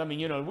 UConn, I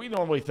mean, we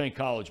normally think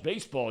college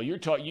baseball. You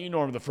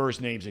know the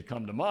first names that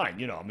come to mind.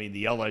 I mean,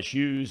 the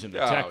LSUs and the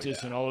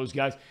Texas and all those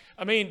guys.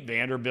 I mean,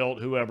 Vanderbilt,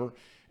 whoever.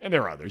 And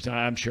there are others.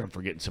 I'm sure I'm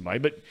forgetting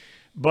somebody.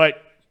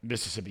 But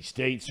Mississippi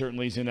State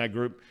certainly is in that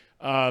group.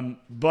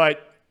 But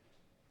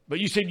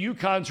you said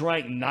UConn's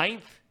ranked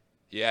 9th?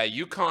 Yeah,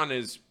 UConn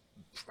is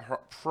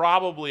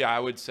probably, I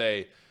would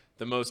say,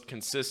 the most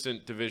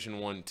consistent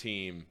Division I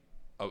team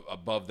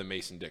above the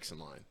Mason-Dixon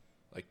line.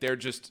 Like, they're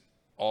just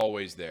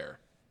always there.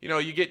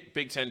 You get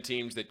Big Ten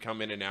teams that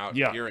come in and out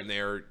here and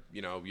there,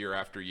 year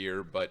after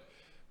year. But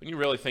when you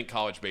really think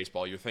college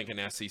baseball, you're thinking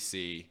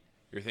SEC.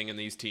 You're thinking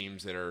these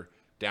teams that are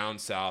down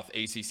south,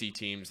 ACC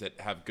teams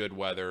that have good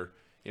weather.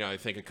 I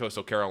think of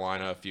Coastal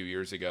Carolina a few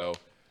years ago.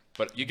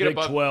 But you get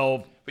Big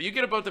 12. But you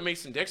get above the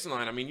Mason-Dixon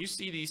line. I mean, you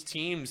see these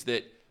teams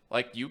that,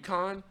 like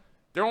UConn,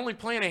 they're only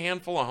playing a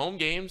handful of home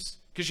games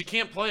because you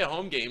can't play a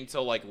home game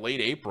until like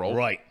late April.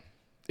 Right.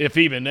 If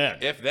even then.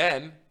 If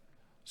then.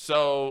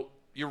 So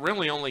you're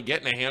really only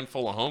getting a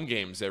handful of home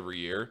games every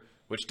year,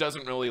 which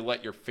doesn't really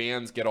let your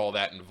fans get all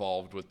that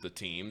involved with the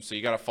team. So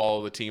you got to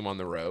follow the team on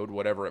the road,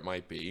 whatever it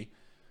might be.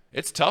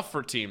 It's tough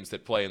for teams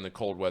that play in the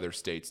cold weather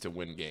states to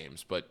win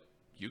games, but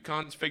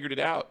UConn's figured it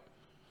out.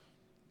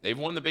 They've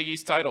won the Big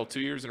East title 2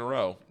 years in a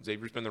row.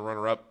 Xavier's been the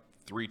runner-up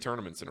 3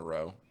 tournaments in a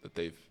row that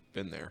they've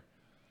been there.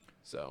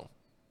 So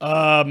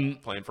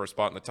playing for a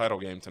spot in the title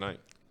game tonight.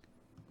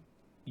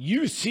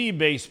 UC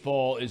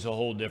baseball is a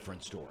whole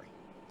different story.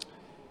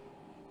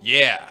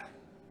 Yeah.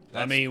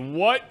 I mean,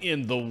 what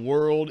in the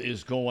world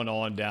is going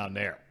on down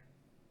there?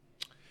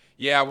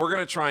 Yeah, we're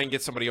going to try and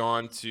get somebody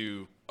on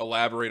to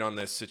elaborate on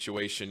this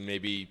situation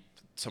maybe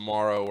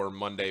tomorrow or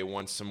Monday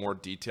once some more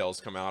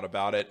details come out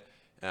about it.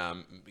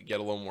 Get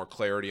a little more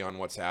clarity on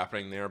what's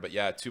happening there. But,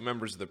 yeah, 2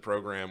 members of the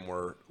program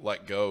were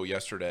let go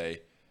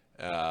yesterday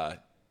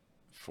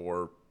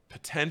for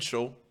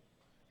potential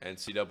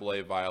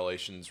NCAA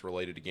violations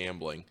related to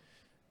gambling.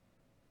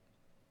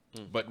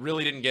 But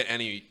really didn't get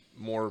any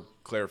more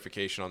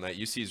clarification on that.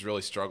 UC's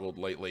really struggled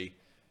lately.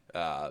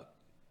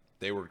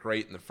 They were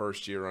great in the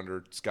first year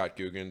under Scott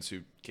Guggens,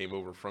 who came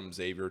over from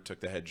Xavier, took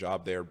the head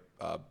job there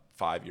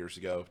 5 years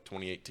ago.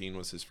 2018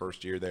 was his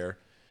first year there.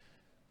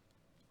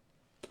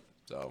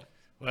 So,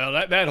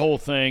 Well, that whole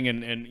thing,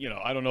 and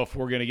I don't know if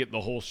we're going to get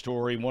the whole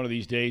story. One of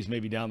these days,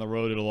 maybe down the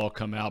road, it'll all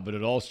come out. But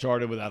it all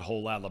started with that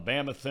whole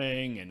Alabama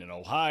thing and in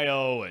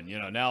Ohio. And,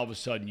 now all of a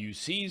sudden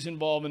UC's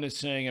involved in this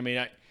thing. I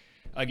mean,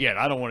 I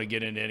don't want to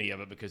get into any of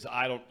it because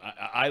I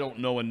don't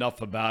know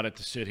enough about it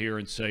to sit here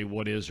and say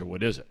what is or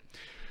what isn't.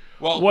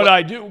 Well,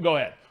 I do, go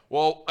ahead.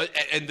 Well,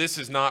 and this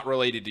is not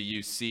related to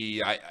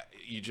UC.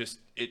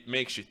 It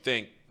makes you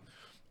think.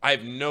 I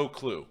have no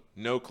clue.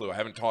 No clue. I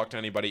haven't talked to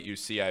anybody at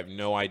UC. I have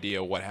no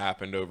idea what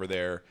happened over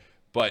there.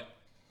 But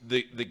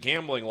the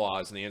gambling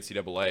laws in the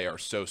NCAA are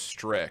so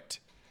strict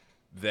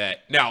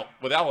that now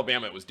with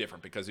Alabama it was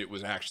different because it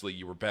was actually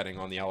you were betting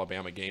on the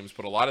Alabama games.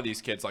 But a lot of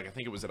these kids, like I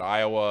think it was at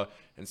Iowa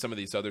and some of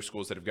these other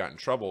schools that have gotten in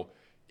trouble,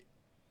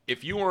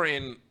 if you are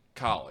in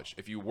college,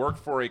 if you work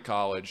for a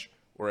college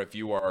or if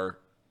you are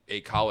a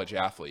college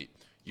athlete,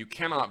 you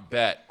cannot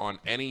bet on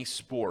any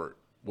sport,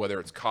 whether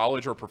it's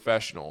college or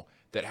professional,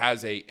 that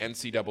has a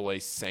NCAA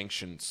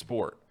sanctioned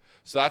sport.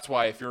 So that's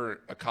why if you're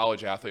a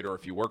college athlete or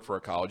if you work for a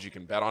college, you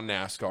can bet on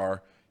NASCAR,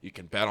 you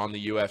can bet on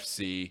the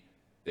UFC.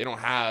 They don't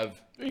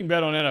have... You can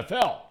bet on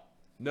NFL.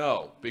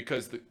 No,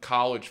 because the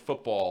college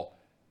football,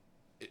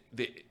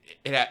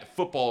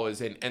 football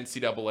is an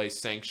NCAA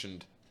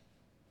sanctioned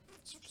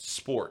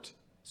sport.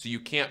 So you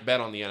can't bet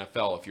on the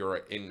NFL if you're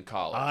in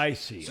college. I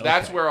see. So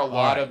that's where a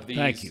lot of these...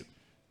 Thank you.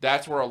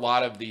 That's where a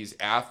lot of these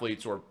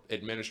athletes or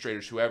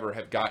administrators, whoever,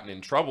 have gotten in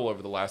trouble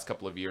over the last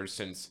couple of years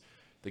since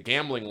the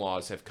gambling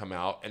laws have come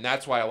out. And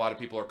that's why a lot of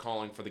people are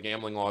calling for the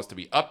gambling laws to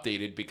be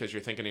updated because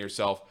you're thinking to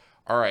yourself,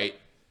 all right,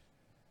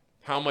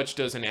 how much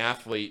does an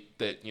athlete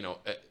that,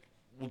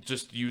 we'll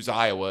just use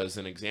Iowa as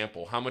an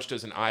example. How much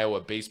does an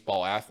Iowa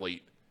baseball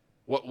athlete,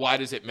 why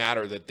does it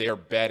matter that they're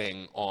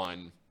betting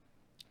on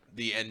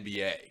the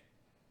NBA?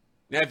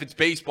 Now, if it's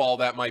baseball,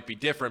 that might be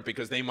different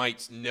because they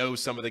might know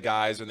some of the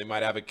guys or they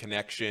might have a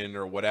connection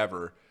or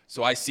whatever.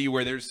 So I see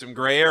where there's some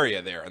gray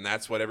area there, and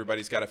that's what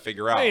everybody's got to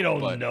figure out. They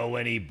don't know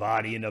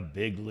anybody in the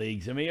big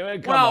leagues. I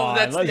mean, come on.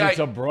 Unless it's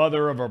a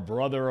brother of a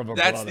brother of a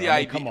brother. That's the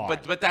idea. Come on.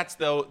 But that's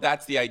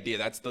the idea.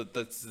 That's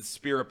the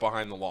spirit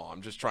behind the law.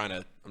 I'm just trying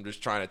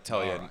to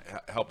tell you and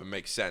help it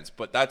make sense.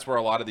 But that's where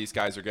a lot of these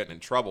guys are getting in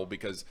trouble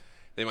because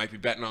they might be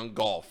betting on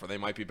golf or they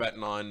might be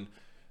betting on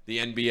the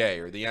NBA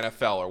or the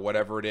NFL or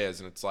whatever it is.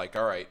 And it's like,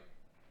 all right,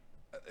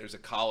 there's a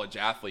college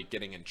athlete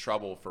getting in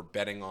trouble for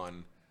betting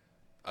on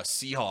a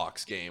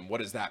Seahawks game.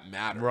 What does that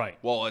matter? Right.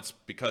 Well, it's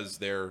because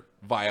they're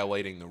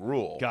violating the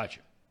rule.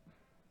 Gotcha.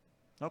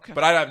 Okay.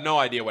 But I have no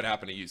idea what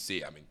happened to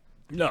UC. I mean,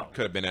 no. It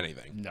could have been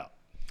anything. No.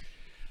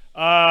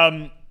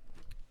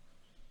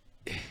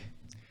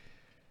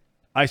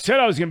 I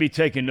said I was going to be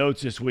taking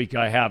notes this week.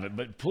 I haven't.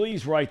 But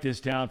please write this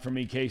down for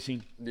me,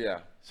 Casey. Yeah.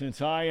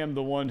 Since I am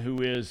the one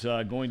who is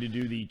going to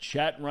do the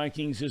chat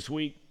rankings this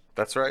week.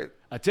 That's right.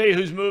 I tell you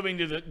who's moving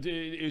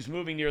who's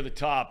moving near the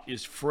top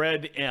is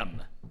Fred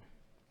M.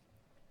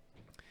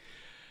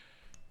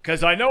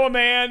 Because I know a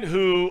man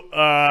who,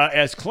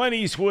 as Clint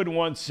Eastwood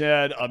once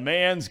said, a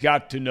man's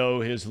got to know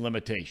his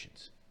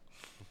limitations.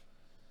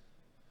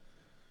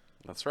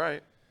 That's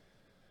right.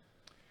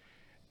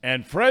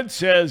 And Fred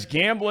says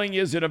gambling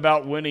isn't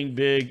about winning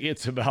big,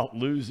 it's about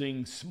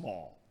losing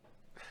small.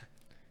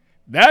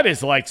 That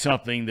is like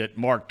something that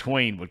Mark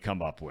Twain would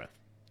come up with.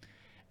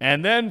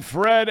 And then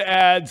Fred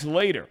adds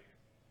later,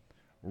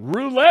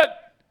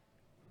 roulette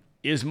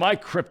is my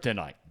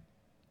kryptonite,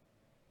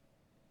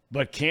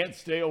 but can't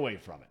stay away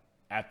from it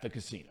at the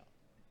casino.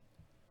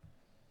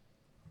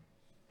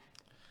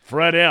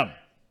 Fred M.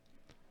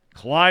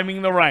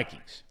 climbing the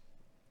rankings.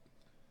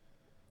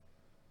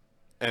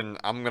 And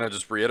I'm going to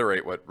just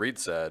reiterate what Reed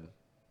said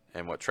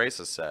and what Trace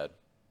has said.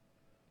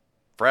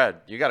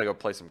 Fred, you got to go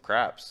play some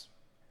craps.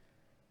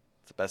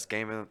 It's the best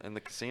game in the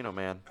casino,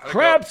 man.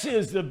 Craps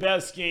is the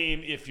best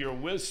game if you're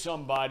with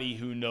somebody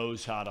who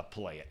knows how to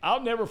play it.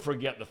 I'll never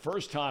forget the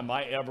first time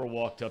I ever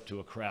walked up to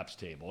a craps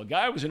table. A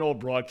guy was an old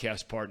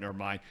broadcast partner of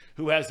mine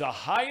who has the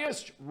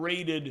highest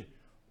rated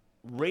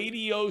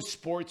radio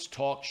sports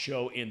talk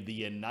show in the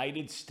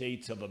United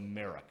States of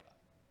America.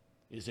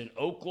 Is in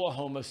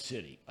Oklahoma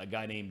City, a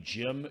guy named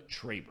Jim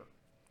Traber.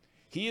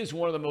 He is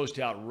one of the most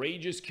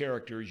outrageous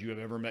characters you have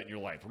ever met in your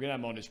life. We're going to have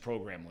him on this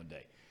program one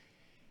day.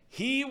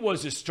 He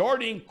was a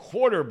starting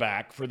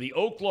quarterback for the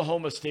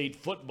Oklahoma State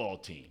football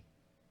team,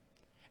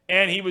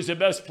 and he was the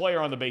best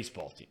player on the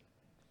baseball team.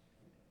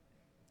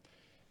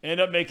 Ended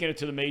up making it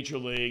to the major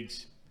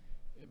leagues,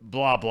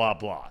 blah, blah,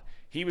 blah.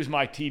 He was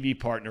my TV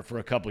partner for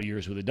a couple of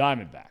years with the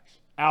Diamondbacks.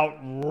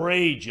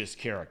 Outrageous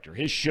character.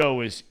 His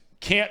show is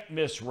can't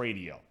miss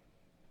radio.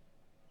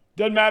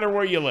 Doesn't matter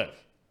where you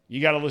live.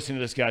 You got to listen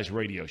to this guy's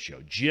radio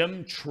show.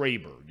 Jim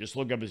Traber. Just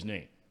look up his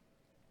name.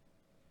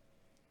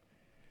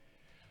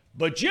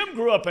 But Jim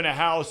grew up in a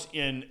house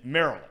in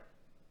Maryland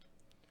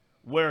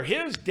where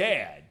his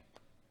dad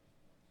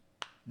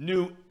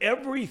knew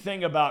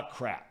everything about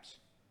craps.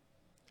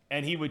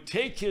 And he would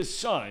take his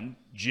son,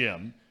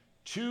 Jim,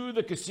 to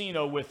the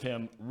casino with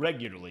him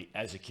regularly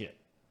as a kid.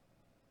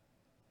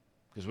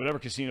 Because whatever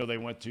casino they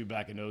went to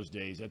back in those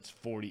days, that's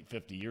 40,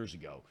 50 years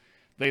ago,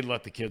 they'd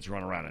let the kids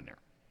run around in there.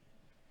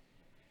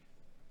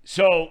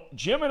 So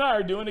Jim and I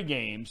are doing the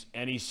games,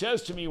 and he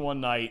says to me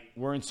one night,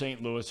 we're in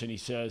St. Louis, and he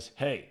says,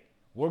 hey,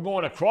 we're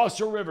going across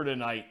the river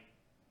tonight,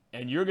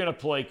 and you're going to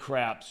play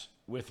craps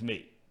with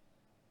me.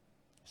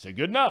 I said,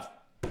 good enough.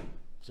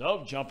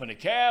 So jump in a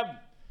cab,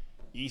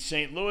 East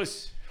St.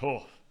 Louis.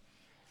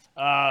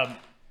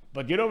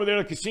 But get over there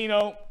to the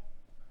casino.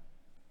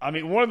 I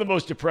mean, one of the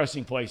most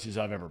depressing places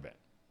I've ever been.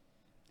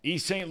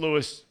 East St.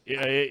 Louis,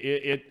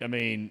 I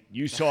mean,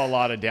 you saw a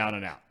lot of down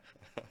and out.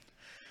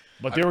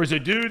 But there was a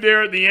dude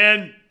there at the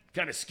end,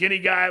 kind of skinny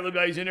guy, looked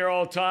like he's in there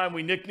all the time.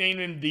 We nicknamed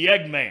him the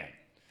Eggman.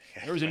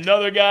 There was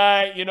another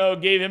guy,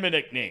 gave him a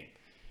nickname.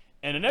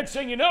 And the next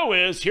thing you know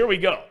is, here we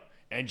go.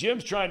 And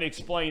Jim's trying to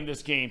explain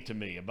this game to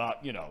me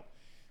about,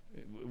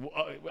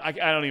 I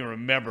don't even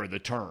remember the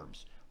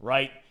terms,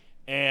 right?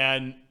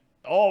 And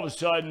all of a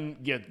sudden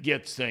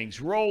gets things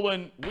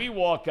rolling. We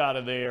walk out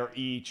of there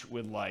each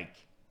with like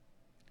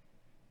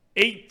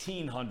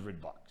 $1,800.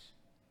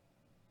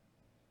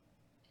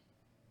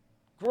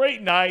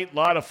 Great night, a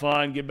lot of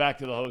fun. Get back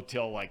to the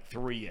hotel like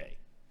 3 a.m.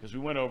 because we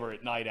went over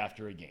at night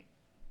after a game.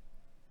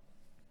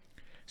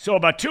 So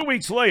about 2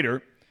 weeks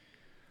later,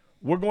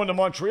 we're going to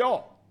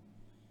Montreal.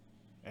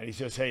 And he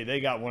says, hey,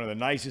 they got one of the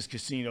nicest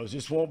casinos.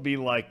 This won't be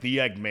like the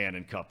Eggman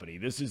and Company.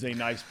 This is a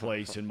nice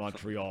place in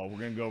Montreal. We're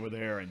going to go over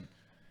there and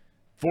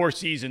Four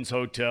Seasons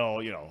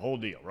Hotel, whole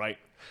deal, right?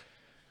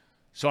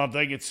 So I'm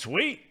thinking,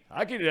 sweet.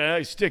 I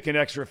could stick an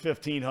extra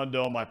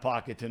 $1,500 in my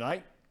pocket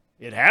tonight.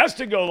 It has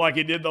to go like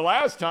it did the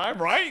last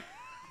time, right?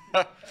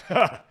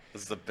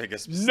 This is the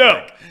biggest mistake.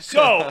 No.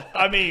 So,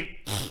 I mean,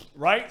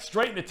 right?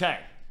 Straight in the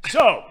tank.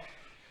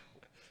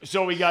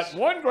 So we got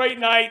one great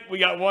night. We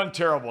got one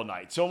terrible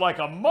night. So like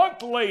a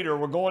month later,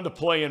 we're going to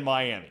play in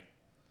Miami.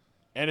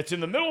 And it's in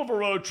the middle of a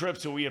road trip,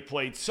 so we had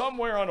played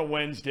somewhere on a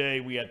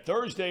Wednesday. We had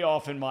Thursday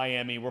off in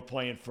Miami. We're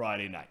playing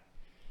Friday night.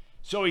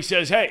 So he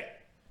says, hey,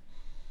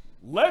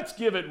 let's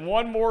give it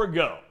one more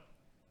go.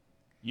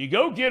 You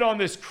go get on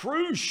this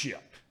cruise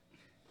ship.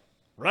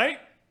 Right?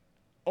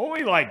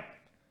 Only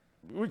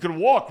we could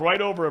walk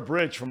right over a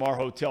bridge from our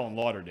hotel in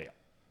Lauderdale.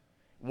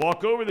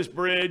 Walk over this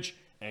bridge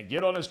and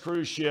get on this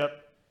cruise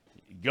ship.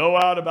 You go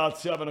out about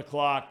 7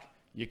 o'clock.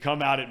 You come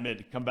back at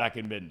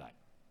midnight.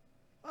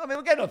 I mean,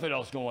 we got nothing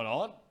else going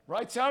on.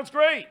 Right? Sounds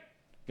great.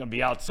 Going to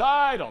be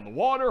outside, on the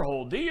water,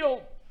 whole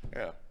deal.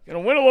 Yeah.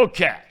 Going to win a little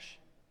cash.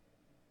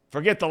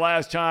 Forget the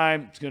last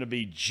time. It's going to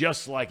be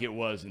just like it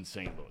was in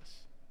St. Louis.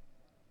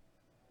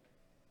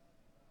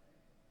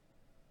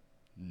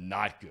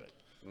 Not good.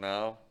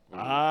 No.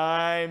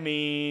 I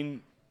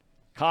mean,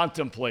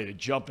 contemplated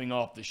jumping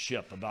off the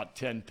ship about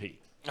 10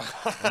 feet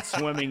and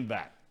swimming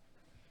back.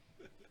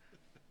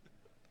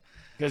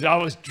 Because I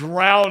was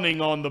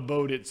drowning on the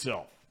boat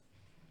itself.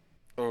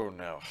 Oh,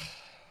 no.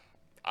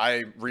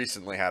 I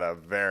recently had a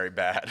very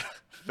bad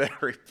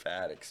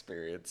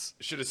experience.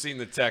 Should have seen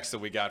the text that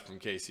we got from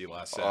Casey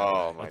last Saturday.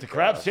 Oh, my At the gosh.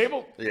 craps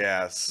table?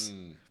 Yes.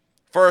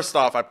 First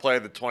off, I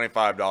played the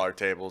 $25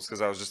 tables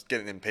because I was just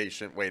getting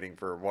impatient waiting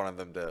for one of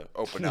them to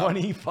open up.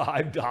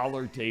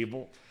 $25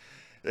 table?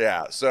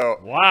 Yeah. So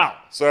Wow.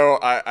 So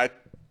I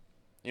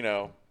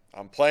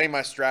I'm playing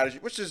my strategy,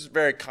 which is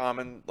very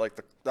common, like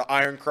the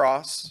Iron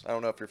Cross. I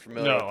don't know if you're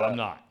familiar with that. No, I'm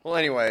not. Well,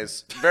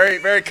 anyways, very,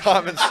 very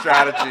common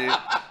strategy.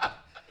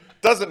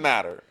 Doesn't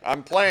matter.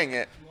 I'm playing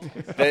it.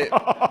 They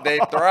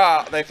throw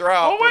out.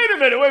 Oh, wait a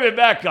minute,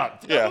 back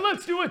up. Yeah.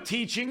 Let's do a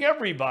teaching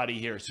everybody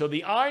here. So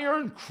the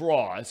Iron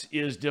Cross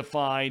is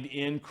defined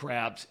in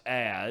craps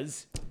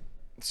as?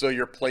 So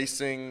you're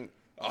placing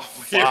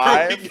Here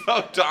five. we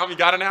go, Tom. You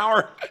got an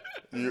hour.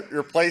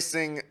 You're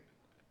placing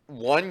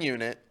one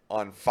unit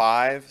on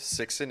 5,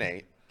 6, and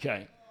 8.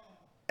 Okay.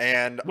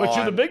 Which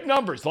are the big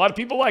numbers. A lot of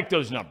people like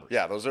those numbers.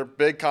 Yeah, those are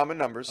big common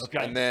numbers.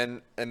 Okay.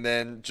 And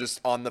then just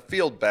on the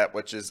field bet,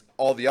 which is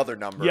all the other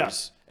numbers.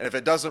 Yes. And if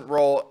it doesn't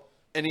roll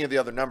any of the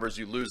other numbers,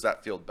 you lose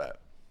that field bet.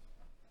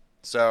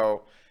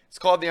 So it's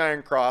called the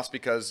Iron Cross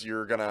because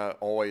you're gonna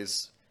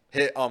always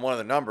hit on one of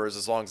the numbers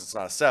as long as it's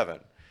not a 7.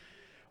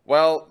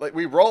 Well, like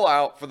we roll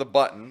out for the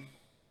button,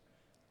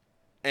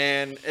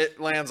 and it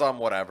lands on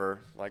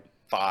whatever, like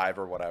 5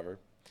 or whatever.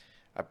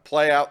 I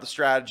play out the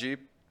strategy.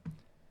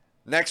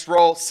 Next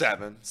roll,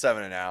 7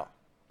 and out.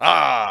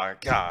 Ah,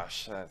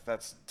 gosh,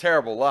 that's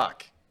terrible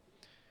luck.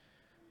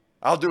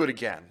 I'll do it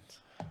again.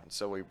 And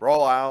so we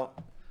roll out.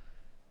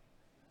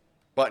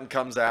 Button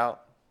comes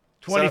out.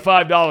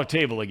 $25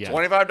 table again.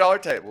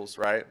 $25 tables,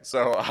 right?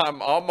 So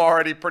I'm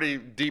already pretty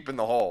deep in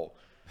the hole.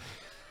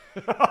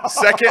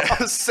 Second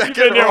You've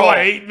been there, roll. what,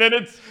 8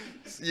 minutes?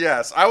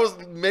 Yes, I was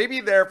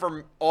maybe there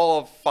for all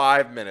of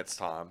 5 minutes,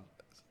 Tom.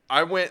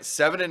 I went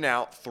 7 and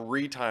out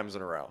 3 times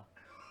in a row.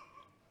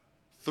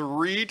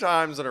 3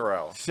 times in a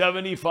row.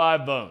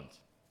 75 bones.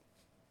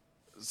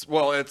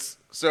 Well, it's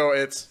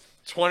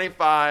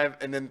 25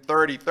 and then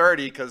 30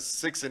 because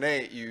 6 and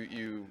 8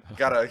 you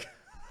gotta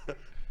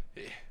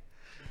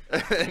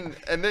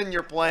and then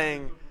you're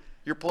playing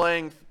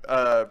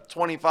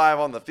 25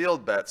 on the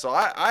field bet. So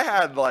I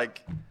had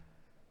like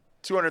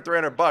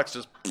 $200-300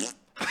 just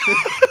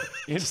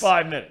in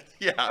 5 minutes.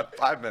 Yeah,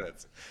 5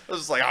 minutes. I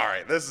was just like, all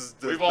right, this is.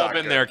 We've all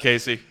been there,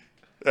 Casey.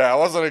 Yeah, it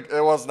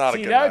was not a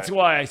See, good that's night.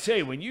 why I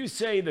say when you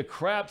say the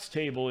craps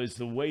table is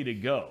the way to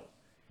go,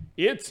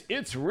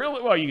 it's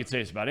really, well, you could say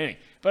it's about anything.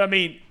 But, I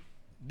mean,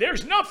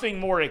 there's nothing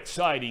more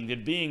exciting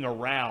than being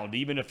around,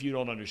 even if you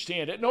don't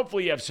understand it. And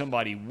hopefully you have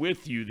somebody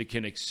with you that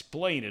can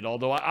explain it,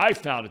 although I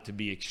found it to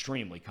be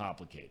extremely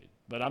complicated.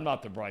 But I'm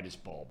not the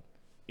brightest bulb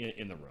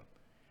in the room.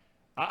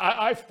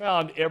 I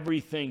found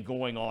everything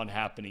going on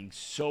happening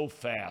so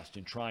fast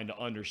and trying to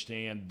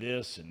understand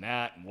this and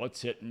that and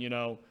what's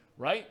hitting,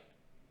 right?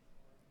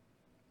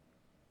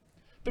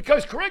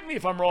 Because, correct me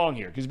if I'm wrong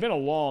here, because it's been a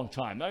long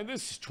time. I mean,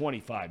 this is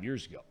 25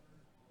 years ago.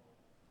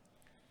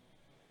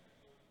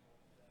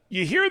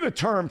 You hear the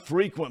term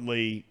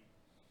frequently,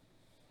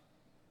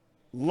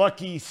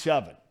 lucky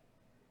 7.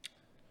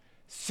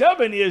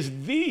 7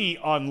 is the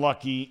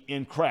unlucky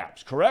in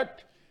craps,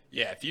 correct?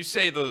 Yeah, if you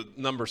say the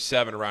number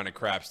 7 around a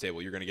craps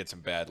table, you're going to get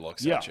some bad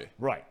looks at you.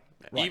 Right.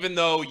 Even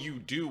though you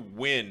do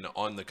win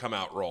on the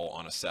come-out roll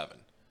on a 7.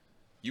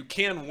 You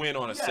can win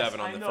on a 7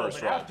 on the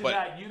first roll. After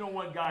that, you don't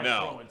want guys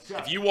throwing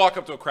 7. If you walk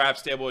up to a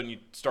craps table and you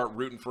start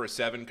rooting for a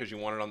 7 because you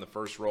want it on the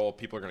first roll,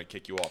 people are going to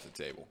kick you off the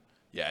table.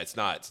 Yeah, it's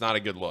not a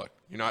good look.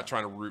 You're not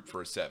trying to root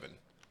for a 7.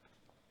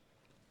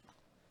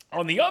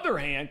 On the other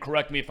hand,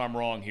 correct me if I'm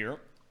wrong here,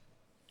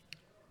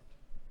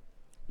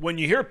 when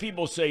you hear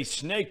people say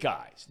snake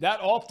eyes, that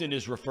often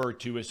is referred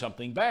to as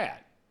something bad.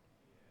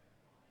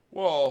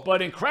 Well,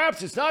 but in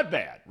craps, it's not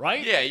bad,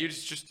 right? Yeah, you're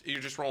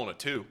just rolling a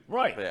 2.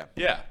 Right.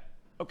 Yeah.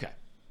 Okay.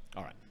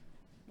 All right.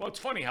 Well, it's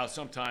funny how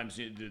sometimes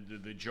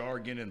the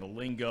jargon and the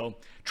lingo.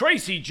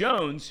 Tracy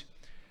Jones,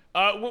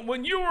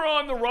 when you were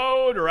on the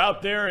road or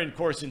out there, and of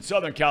course in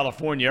Southern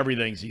California,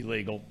 everything's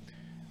illegal.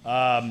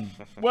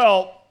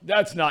 Well,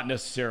 that's not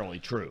necessarily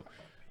true.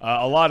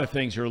 A lot of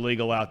things are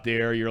illegal out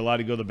there. You're allowed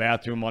to go to the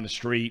bathroom on the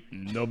street,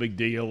 and no big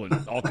deal,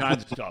 and all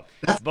kinds of stuff.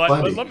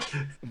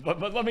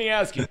 But let me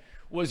ask you: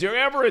 was there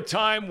ever a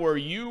time where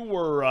you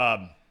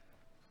were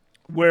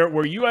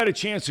where you had a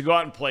chance to go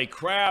out and play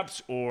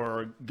craps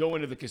or go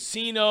into the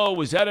casino?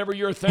 Was that ever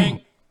your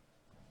thing?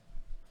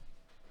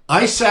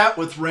 I sat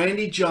with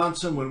Randy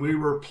Johnson when we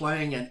were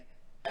playing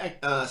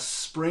a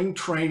spring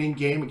training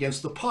game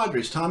against the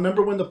Padres. Tom,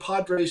 remember when the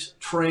Padres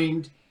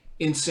trained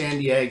in San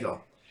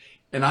Diego?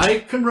 And I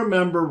can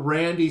remember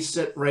Randy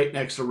sitting right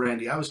next to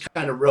Randy. I was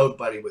kind of road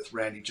buddy with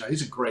Randy Johnson.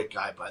 He's a great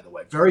guy, by the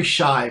way. Very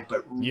shy,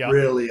 but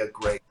really a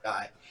great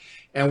guy.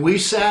 And we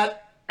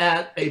sat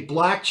at a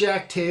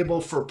blackjack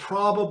table for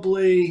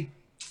probably,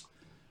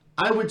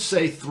 I would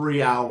say,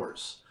 3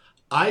 hours.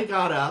 I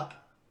got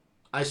up.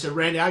 I said,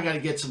 Randy, I got to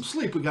get some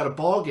sleep. We got a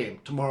ball game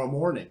tomorrow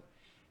morning.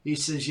 He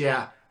says,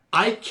 yeah.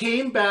 I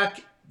came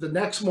back the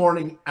next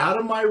morning out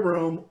of my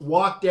room,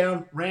 walked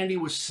down. Randy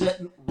was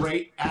sitting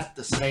right at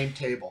the same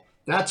table.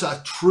 That's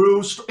a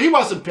true story. He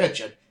wasn't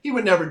pitching. He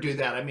would never do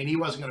that. I mean, he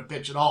wasn't going to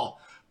pitch at all.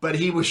 But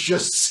he was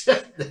just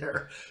sitting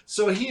there.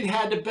 So he'd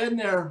had to been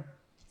there,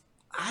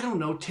 I don't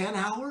know, 10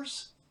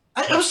 hours?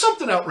 It was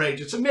something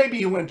outrageous. And maybe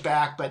he went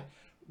back, but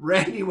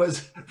Randy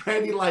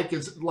liked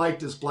his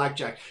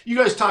blackjack. You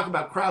guys talk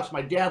about craps.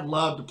 My dad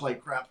loved to play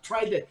craps.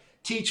 Tried to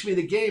teach me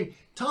the game.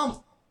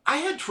 Tom, I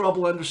had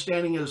trouble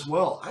understanding it as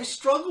well. I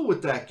struggle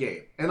with that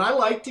game, and I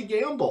like to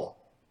gamble.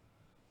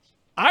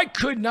 I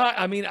could not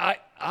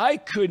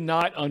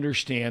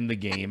understand the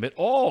game at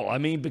all. I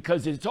mean,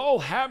 because it's all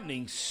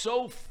happening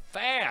so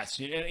fast.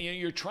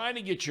 You're trying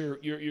to get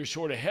your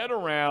sort of head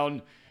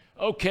around,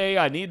 okay,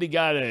 I need to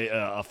get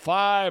a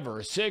 5 or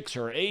a 6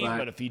 or 8, right.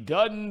 But if he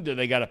doesn't, do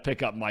they got to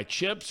pick up my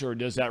chips, or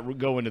does that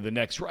go into the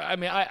next round? I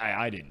mean,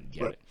 I didn't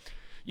get it.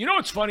 You know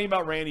what's funny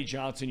about Randy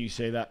Johnson, you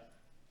say that,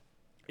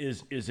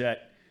 is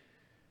that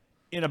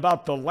in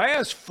about the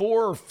last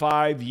 4 or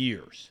 5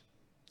 years,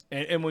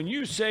 and when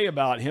you say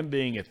about him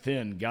being a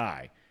thin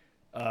guy,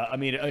 I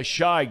mean, a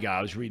shy guy,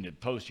 I was reading a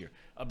post here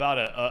about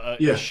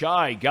a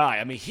shy guy.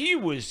 I mean, he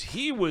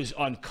was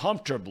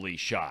uncomfortably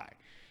shy.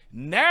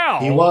 Now,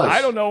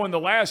 I don't know when the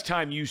last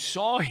time you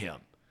saw him.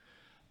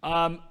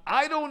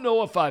 I don't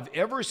know if I've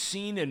ever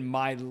seen in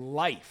my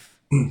life,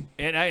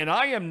 and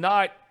I am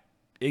not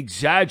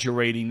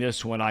exaggerating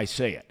this when I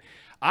say it.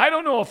 I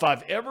don't know if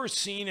I've ever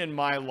seen in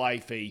my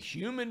life a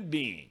human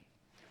being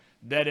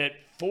that at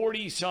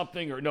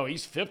 40-something, or no,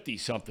 he's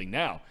 50-something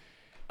now,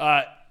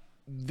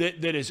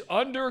 that has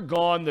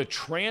undergone the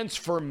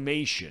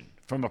transformation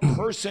from a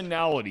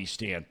personality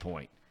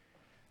standpoint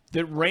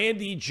that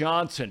Randy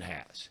Johnson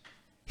has.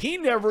 He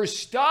never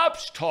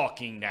stops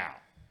talking now.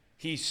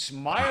 He's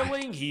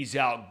smiling. He's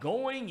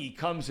outgoing. He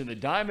comes in the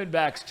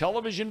Diamondbacks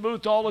television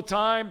booth all the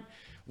time.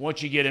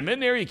 Once you get him in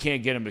there, you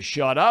can't get him to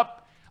shut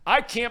up.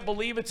 I can't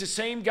believe it's the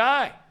same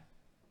guy.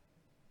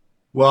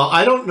 Well,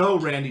 I don't know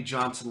Randy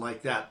Johnson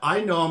like that.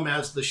 I know him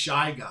as the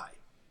shy guy.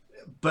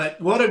 But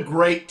what a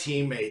great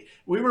teammate.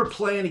 We were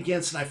playing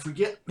against, and I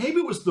forget, maybe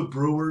it was the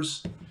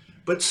Brewers,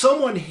 but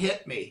someone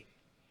hit me.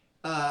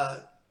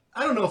 I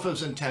don't know if it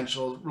was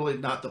intentional, really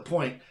not the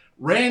point.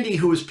 Randy,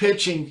 who was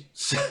pitching,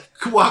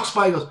 walks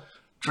by and goes,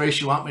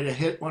 Trace, you want me to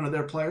hit one of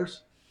their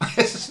players?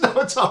 I said,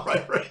 no, it's all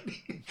right,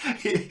 Randy.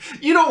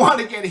 You don't want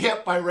to get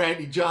hit by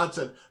Randy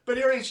Johnson. But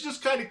here he's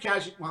just kind of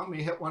casual. Want me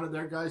to hit one of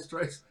their guys,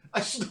 Trace?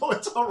 I said, no,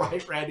 it's all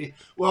right, Randy.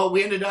 Well,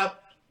 we ended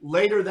up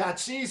later that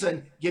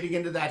season getting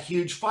into that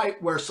huge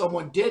fight where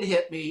someone did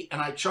hit me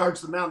and I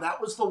charged them down. That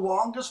was the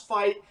longest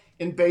fight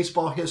in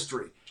baseball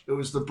history. It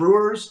was the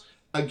Brewers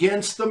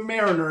against the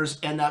Mariners,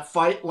 and that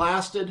fight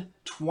lasted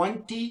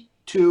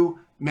 22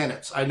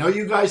 minutes. I know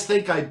you guys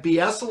think I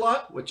BS a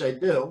lot, which I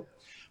do.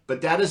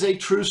 But that is a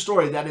true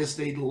story. That is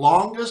the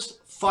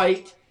longest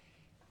fight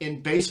in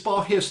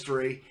baseball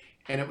history,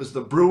 and it was the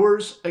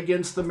Brewers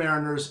against the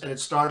Mariners, and it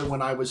started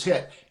when I was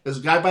hit. There's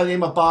a guy by the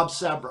name of Bob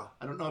Sebra.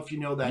 I don't know if you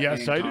know that name,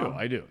 Yes, I Tom. do.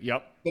 I do.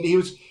 Yep. But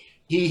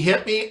he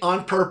hit me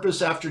on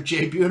purpose after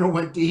Jay Buhner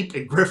went deep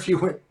and Griffey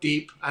went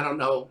deep. I don't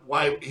know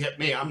why he hit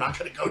me. I'm not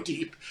going to go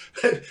deep.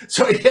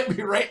 So he hit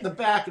me right in the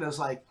back, and I was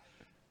like,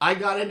 I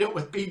got into it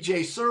with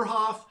B.J.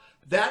 Surhoff.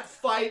 That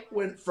fight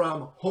went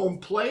from home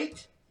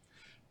plate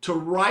to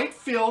right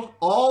field,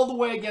 all the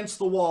way against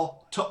the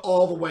wall, to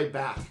all the way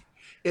back.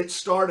 It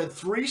started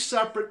 3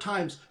 separate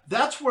times.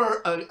 That's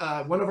where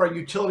one of our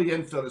utility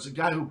infielders, a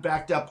guy who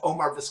backed up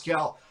Omar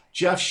Vizquel,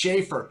 Jeff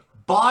Schaefer,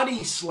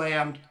 body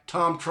slammed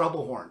Tom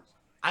Troublehorn.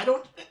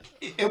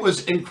 It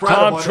was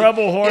incredible. Tom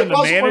Troublehorn,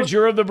 the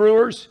manager of the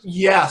Brewers?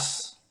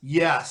 Yes.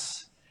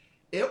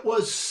 It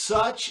was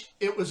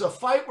a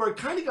fight where it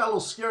kind of got a little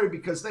scary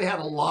because they had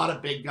a lot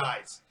of big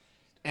guys.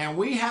 And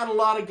we had a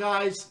lot of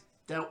guys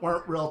that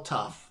weren't real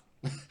tough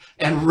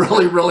and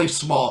really, really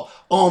small.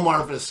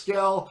 Omar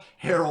Vizquel,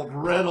 Harold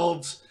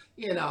Reynolds,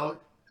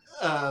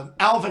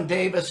 Alvin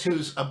Davis,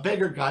 who's a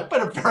bigger guy,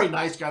 but a very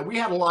nice guy. We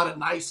had a lot of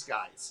nice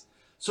guys.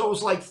 So it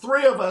was like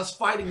 3 of us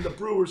fighting the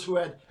Brewers who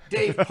had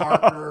Dave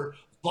Parker,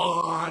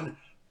 Vaughn,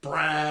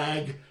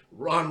 Bragg,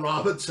 Ron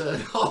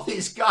Robinson, all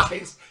these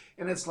guys.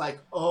 And it's like,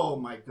 oh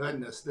my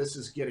goodness, this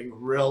is getting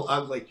real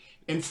ugly.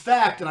 In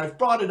fact, and I've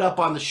brought it up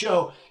on the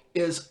show,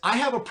 is I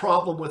have a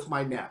problem with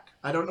my neck.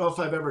 I don't know if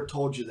I've ever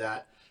told you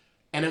that.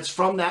 And it's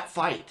from that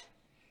fight.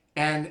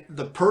 And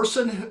the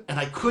person, and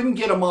I couldn't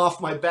get him off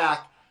my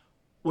back,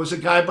 was a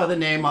guy by the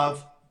name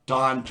of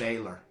Don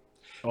Baylor.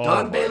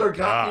 Don Baylor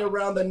got me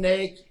around the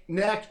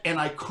neck, and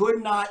I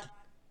could not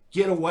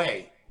get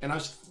away. And I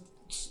was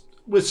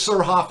with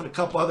Surhoff and a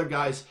couple other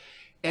guys.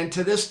 And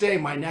to this day,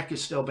 my neck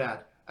is still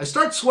bad. I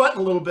start sweating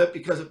a little bit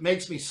because it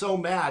makes me so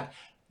mad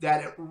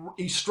that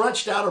he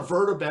stretched out a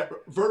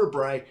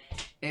vertebrae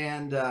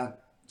and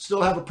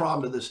still have a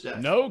problem to this day.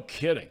 No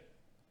kidding.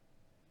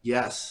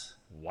 Yes.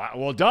 Wow.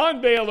 Well,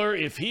 Don Baylor,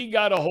 if he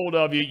got a hold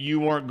of you, you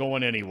weren't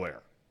going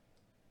anywhere.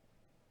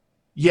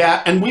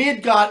 Yeah, and we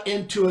had got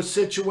into a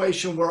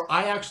situation where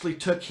I actually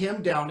took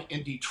him down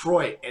in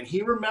Detroit, and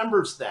he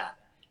remembers that.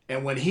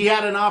 And when he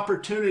had an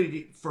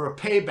opportunity for a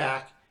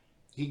payback,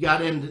 he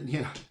got in,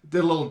 did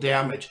a little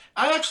damage.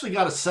 I actually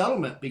got a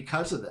settlement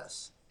because of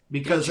this,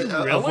 because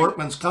of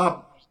workman's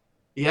comp.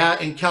 Yeah,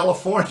 in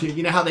California.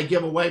 You know how they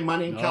give away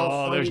money in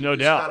California? Oh, there's no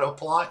doubt. You just got to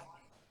apply.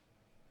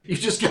 You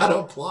just got to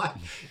apply.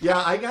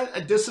 Yeah, I got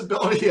a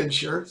disability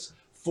insurance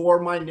for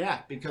my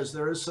neck because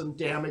there is some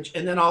damage.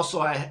 And then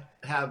also I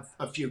have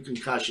a few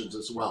concussions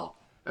as well,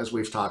 as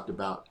we've talked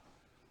about.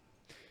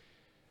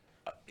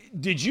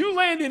 Did you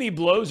land any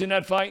blows in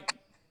that fight?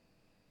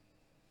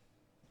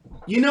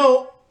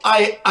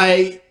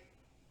 I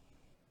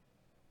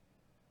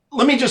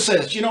let me just say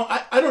this.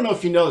 I don't know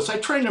if you know this. I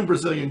trained in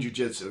Brazilian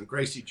Jiu-Jitsu and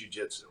Gracie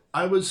Jiu-Jitsu.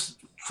 I was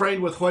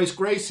trained with Royce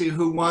Gracie,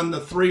 who won the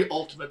 3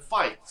 ultimate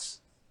fights.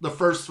 The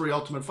first 3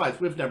 ultimate fights.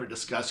 We've never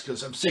discussed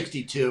because I'm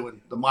 62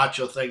 and the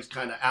macho thing's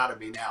kind of out of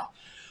me now.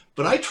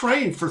 But I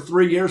trained for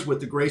 3 years with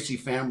the Gracie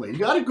family. You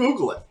got to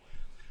Google it.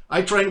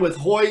 I trained with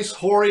Royce,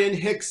 Horian,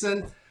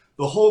 Hickson,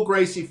 the whole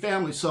Gracie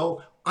family.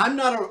 So I'm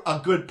not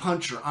a good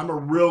puncher. I'm a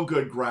real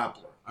good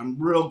grappler.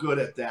 I'm real good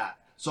at that.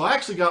 So I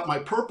actually got my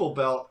purple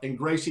belt in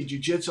Gracie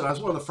Jiu-Jitsu. I was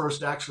one of the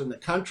first actually in the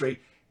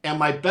country. And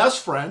my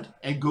best friend,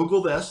 and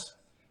Google this,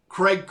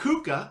 Craig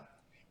Kuka,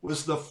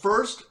 was the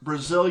first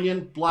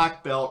Brazilian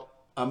black belt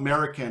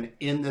American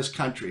in this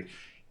country.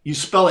 You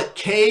spell it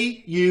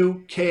K-U-K-U-K.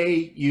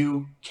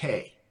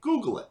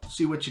 Google it.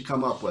 See what you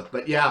come up with.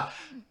 But yeah,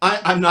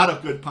 I'm not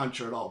a good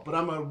puncher at all, but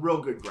I'm a real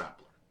good grappler.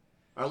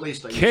 Or at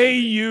least I used to be.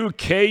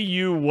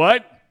 K-U-K-U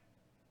what?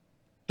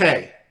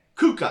 K.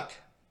 Kukuk.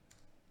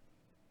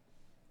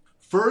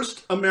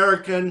 First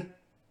American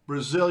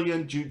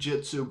Brazilian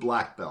Jiu-Jitsu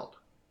black belt.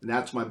 And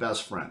that's my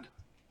best friend.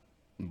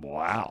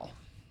 Wow.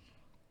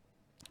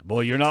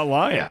 Boy, you're not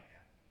lying. Yeah.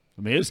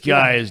 I mean, this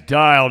guy is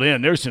dialed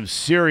in. There's some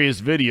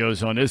serious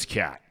videos on this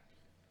cat.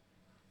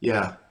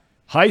 Yeah.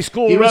 High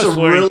school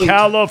wrestler in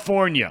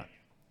California.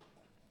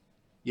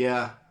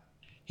 Yeah.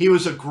 He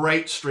was a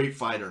great street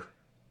fighter.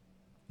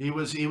 He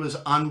was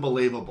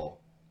unbelievable.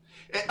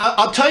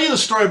 I'll tell you the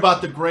story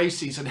about the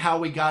Gracies and how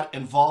we got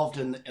involved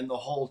in the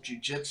whole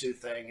jiu-jitsu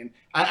thing. And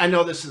I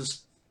know this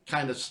is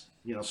kind of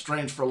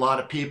strange for a lot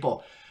of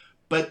people,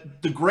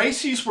 but the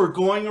Gracies were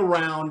going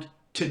around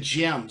to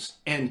gyms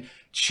and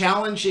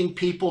challenging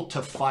people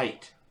to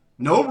fight.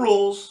 No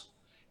rules,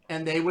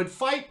 and they would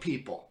fight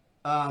people.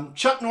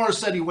 Chuck Norris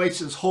said he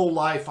wasted his whole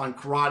life on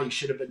karate. He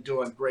should have been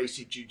doing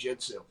Gracie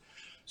Jiu-Jitsu.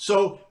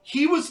 So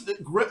he was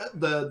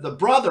the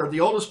brother, the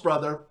oldest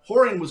brother.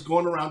 Horian was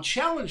going around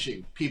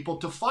challenging people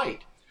to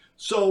fight.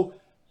 So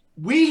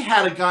we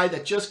had a guy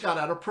that just got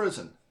out of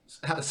prison,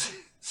 out of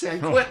San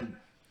Quentin.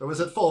 Or was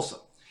it Folsom?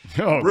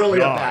 Really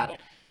God. a battle.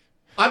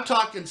 I'm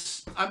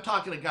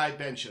talking a guy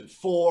benching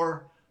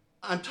 4.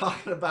 I'm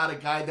talking about a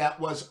guy that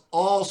was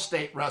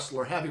all-state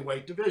wrestler,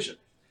 heavyweight division.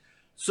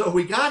 So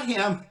we got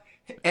him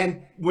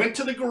and went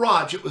to the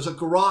garage. It was a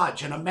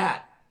garage and a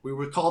mat. We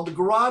were called the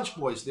Garage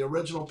Boys, the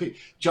original people.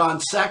 John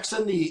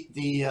Sexton,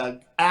 the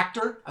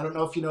actor. I don't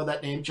know if you know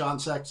that name, John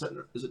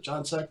Sexton. Is it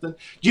John Sexton?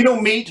 Do you know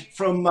Meat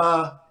from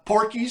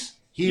Porky's?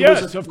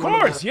 Yes, of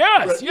course.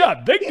 Yes. Yeah,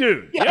 big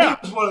dude. Yeah,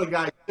 he was one of the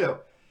guys, too.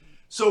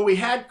 So we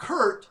had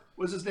Kurt,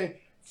 was his name,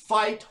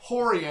 fight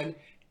Horian,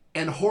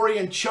 and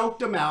Horian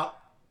choked him out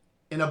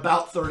in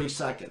about 30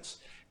 seconds.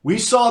 We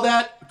saw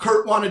that.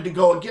 Kurt wanted to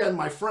go again,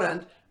 my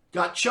friend,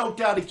 got choked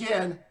out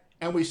again,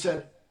 and we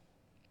said,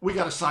 we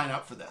got to sign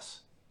up for this.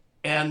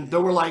 And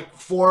there were like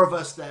 4 of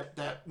us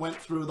that went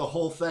through the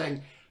whole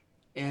thing.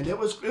 And it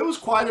was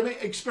quite an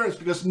experience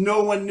because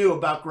no one knew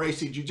about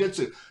Gracie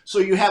Jiu-Jitsu. So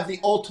you have the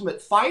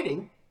Ultimate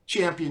Fighting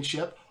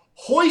Championship.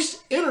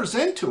 Hoist enters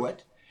into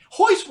it.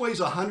 Hoist weighs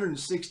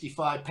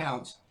 165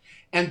 pounds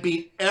and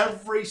beat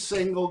every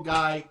single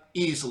guy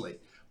easily.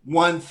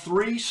 Won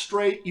 3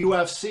 straight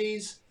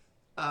UFCs.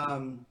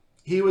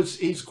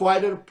 He's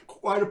quite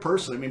a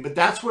person. I mean, but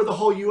that's where the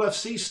whole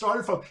UFC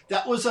started from.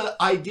 That was an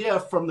idea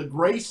from the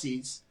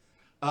Gracies,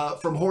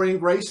 from Horian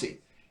Gracie.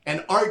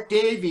 And Art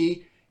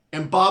Davie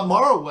and Bob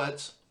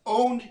Morowitz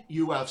owned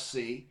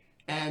UFC,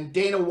 and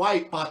Dana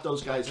White bought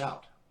those guys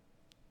out.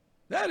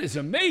 That is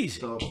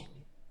amazing. So,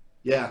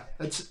 yeah,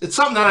 it's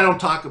something that I don't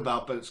talk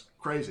about, but it's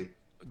crazy.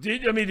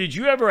 Did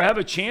you ever have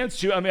a chance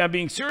to? I mean, I'm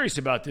being serious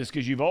about this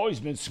because you've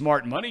always been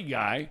smart money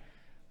guy.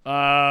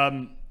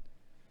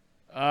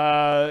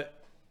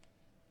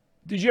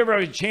 Did you ever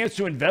have a chance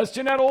to invest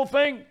in that whole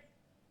thing?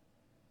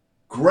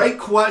 Great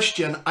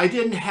question. I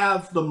didn't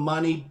have the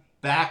money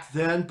back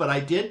then, but I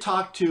did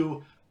talk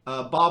to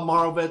Bob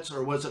Morowitz,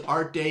 or was it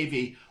Art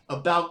Davie,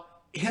 about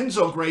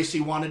Renzo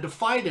Gracie wanted to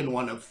fight in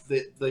one of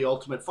the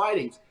Ultimate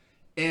Fightings.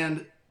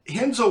 And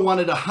Renzo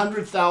wanted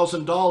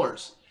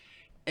 $100,000.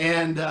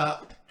 And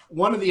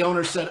one of the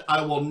owners said,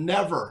 I will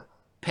never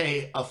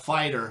pay a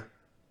fighter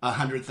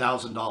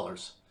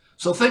 $100,000.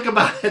 So think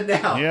about it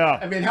now. Yeah.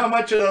 I mean, how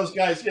much of those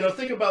guys,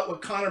 think about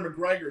what Conor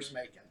McGregor's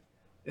making,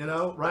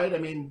 right? I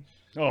mean,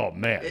 oh,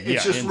 man.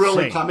 It's just insane.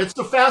 Really tough. It's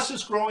the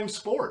fastest growing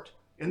sport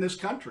in this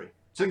country.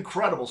 It's an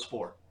incredible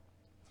sport.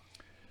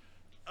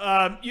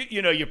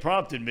 You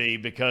prompted me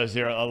because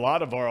there are a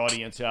lot of our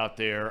audience out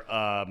there,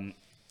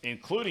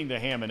 including the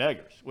Ham and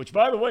Eggers, which,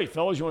 by the way,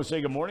 fellas, you want to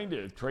say good morning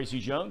to Tracy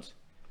Jones?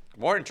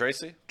 Good morning,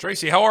 Tracy.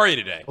 Tracy, how are you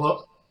today?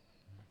 Well,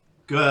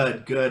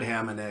 good,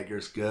 Ham and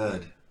Eggers.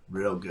 Good.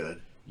 Real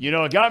good.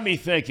 It got me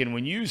thinking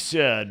when you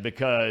said,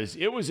 because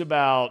it was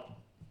about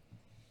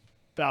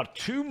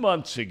 2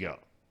 months ago,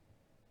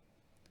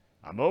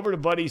 I'm over to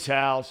Buddy's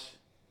house.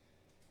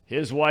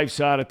 His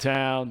wife's out of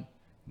town.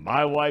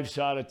 My wife's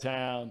out of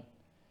town.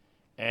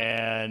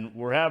 And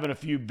we're having a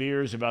few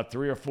beers, about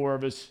 3 or 4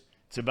 of us.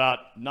 It's about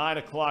 9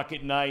 o'clock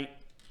at night.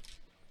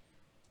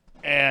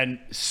 And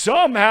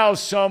somehow,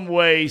 some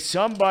way,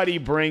 somebody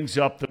brings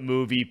up the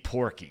movie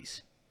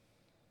Porky's.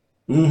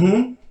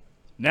 Mm-hmm.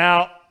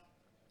 Now,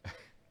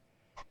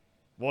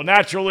 well,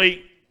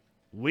 naturally,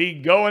 we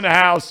go in the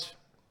house,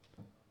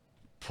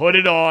 put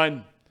it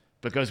on,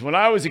 because when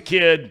I was a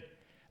kid,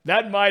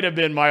 that might have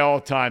been my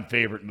all-time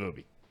favorite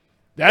movie.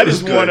 That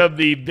is one of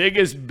the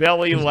biggest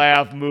belly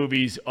laugh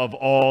movies of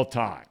all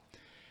time.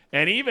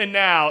 And even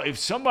now, if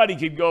somebody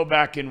could go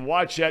back and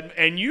watch that,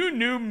 and you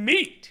knew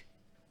Meat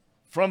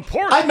from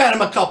Porky. I met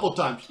him a couple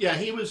times. Yeah,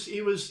 he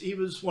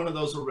was one of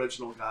those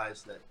original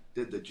guys that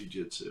did the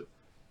jiu-jitsu.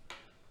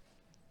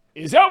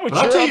 Is that what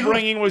your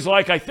upbringing was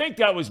like? I think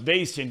that was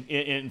based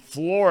in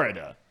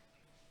Florida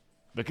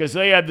because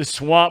they had the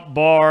swamp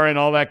bar and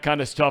all that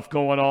kind of stuff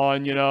going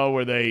on,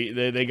 where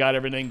they got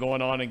everything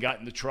going on and got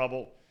into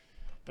trouble.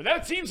 But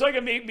that seems like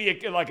it may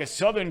be like a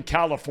Southern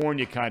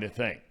California kind of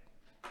thing.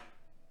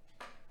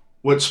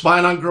 With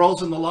spying on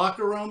girls in the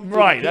locker room?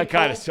 Right, that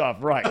kind of stuff.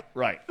 Right.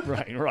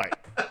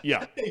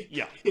 Yeah.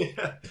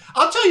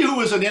 I'll tell you who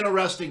was an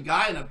interesting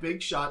guy and a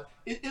big shot.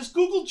 Is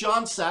Google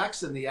John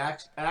Saxon, the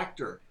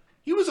actor.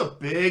 He was a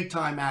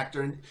big-time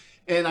actor,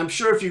 and I'm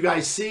sure if you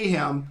guys see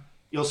him,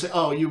 you'll say,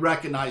 oh, you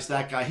recognize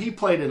that guy. He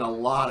played in a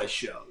lot of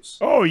shows.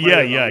 Oh,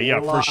 yeah,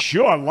 for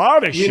sure. A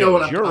lot of shows. Know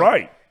what You're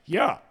right.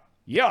 Yeah,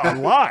 a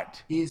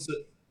lot. He's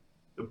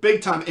a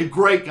big-time, a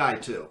great guy,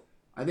 too.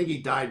 I think he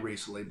died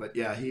recently, but,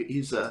 yeah,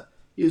 he's a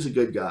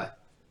good guy.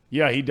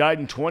 Yeah, he died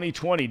in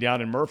 2020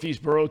 down in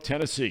Murfreesboro,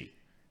 Tennessee.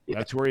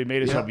 That's where he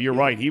made his home. You're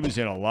right. He was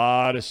in a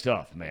lot of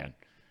stuff, man.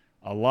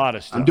 A lot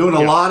of stuff. I'm doing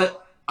a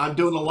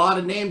lot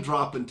of name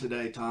dropping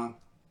today, Tom.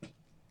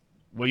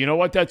 Well, you know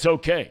what? That's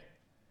okay.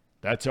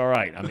 That's all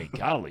right. I mean,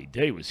 golly,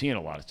 Dave was seeing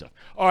a lot of stuff.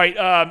 All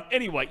right.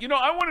 Anyway,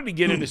 I wanted to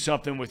get into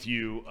something with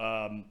you.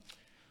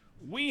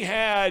 We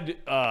had,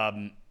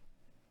 at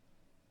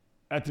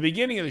the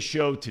beginning of the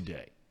show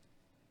today,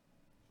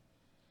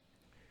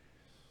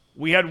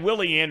 we had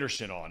Willie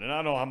Anderson on, and I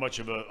don't know how much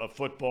of a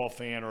football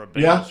fan or a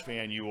Bengals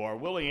fan you are.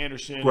 Willie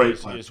Anderson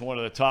is one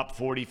of the top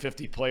 40,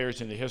 50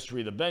 players in the history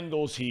of the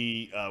Bengals.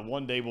 He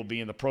one day will be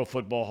in the Pro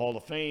Football Hall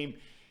of Fame.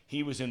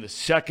 He was in the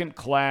second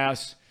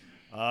class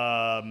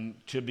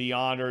to be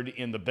honored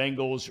in the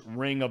Bengals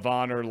Ring of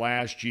Honor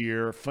last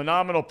year.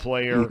 Phenomenal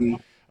player,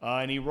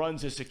 and he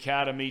runs this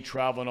academy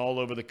traveling all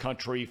over the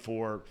country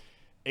for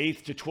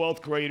 8th to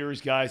 12th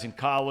graders, guys in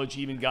college,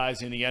 even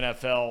guys in the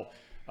NFL,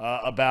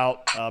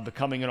 about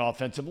becoming an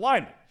offensive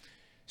lineman.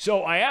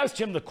 So I asked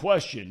him the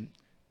question,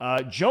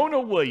 Jonah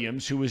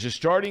Williams, who is a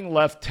starting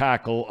left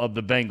tackle of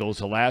the Bengals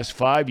the last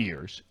 5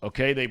 years,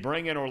 okay, they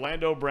bring in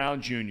Orlando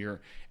Brown Jr.,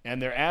 and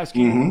they're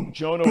asking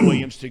Jonah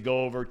Williams to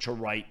go over to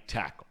right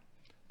tackle.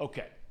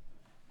 Okay.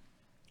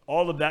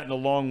 All of that in a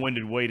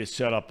long-winded way to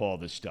set up all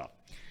this stuff.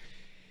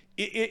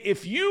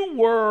 If you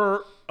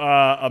were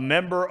a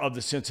member of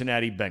the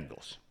Cincinnati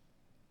Bengals,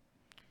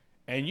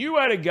 and you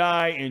had a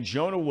guy in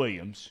Jonah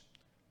Williams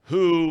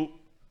who,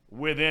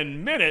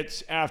 within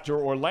minutes after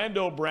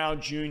Orlando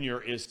Brown Jr.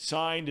 is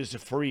signed as a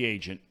free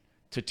agent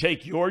to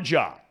take your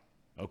job,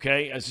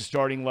 okay, as a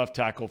starting left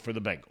tackle for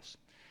the Bengals,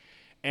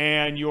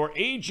 and your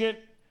agent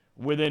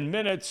within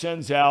minutes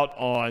sends out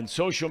on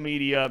social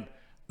media,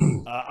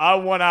 I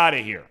want out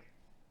of here.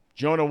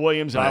 Jonah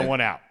Williams, right. I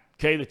want out.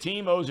 Okay, the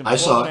team owes him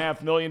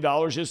 $12.5 million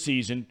this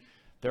season.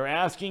 They're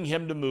asking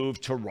him to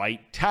move to right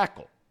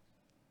tackle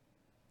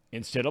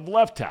instead of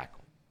left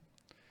tackle.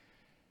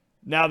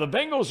 Now, the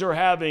Bengals are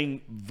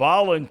having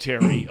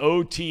voluntary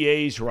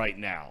OTAs right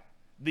now.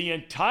 The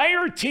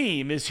entire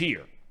team is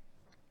here.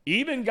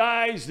 Even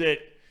guys that,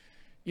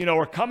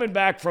 are coming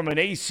back from an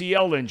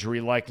ACL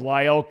injury like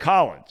La'el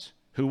Collins,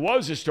 who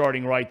was a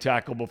starting right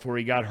tackle before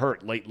he got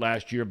hurt late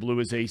last year, blew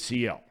his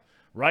ACL,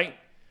 right?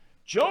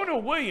 Jonah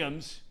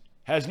Williams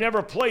has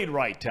never played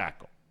right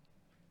tackle.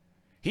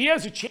 He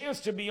has a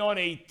chance to be on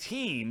a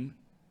team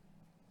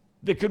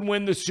that could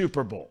win the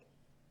Super Bowl.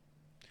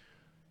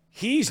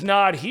 He's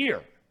not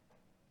here.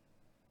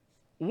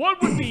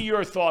 What would be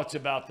your thoughts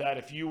about that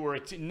if you were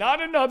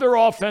not another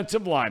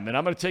offensive lineman?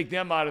 I'm going to take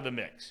them out of the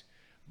mix.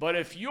 But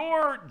if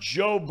you're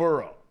Joe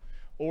Burrow,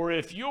 or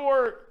if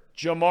you're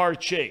Jamar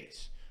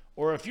Chase,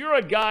 or if you're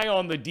a guy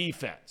on the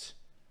defense,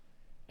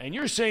 and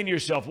you're saying to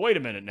yourself, wait a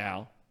minute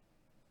now,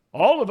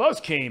 all of us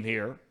came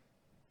here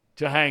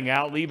to hang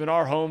out, leaving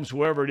our homes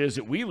wherever it is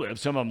that we live.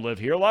 Some of them live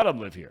here, a lot of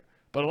them live here.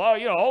 But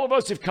all of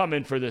us have come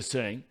in for this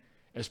thing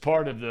as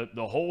part of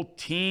the whole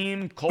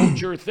team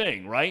culture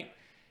thing, right?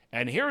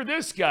 And here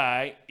this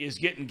guy is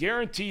getting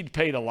guaranteed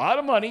paid a lot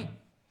of money.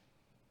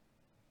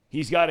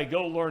 He's got to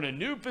go learn a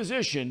new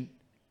position,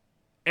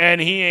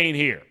 and he ain't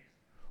here.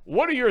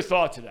 What are your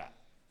thoughts of that?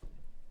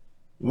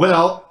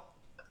 Well,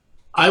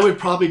 I would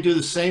probably do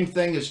the same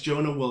thing as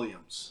Jonah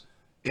Williams.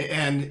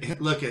 And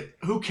look,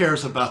 who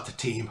cares about the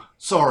team?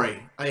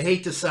 Sorry, I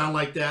hate to sound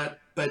like that,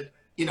 but,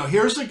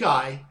 here's a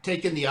guy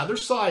taking the other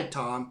side,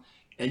 Tom,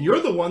 and you're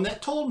the one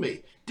that told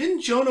me.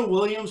 Didn't Jonah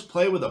Williams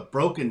play with a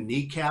broken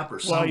kneecap or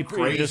something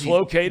crazy? Well, he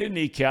dislocated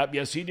kneecap.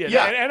 Yes, he did.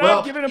 Yeah, and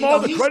I'm giving him all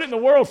the credit in the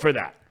world for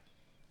that.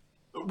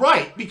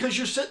 Right, because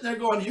you're sitting there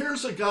going,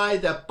 here's a guy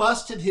that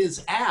busted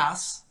his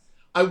ass.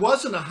 I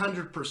wasn't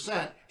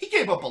 100%. He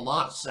gave up a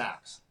lot of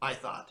sacks, I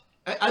thought.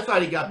 I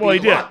thought he got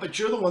beat a lot, but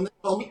you're the one that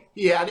told me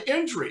he had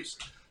injuries.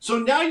 So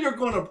now you're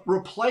going to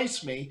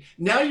replace me.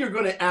 Now you're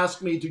going to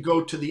ask me to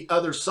go to the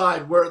other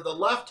side where the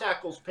left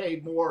tackle's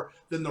paid more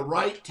than the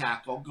right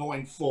tackle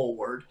going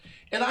forward.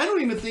 And I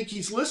don't even think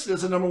he's listed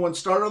as a number one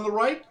starter on the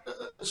right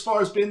as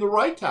far as being the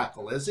right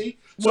tackle, is he?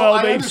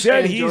 So they've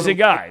said he's a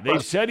guy.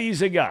 They've said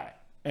he's a guy.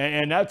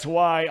 And that's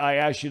why I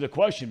asked you the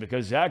question,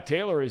 because Zach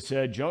Taylor has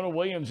said Jonah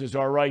Williams is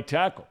our right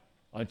tackle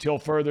until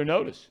further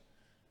notice.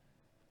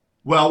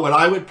 Well, what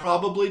I would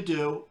probably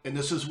do, and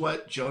this is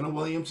what Jonah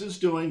Williams is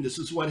doing, this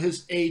is what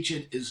his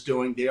agent is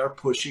doing, they are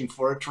pushing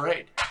for a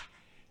trade.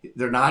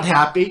 They're not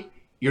happy.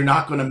 You're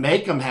not going to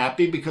make them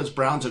happy because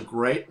Brown's a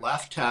great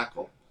left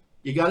tackle.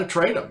 You got to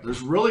trade him.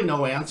 There's really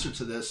no answer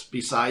to this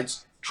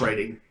besides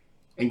trading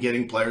and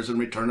getting players in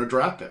return of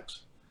draft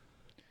picks.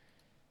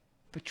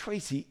 But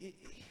Tracy,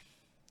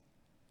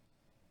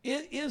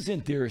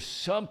 isn't there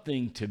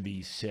something to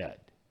be said?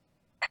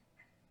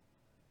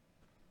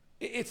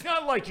 It's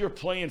not like you're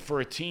playing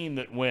for a team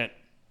that went,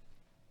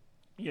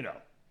 6-10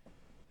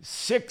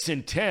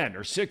 or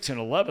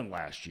 6-11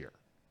 last year.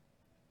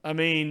 I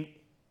mean,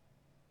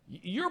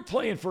 you're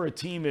playing for a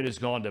team that has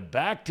gone to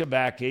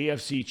back-to-back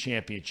AFC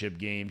championship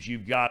games.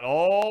 You've got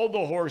all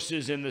the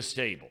horses in the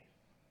stable.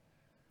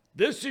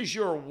 This is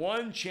your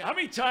one chance. How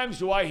many times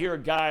do I hear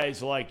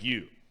guys like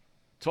you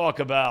talk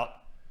about,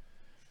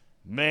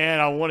 man,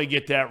 I want to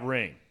get that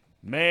ring.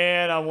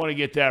 Man, I want to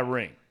get that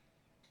ring.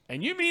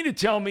 And you mean to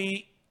tell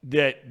me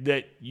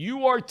that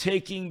you are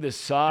taking the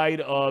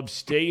side of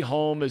stay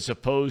home as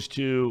opposed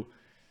to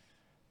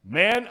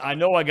Man, I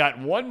know I got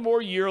one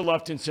more year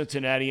left in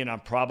Cincinnati, and I'm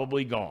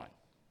probably gone.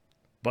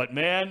 But,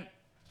 man,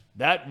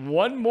 that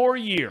one more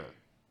year,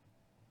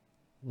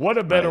 what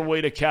a better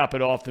way to cap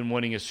it off than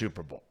winning a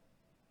Super Bowl.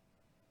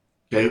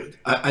 Okay,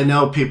 I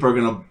know people are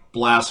going to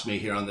blast me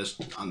here on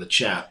the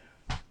chat,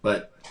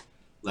 but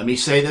let me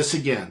say this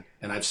again.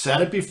 And I've said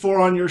it before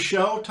on your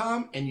show,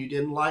 Tom, and you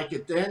didn't like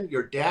it then.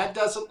 Your dad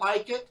doesn't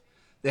like it.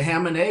 The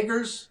ham and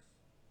eggers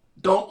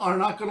are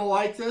not going to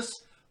like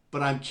this,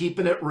 but I'm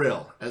keeping it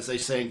real, as they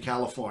say in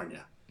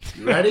California.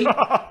 You ready?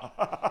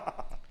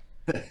 Now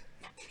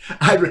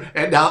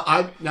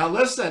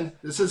listen.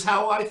 This is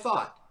how I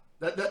thought.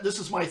 This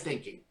is my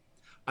thinking.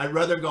 I'd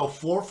rather go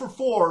 4 for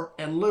 4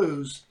 and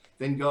lose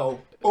than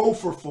go 0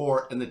 for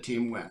 4 and the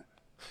team win.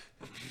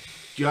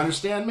 Do you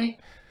understand me?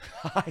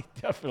 I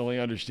definitely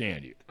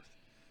understand you.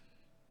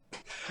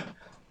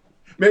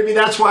 Maybe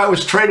that's why I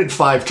was traded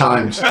 5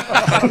 times.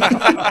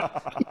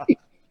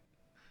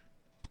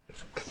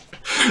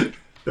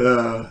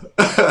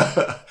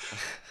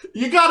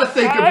 You got to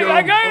think of your own.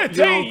 I got to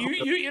tell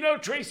you know,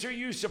 Tracer,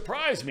 you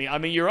surprise me. I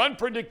mean, your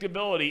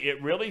unpredictability,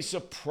 it really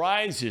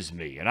surprises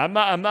me. And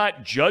I'm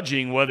not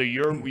judging whether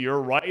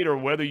you're right or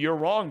whether you're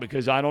wrong,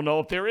 because I don't know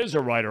if there is a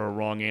right or a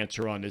wrong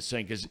answer on this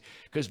thing,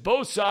 because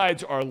both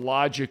sides are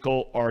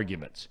logical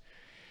arguments.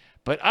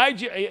 But I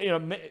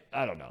don't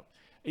know.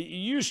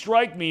 You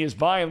strike me as,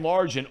 by and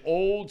large, an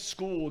old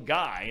school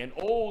guy. And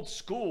old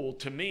school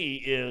to me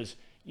is,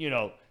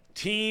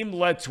 team,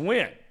 let's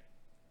win.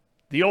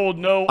 The old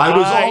no I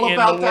in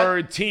the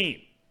word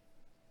team.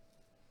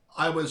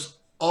 I was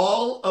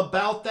all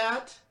about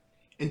that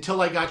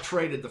until I got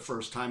traded the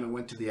first time and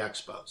went to the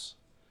Expos.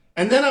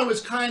 And then I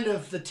was kind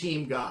of the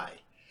team guy.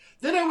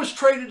 Then I was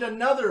traded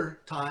another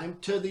time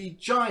to the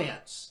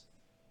Giants.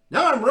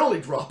 Now I'm really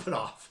dropping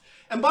off.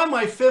 And by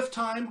my 5th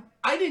time,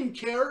 I didn't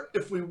care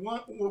if we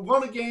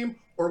won a game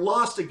or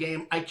lost a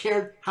game. I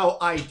cared how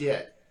I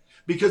did.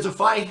 Because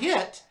if I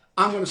hit,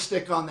 I'm going to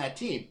stick on that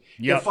team.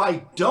 Yep. If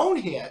I don't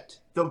hit,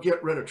 they'll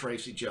get rid of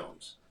Tracy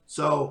Jones.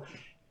 So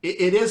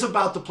it is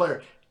about the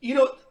player.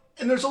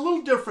 And there's a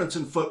little difference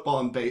in football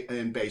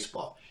and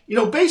baseball.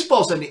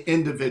 Baseball's an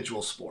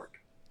individual sport.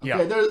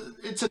 Okay? Yeah.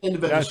 It's an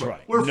individual That's sport.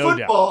 Right. Where no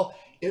football,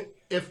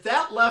 if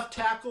that left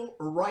tackle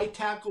or right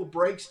tackle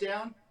breaks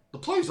down, the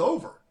play's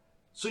over.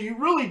 So you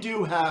really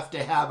do have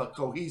to have a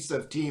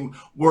cohesive team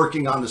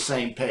working on the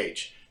same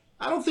page.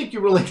 I don't think you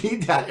really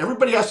need that.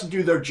 Everybody has to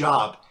do their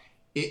job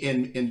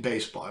in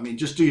baseball. I mean,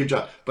 just do your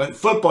job. But in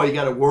football, you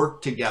got to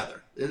work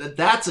together.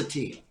 That's a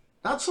team.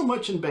 Not so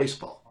much in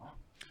baseball.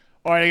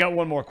 All right, I got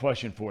one more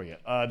question for you.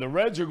 The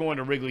Reds are going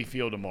to Wrigley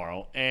Field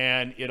tomorrow,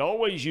 and it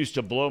always used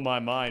to blow my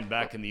mind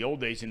back in the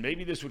old days, and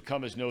maybe this would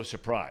come as no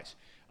surprise.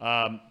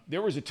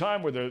 There was a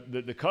time where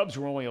the Cubs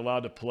were only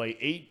allowed to play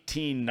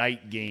 18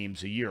 night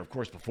games a year. Of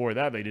course, before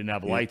that, they didn't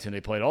have lights and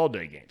they played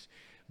all-day games.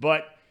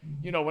 But,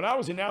 when I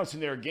was announcing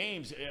their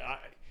games,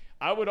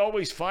 I would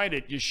always find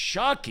it just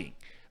shocking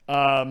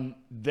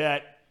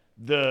that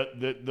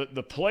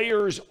the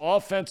players'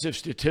 offensive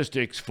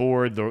statistics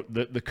for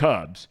the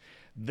Cubs,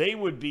 they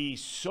would be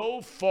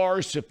so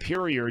far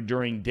superior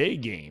during day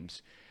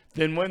games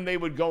than when they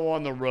would go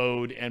on the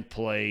road and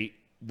play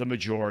the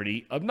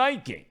majority of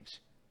night games,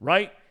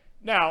 right?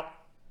 Now,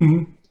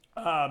 and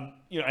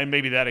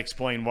maybe that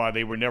explained why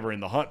they were never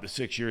in the hunt the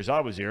 6 years I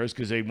was there, is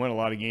because they win a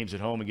lot of games at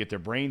home and get their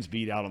brains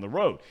beat out on the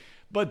road.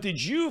 But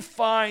did you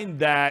find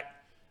that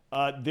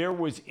there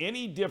was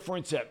any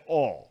difference at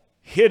all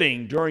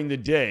hitting during the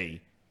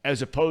day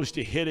as opposed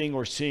to hitting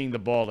or seeing the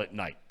ball at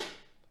night?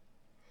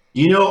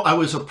 I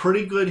was a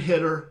pretty good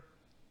hitter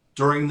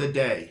during the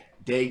day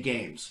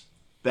games,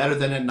 better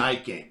than in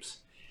night games.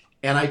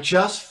 And I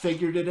just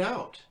figured it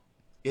out.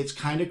 It's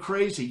kind of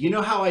crazy. You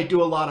know how I do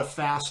a lot of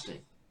fasting,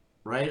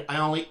 right? I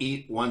only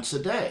eat once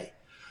a day.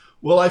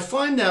 Well, I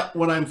find that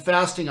when I'm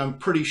fasting, I'm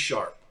pretty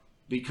sharp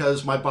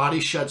because my body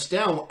shuts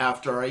down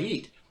after I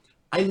eat.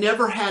 I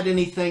never had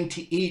anything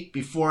to eat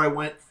before I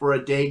went for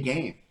a day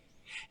game.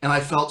 And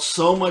I felt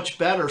so much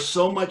better,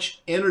 so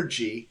much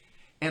energy.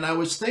 And I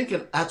was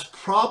thinking that's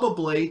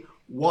probably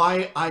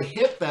why I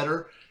hit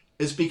better,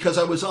 is because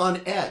I was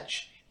on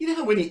edge. You know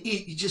how when you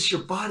eat,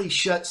 your body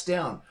shuts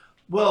down.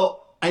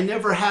 Well, I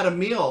never had a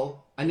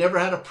meal. I never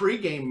had a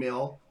pregame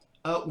meal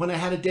when I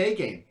had a day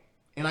game.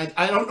 And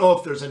I don't know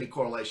if there's any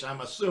correlation.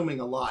 I'm assuming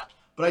a lot.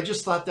 But I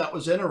just thought that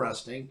was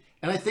interesting.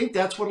 And I think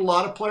that's what a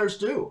lot of players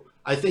do.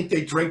 I think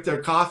they drink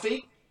their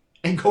coffee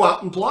and go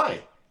out and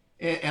play.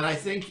 And I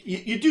think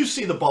you do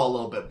see the ball a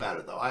little bit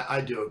better, though.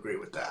 I do agree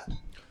with that.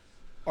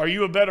 Are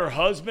you a better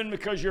husband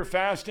because you're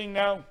fasting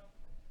now?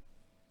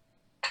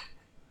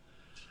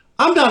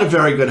 I'm not a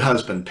very good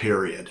husband,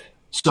 period.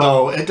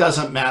 So it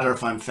doesn't matter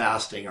if I'm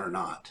fasting or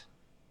not.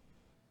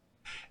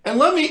 And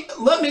let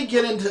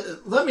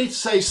me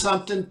say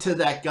something to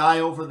that guy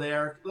over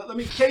there.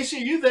 Casey, are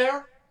you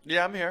there?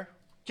 Yeah, I'm here.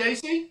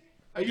 Casey,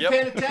 are you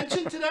paying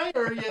attention today,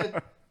 or are you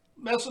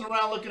messing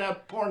around looking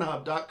at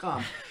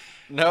Pornhub.com?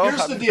 No.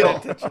 Here's the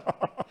deal.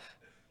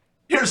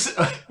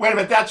 Wait a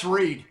minute, that's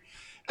Reed.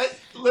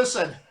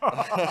 Listen.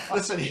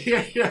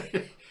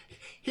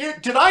 Here,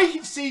 did I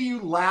see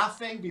you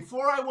laughing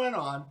before I went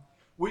on?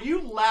 Were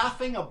you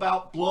laughing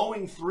about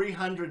blowing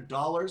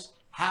 $300?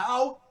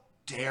 How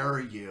dare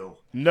you?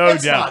 No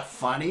That's doubt. not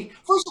funny.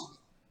 First of all,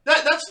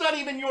 that's not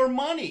even your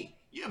money.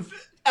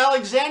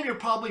 Alexandria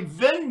probably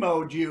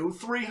Venmo'd you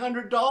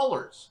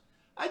 $300.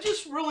 I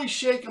just really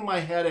shaking my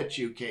head at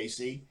you,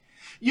 Casey.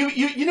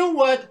 You know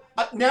what?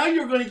 Now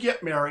you're going to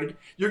get married.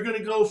 You're going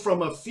to go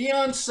from a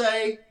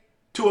fiance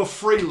to a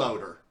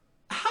freeloader.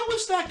 How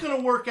is that going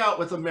to work out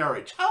with a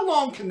marriage? How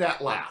long can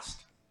that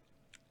last?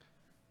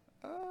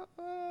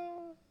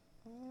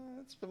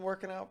 It's been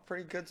working out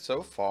pretty good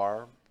so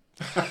far.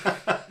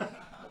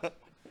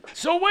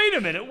 So wait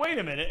a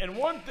minute. And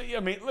one thing, I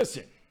mean,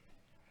 listen,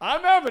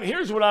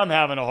 here's what I'm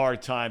having a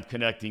hard time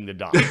connecting the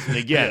dots. And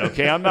again,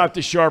 okay, I'm not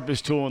the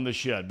sharpest tool in the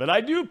shed, but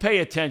I do pay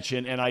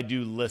attention and I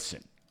do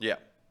listen. Yeah.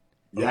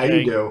 Yeah, Okay?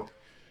 you do.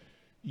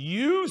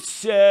 You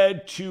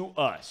said to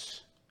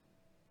us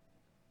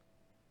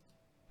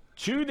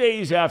 2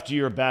 days after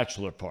your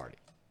bachelor party,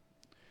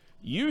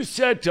 you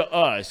said to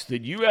us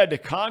that you had to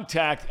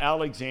contact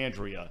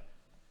Alexandria.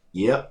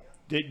 Yep.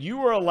 That you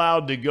were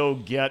allowed to go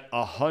get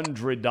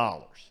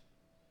 $100.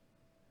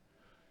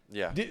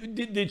 Yeah.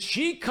 Did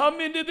she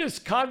come into this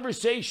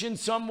conversation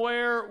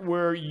somewhere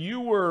where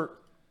you were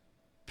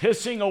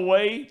pissing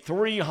away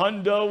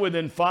 $300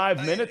 within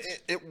 5 minutes?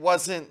 It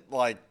wasn't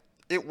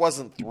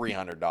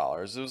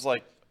 $300. It was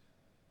like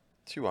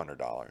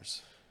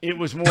 $200. It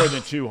was more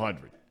than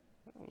 200.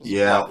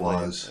 Yeah, it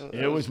was.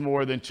 It was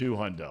more than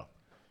 200.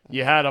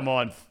 You had them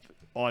on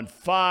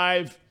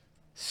 5,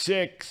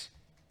 6,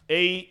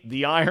 8,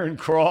 the Iron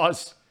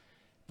Cross,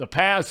 the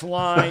pass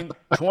line,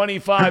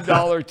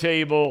 $25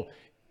 table,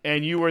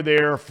 and you were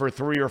there for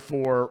 3 or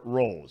 4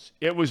 rolls.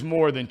 It was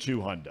more than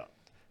 200.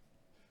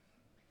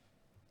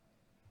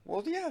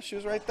 Well, yeah, she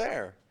was right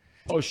there.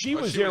 Oh, she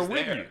was there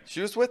with you.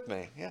 She was with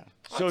me, yeah.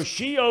 So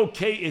she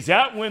okay? Is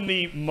that when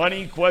the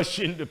money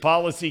question, the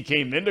policy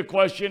came into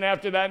question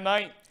after that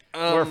night?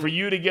 Where for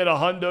you to get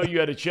 $100, you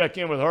had to check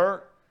in with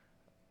her?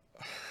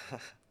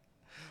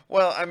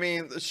 Well, I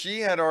mean, she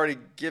had already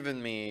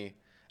given me.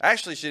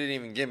 Actually, she didn't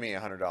even give me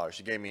 $100.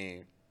 She gave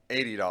me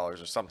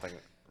 $80 or something,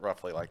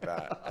 roughly like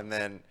that. And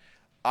then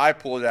I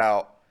pulled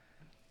out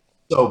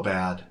So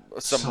bad.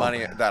 some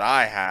money that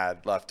I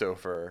had left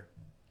over,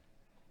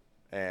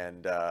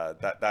 and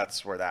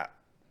that's where that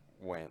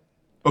went.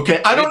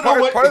 Okay, I don't know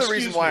what. Part of the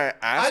reason why I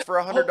asked for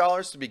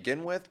 $100 to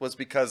begin with was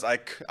because I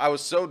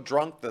was so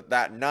drunk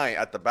that night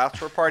at the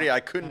bachelor party I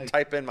couldn't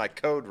type in my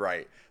code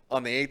right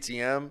on the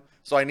ATM,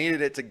 so I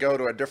needed it to go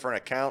to a different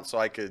account so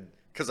I could,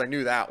 because I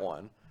knew that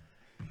one.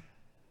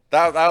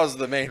 That was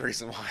the main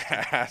reason why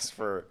I asked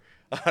for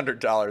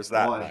 $100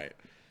 that night.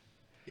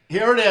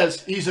 Here it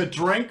is. He's a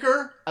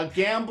drinker, a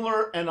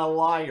gambler, and a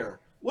liar.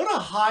 What a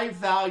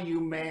high-value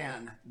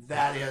man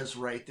that is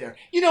right there.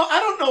 You know, I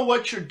don't know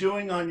what you're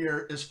doing on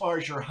as far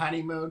as your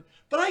honeymoon,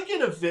 but I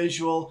get a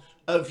visual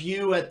of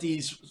you at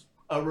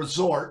a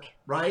resort,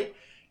 right?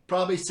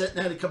 Probably sitting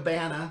at a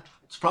cabana.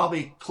 It's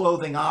probably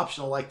clothing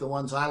optional like the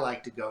ones I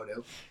like to go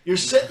to. You're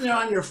sitting there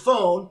on your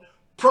phone,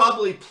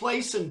 probably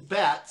placing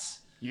bets.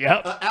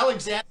 Yep.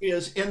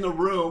 Alexandria's in the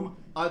room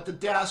at the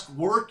desk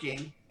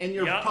working, and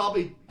you're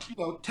probably,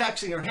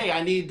 texting her, "Hey,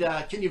 I need.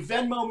 Can you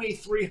Venmo me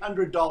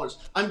 $300?"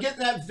 I'm getting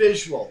that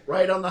visual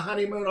right on the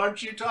honeymoon,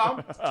 aren't you,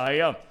 Tom? I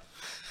am.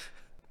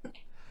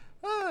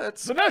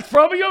 So that's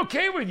probably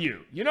okay with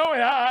you. You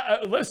know,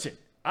 listen,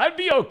 I'd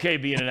be okay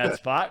being in that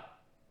spot.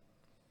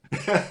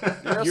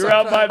 You're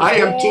out by the pool. I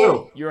am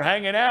too. You're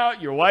hanging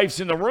out. Your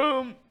wife's in the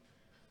room,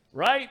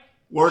 right?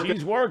 Working.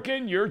 She's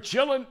working. You're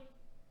chilling.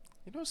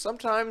 You know,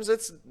 sometimes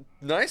it's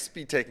nice to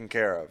be taken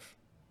care of.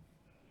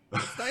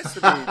 It's nice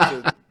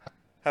to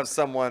have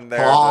someone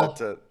there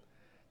to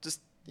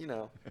just,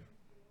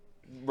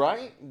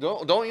 right?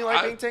 Don't you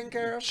like being taken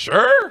care of?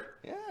 Sure.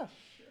 Yeah.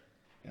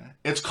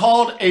 It's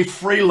called a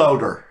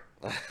freeloader.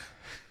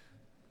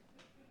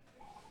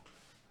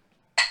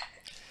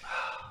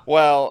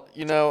 Well,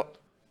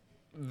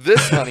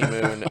 this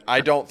honeymoon,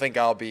 I don't think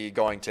I'll be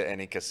going to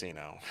any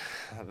casino.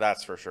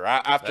 That's for sure.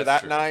 After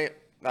that night,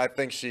 I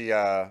think she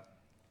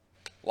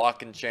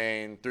lock and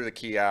chain, threw the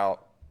key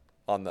out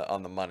on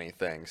the money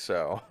thing.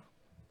 So,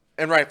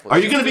 and rightfully. Are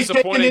you going to be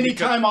taking any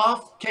time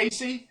off,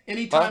 Casey?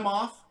 Any time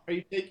off? Are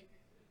you taking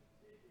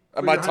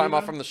my time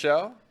off from the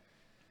show?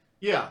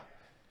 Yeah.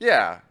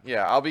 Yeah.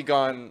 I'll be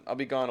gone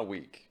a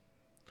week.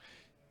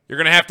 You're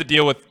going to have to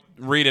deal with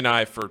Reed and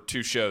I for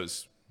 2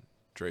 shows,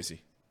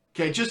 Tracy.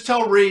 Okay, just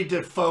tell Reed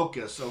to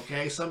focus,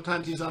 okay?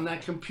 Sometimes he's on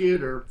that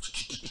computer.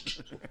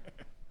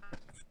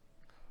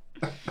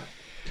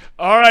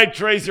 All right,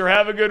 Tracer,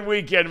 have a good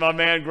weekend, my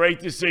man. Great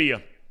to see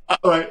you.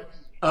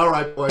 All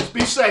right, boys.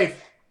 Be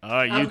safe. All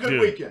right, have you a good too.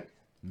 weekend.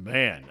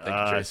 Man,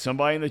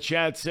 somebody in the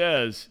chat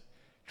says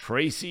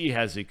Tracy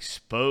has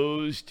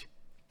exposed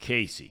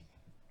Casey.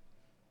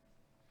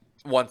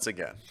 Once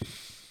again.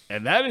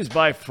 And that is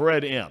by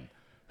Fred M.,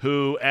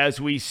 who, as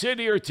we sit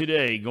here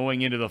today,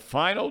 going into the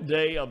final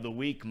day of the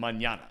week,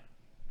 mañana,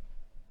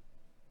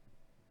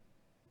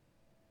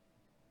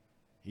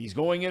 He's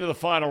going into the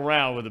final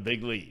round with a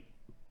big lead.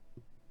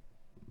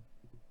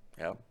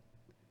 Yep.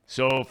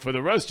 So for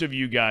the rest of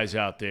you guys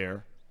out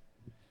there,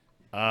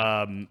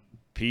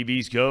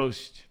 PB's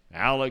Ghost,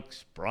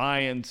 Alex,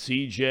 Brian,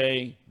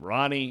 CJ,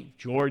 Ronnie,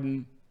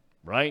 Jordan,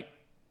 right?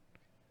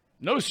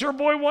 No Sir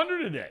Boy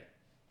Wonder today.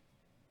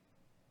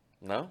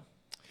 No?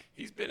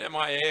 He's been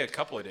MIA a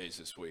couple of days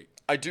this week.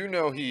 I do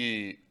know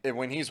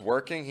when he's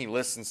working, he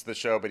listens to the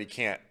show, but he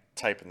can't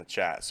type in the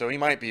chat. So he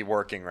might be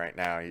working right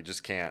now. He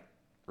just can't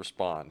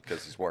respond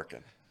because he's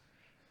working.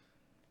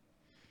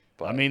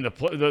 But, I mean,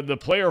 the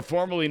player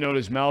formerly known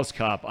as Mouse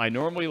Cop, I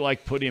normally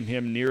like putting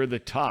him near the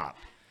top.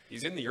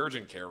 He's in the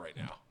urgent care right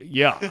now.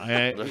 Yeah,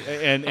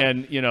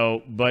 and you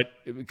know, but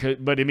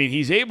I mean,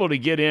 he's able to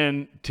get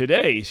in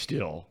today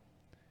still,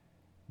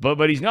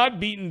 but he's not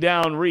beating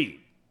down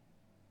Reed,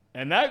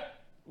 and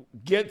that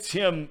gets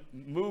him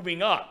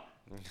moving up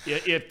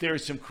if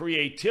there's some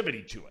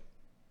creativity to it,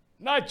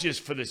 not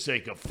just for the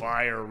sake of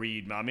fire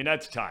Reed. I mean,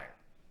 that's tired.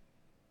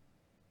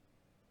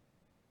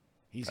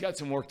 He's got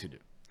some work to do.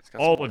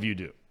 All of you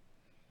do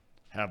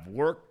have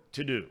work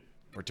to do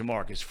for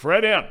tomorrow. Because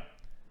Fred M.,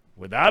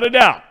 without a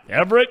doubt,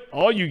 Everett,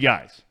 all you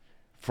guys,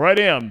 Fred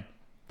M.,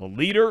 the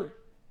leader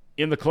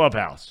in the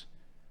clubhouse.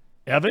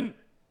 Evan?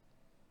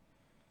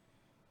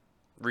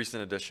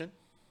 Recent addition.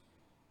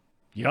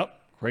 Yep,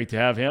 great to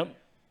have him.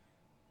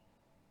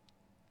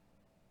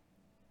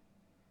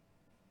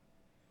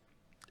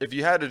 If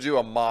you had to do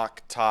a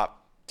mock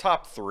top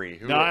three,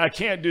 who? No, I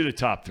can't do the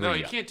top three. No,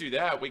 you can't do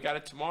that. We got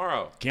it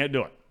tomorrow. Can't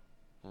do it.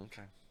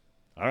 Okay.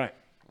 All right.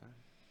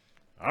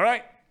 All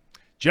right.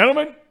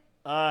 Gentlemen,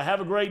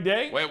 have a great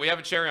day. Wait, we have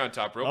a cherry on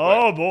top real quick.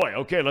 Oh, boy.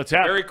 Okay, let's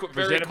have it. Very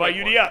Presented by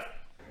quick UDF.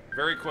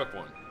 Very quick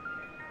one.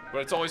 But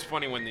it's always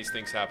funny when these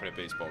things happen at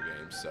baseball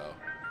games, so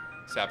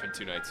this happened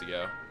 2 nights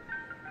ago.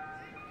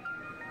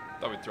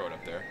 Thought we'd throw it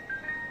up there.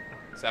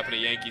 This happened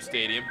at Yankee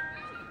Stadium.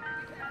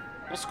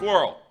 Little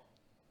squirrel.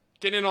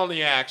 Getting in on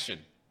the action.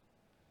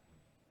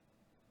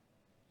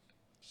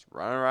 Just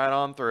running right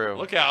on through.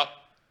 Look out.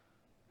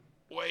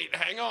 Wait,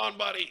 hang on,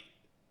 buddy.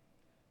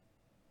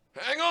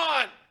 Hang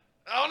on.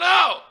 Oh,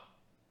 no.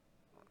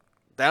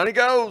 Down he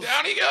goes.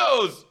 Down he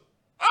goes.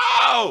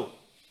 Oh!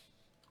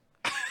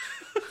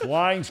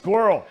 Flying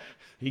squirrel.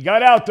 He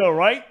got out, though,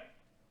 right?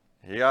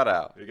 He got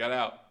out. He got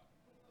out.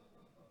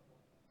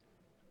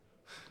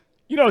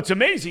 You know, it's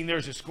amazing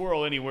there's a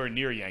squirrel anywhere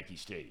near Yankee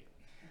Stadium.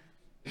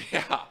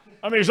 Yeah.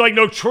 I mean, there's like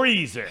no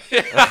trees there.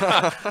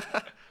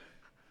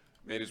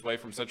 Made his way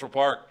from Central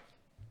Park.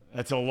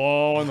 That's a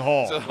long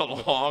haul. It's a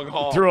long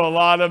haul. Through a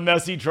lot of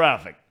messy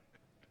traffic.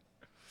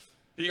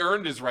 He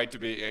earned his right to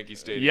be at Yankee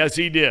Stadium. Yes,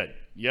 he did.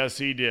 Yes,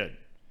 he did.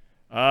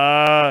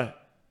 All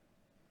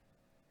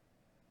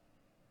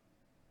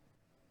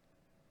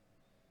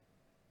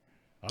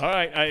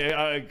right,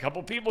 a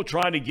couple people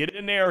trying to get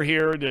in there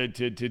here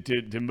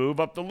to move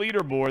up the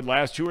leaderboard.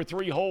 Last 2 or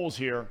 3 holes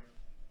here.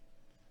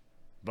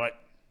 But,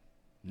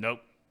 nope.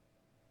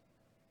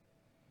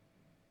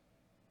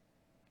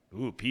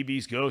 Ooh,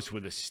 PB's Ghost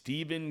with a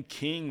Stephen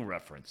King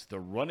reference. The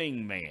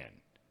Running Man.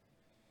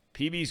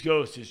 PB's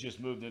Ghost has just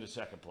moved into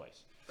second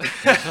place.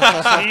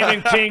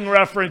 Stephen King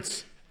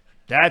reference.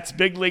 That's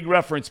big league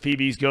reference,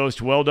 PB's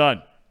Ghost. Well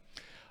done.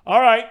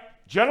 All right,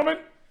 gentlemen.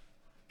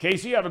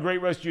 Casey, have a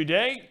great rest of your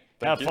day.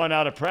 Have fun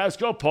out at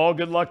Prasco. Paul,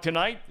 good luck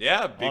tonight.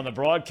 Yeah. On the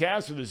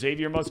broadcast with the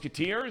Xavier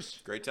Musketeers.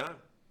 Great time.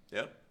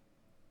 Yep.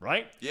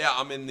 Right? Yeah,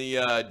 I'm in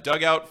the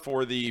dugout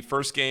for the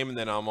first game, and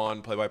then I'm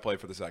on play-by-play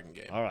for the second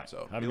game. All right.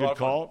 So have a good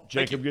call.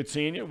 Jacob, good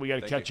seeing you. We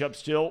got to catch up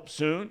still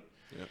soon.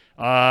 Yep.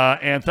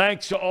 And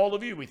thanks to all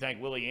of you. We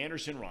thank Willie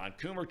Anderson, Ron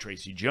Coomer,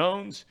 Tracy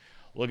Jones.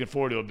 Looking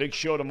forward to a big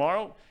show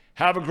tomorrow.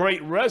 Have a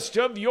great rest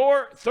of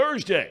your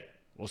Thursday.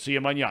 We'll see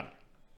you mañana.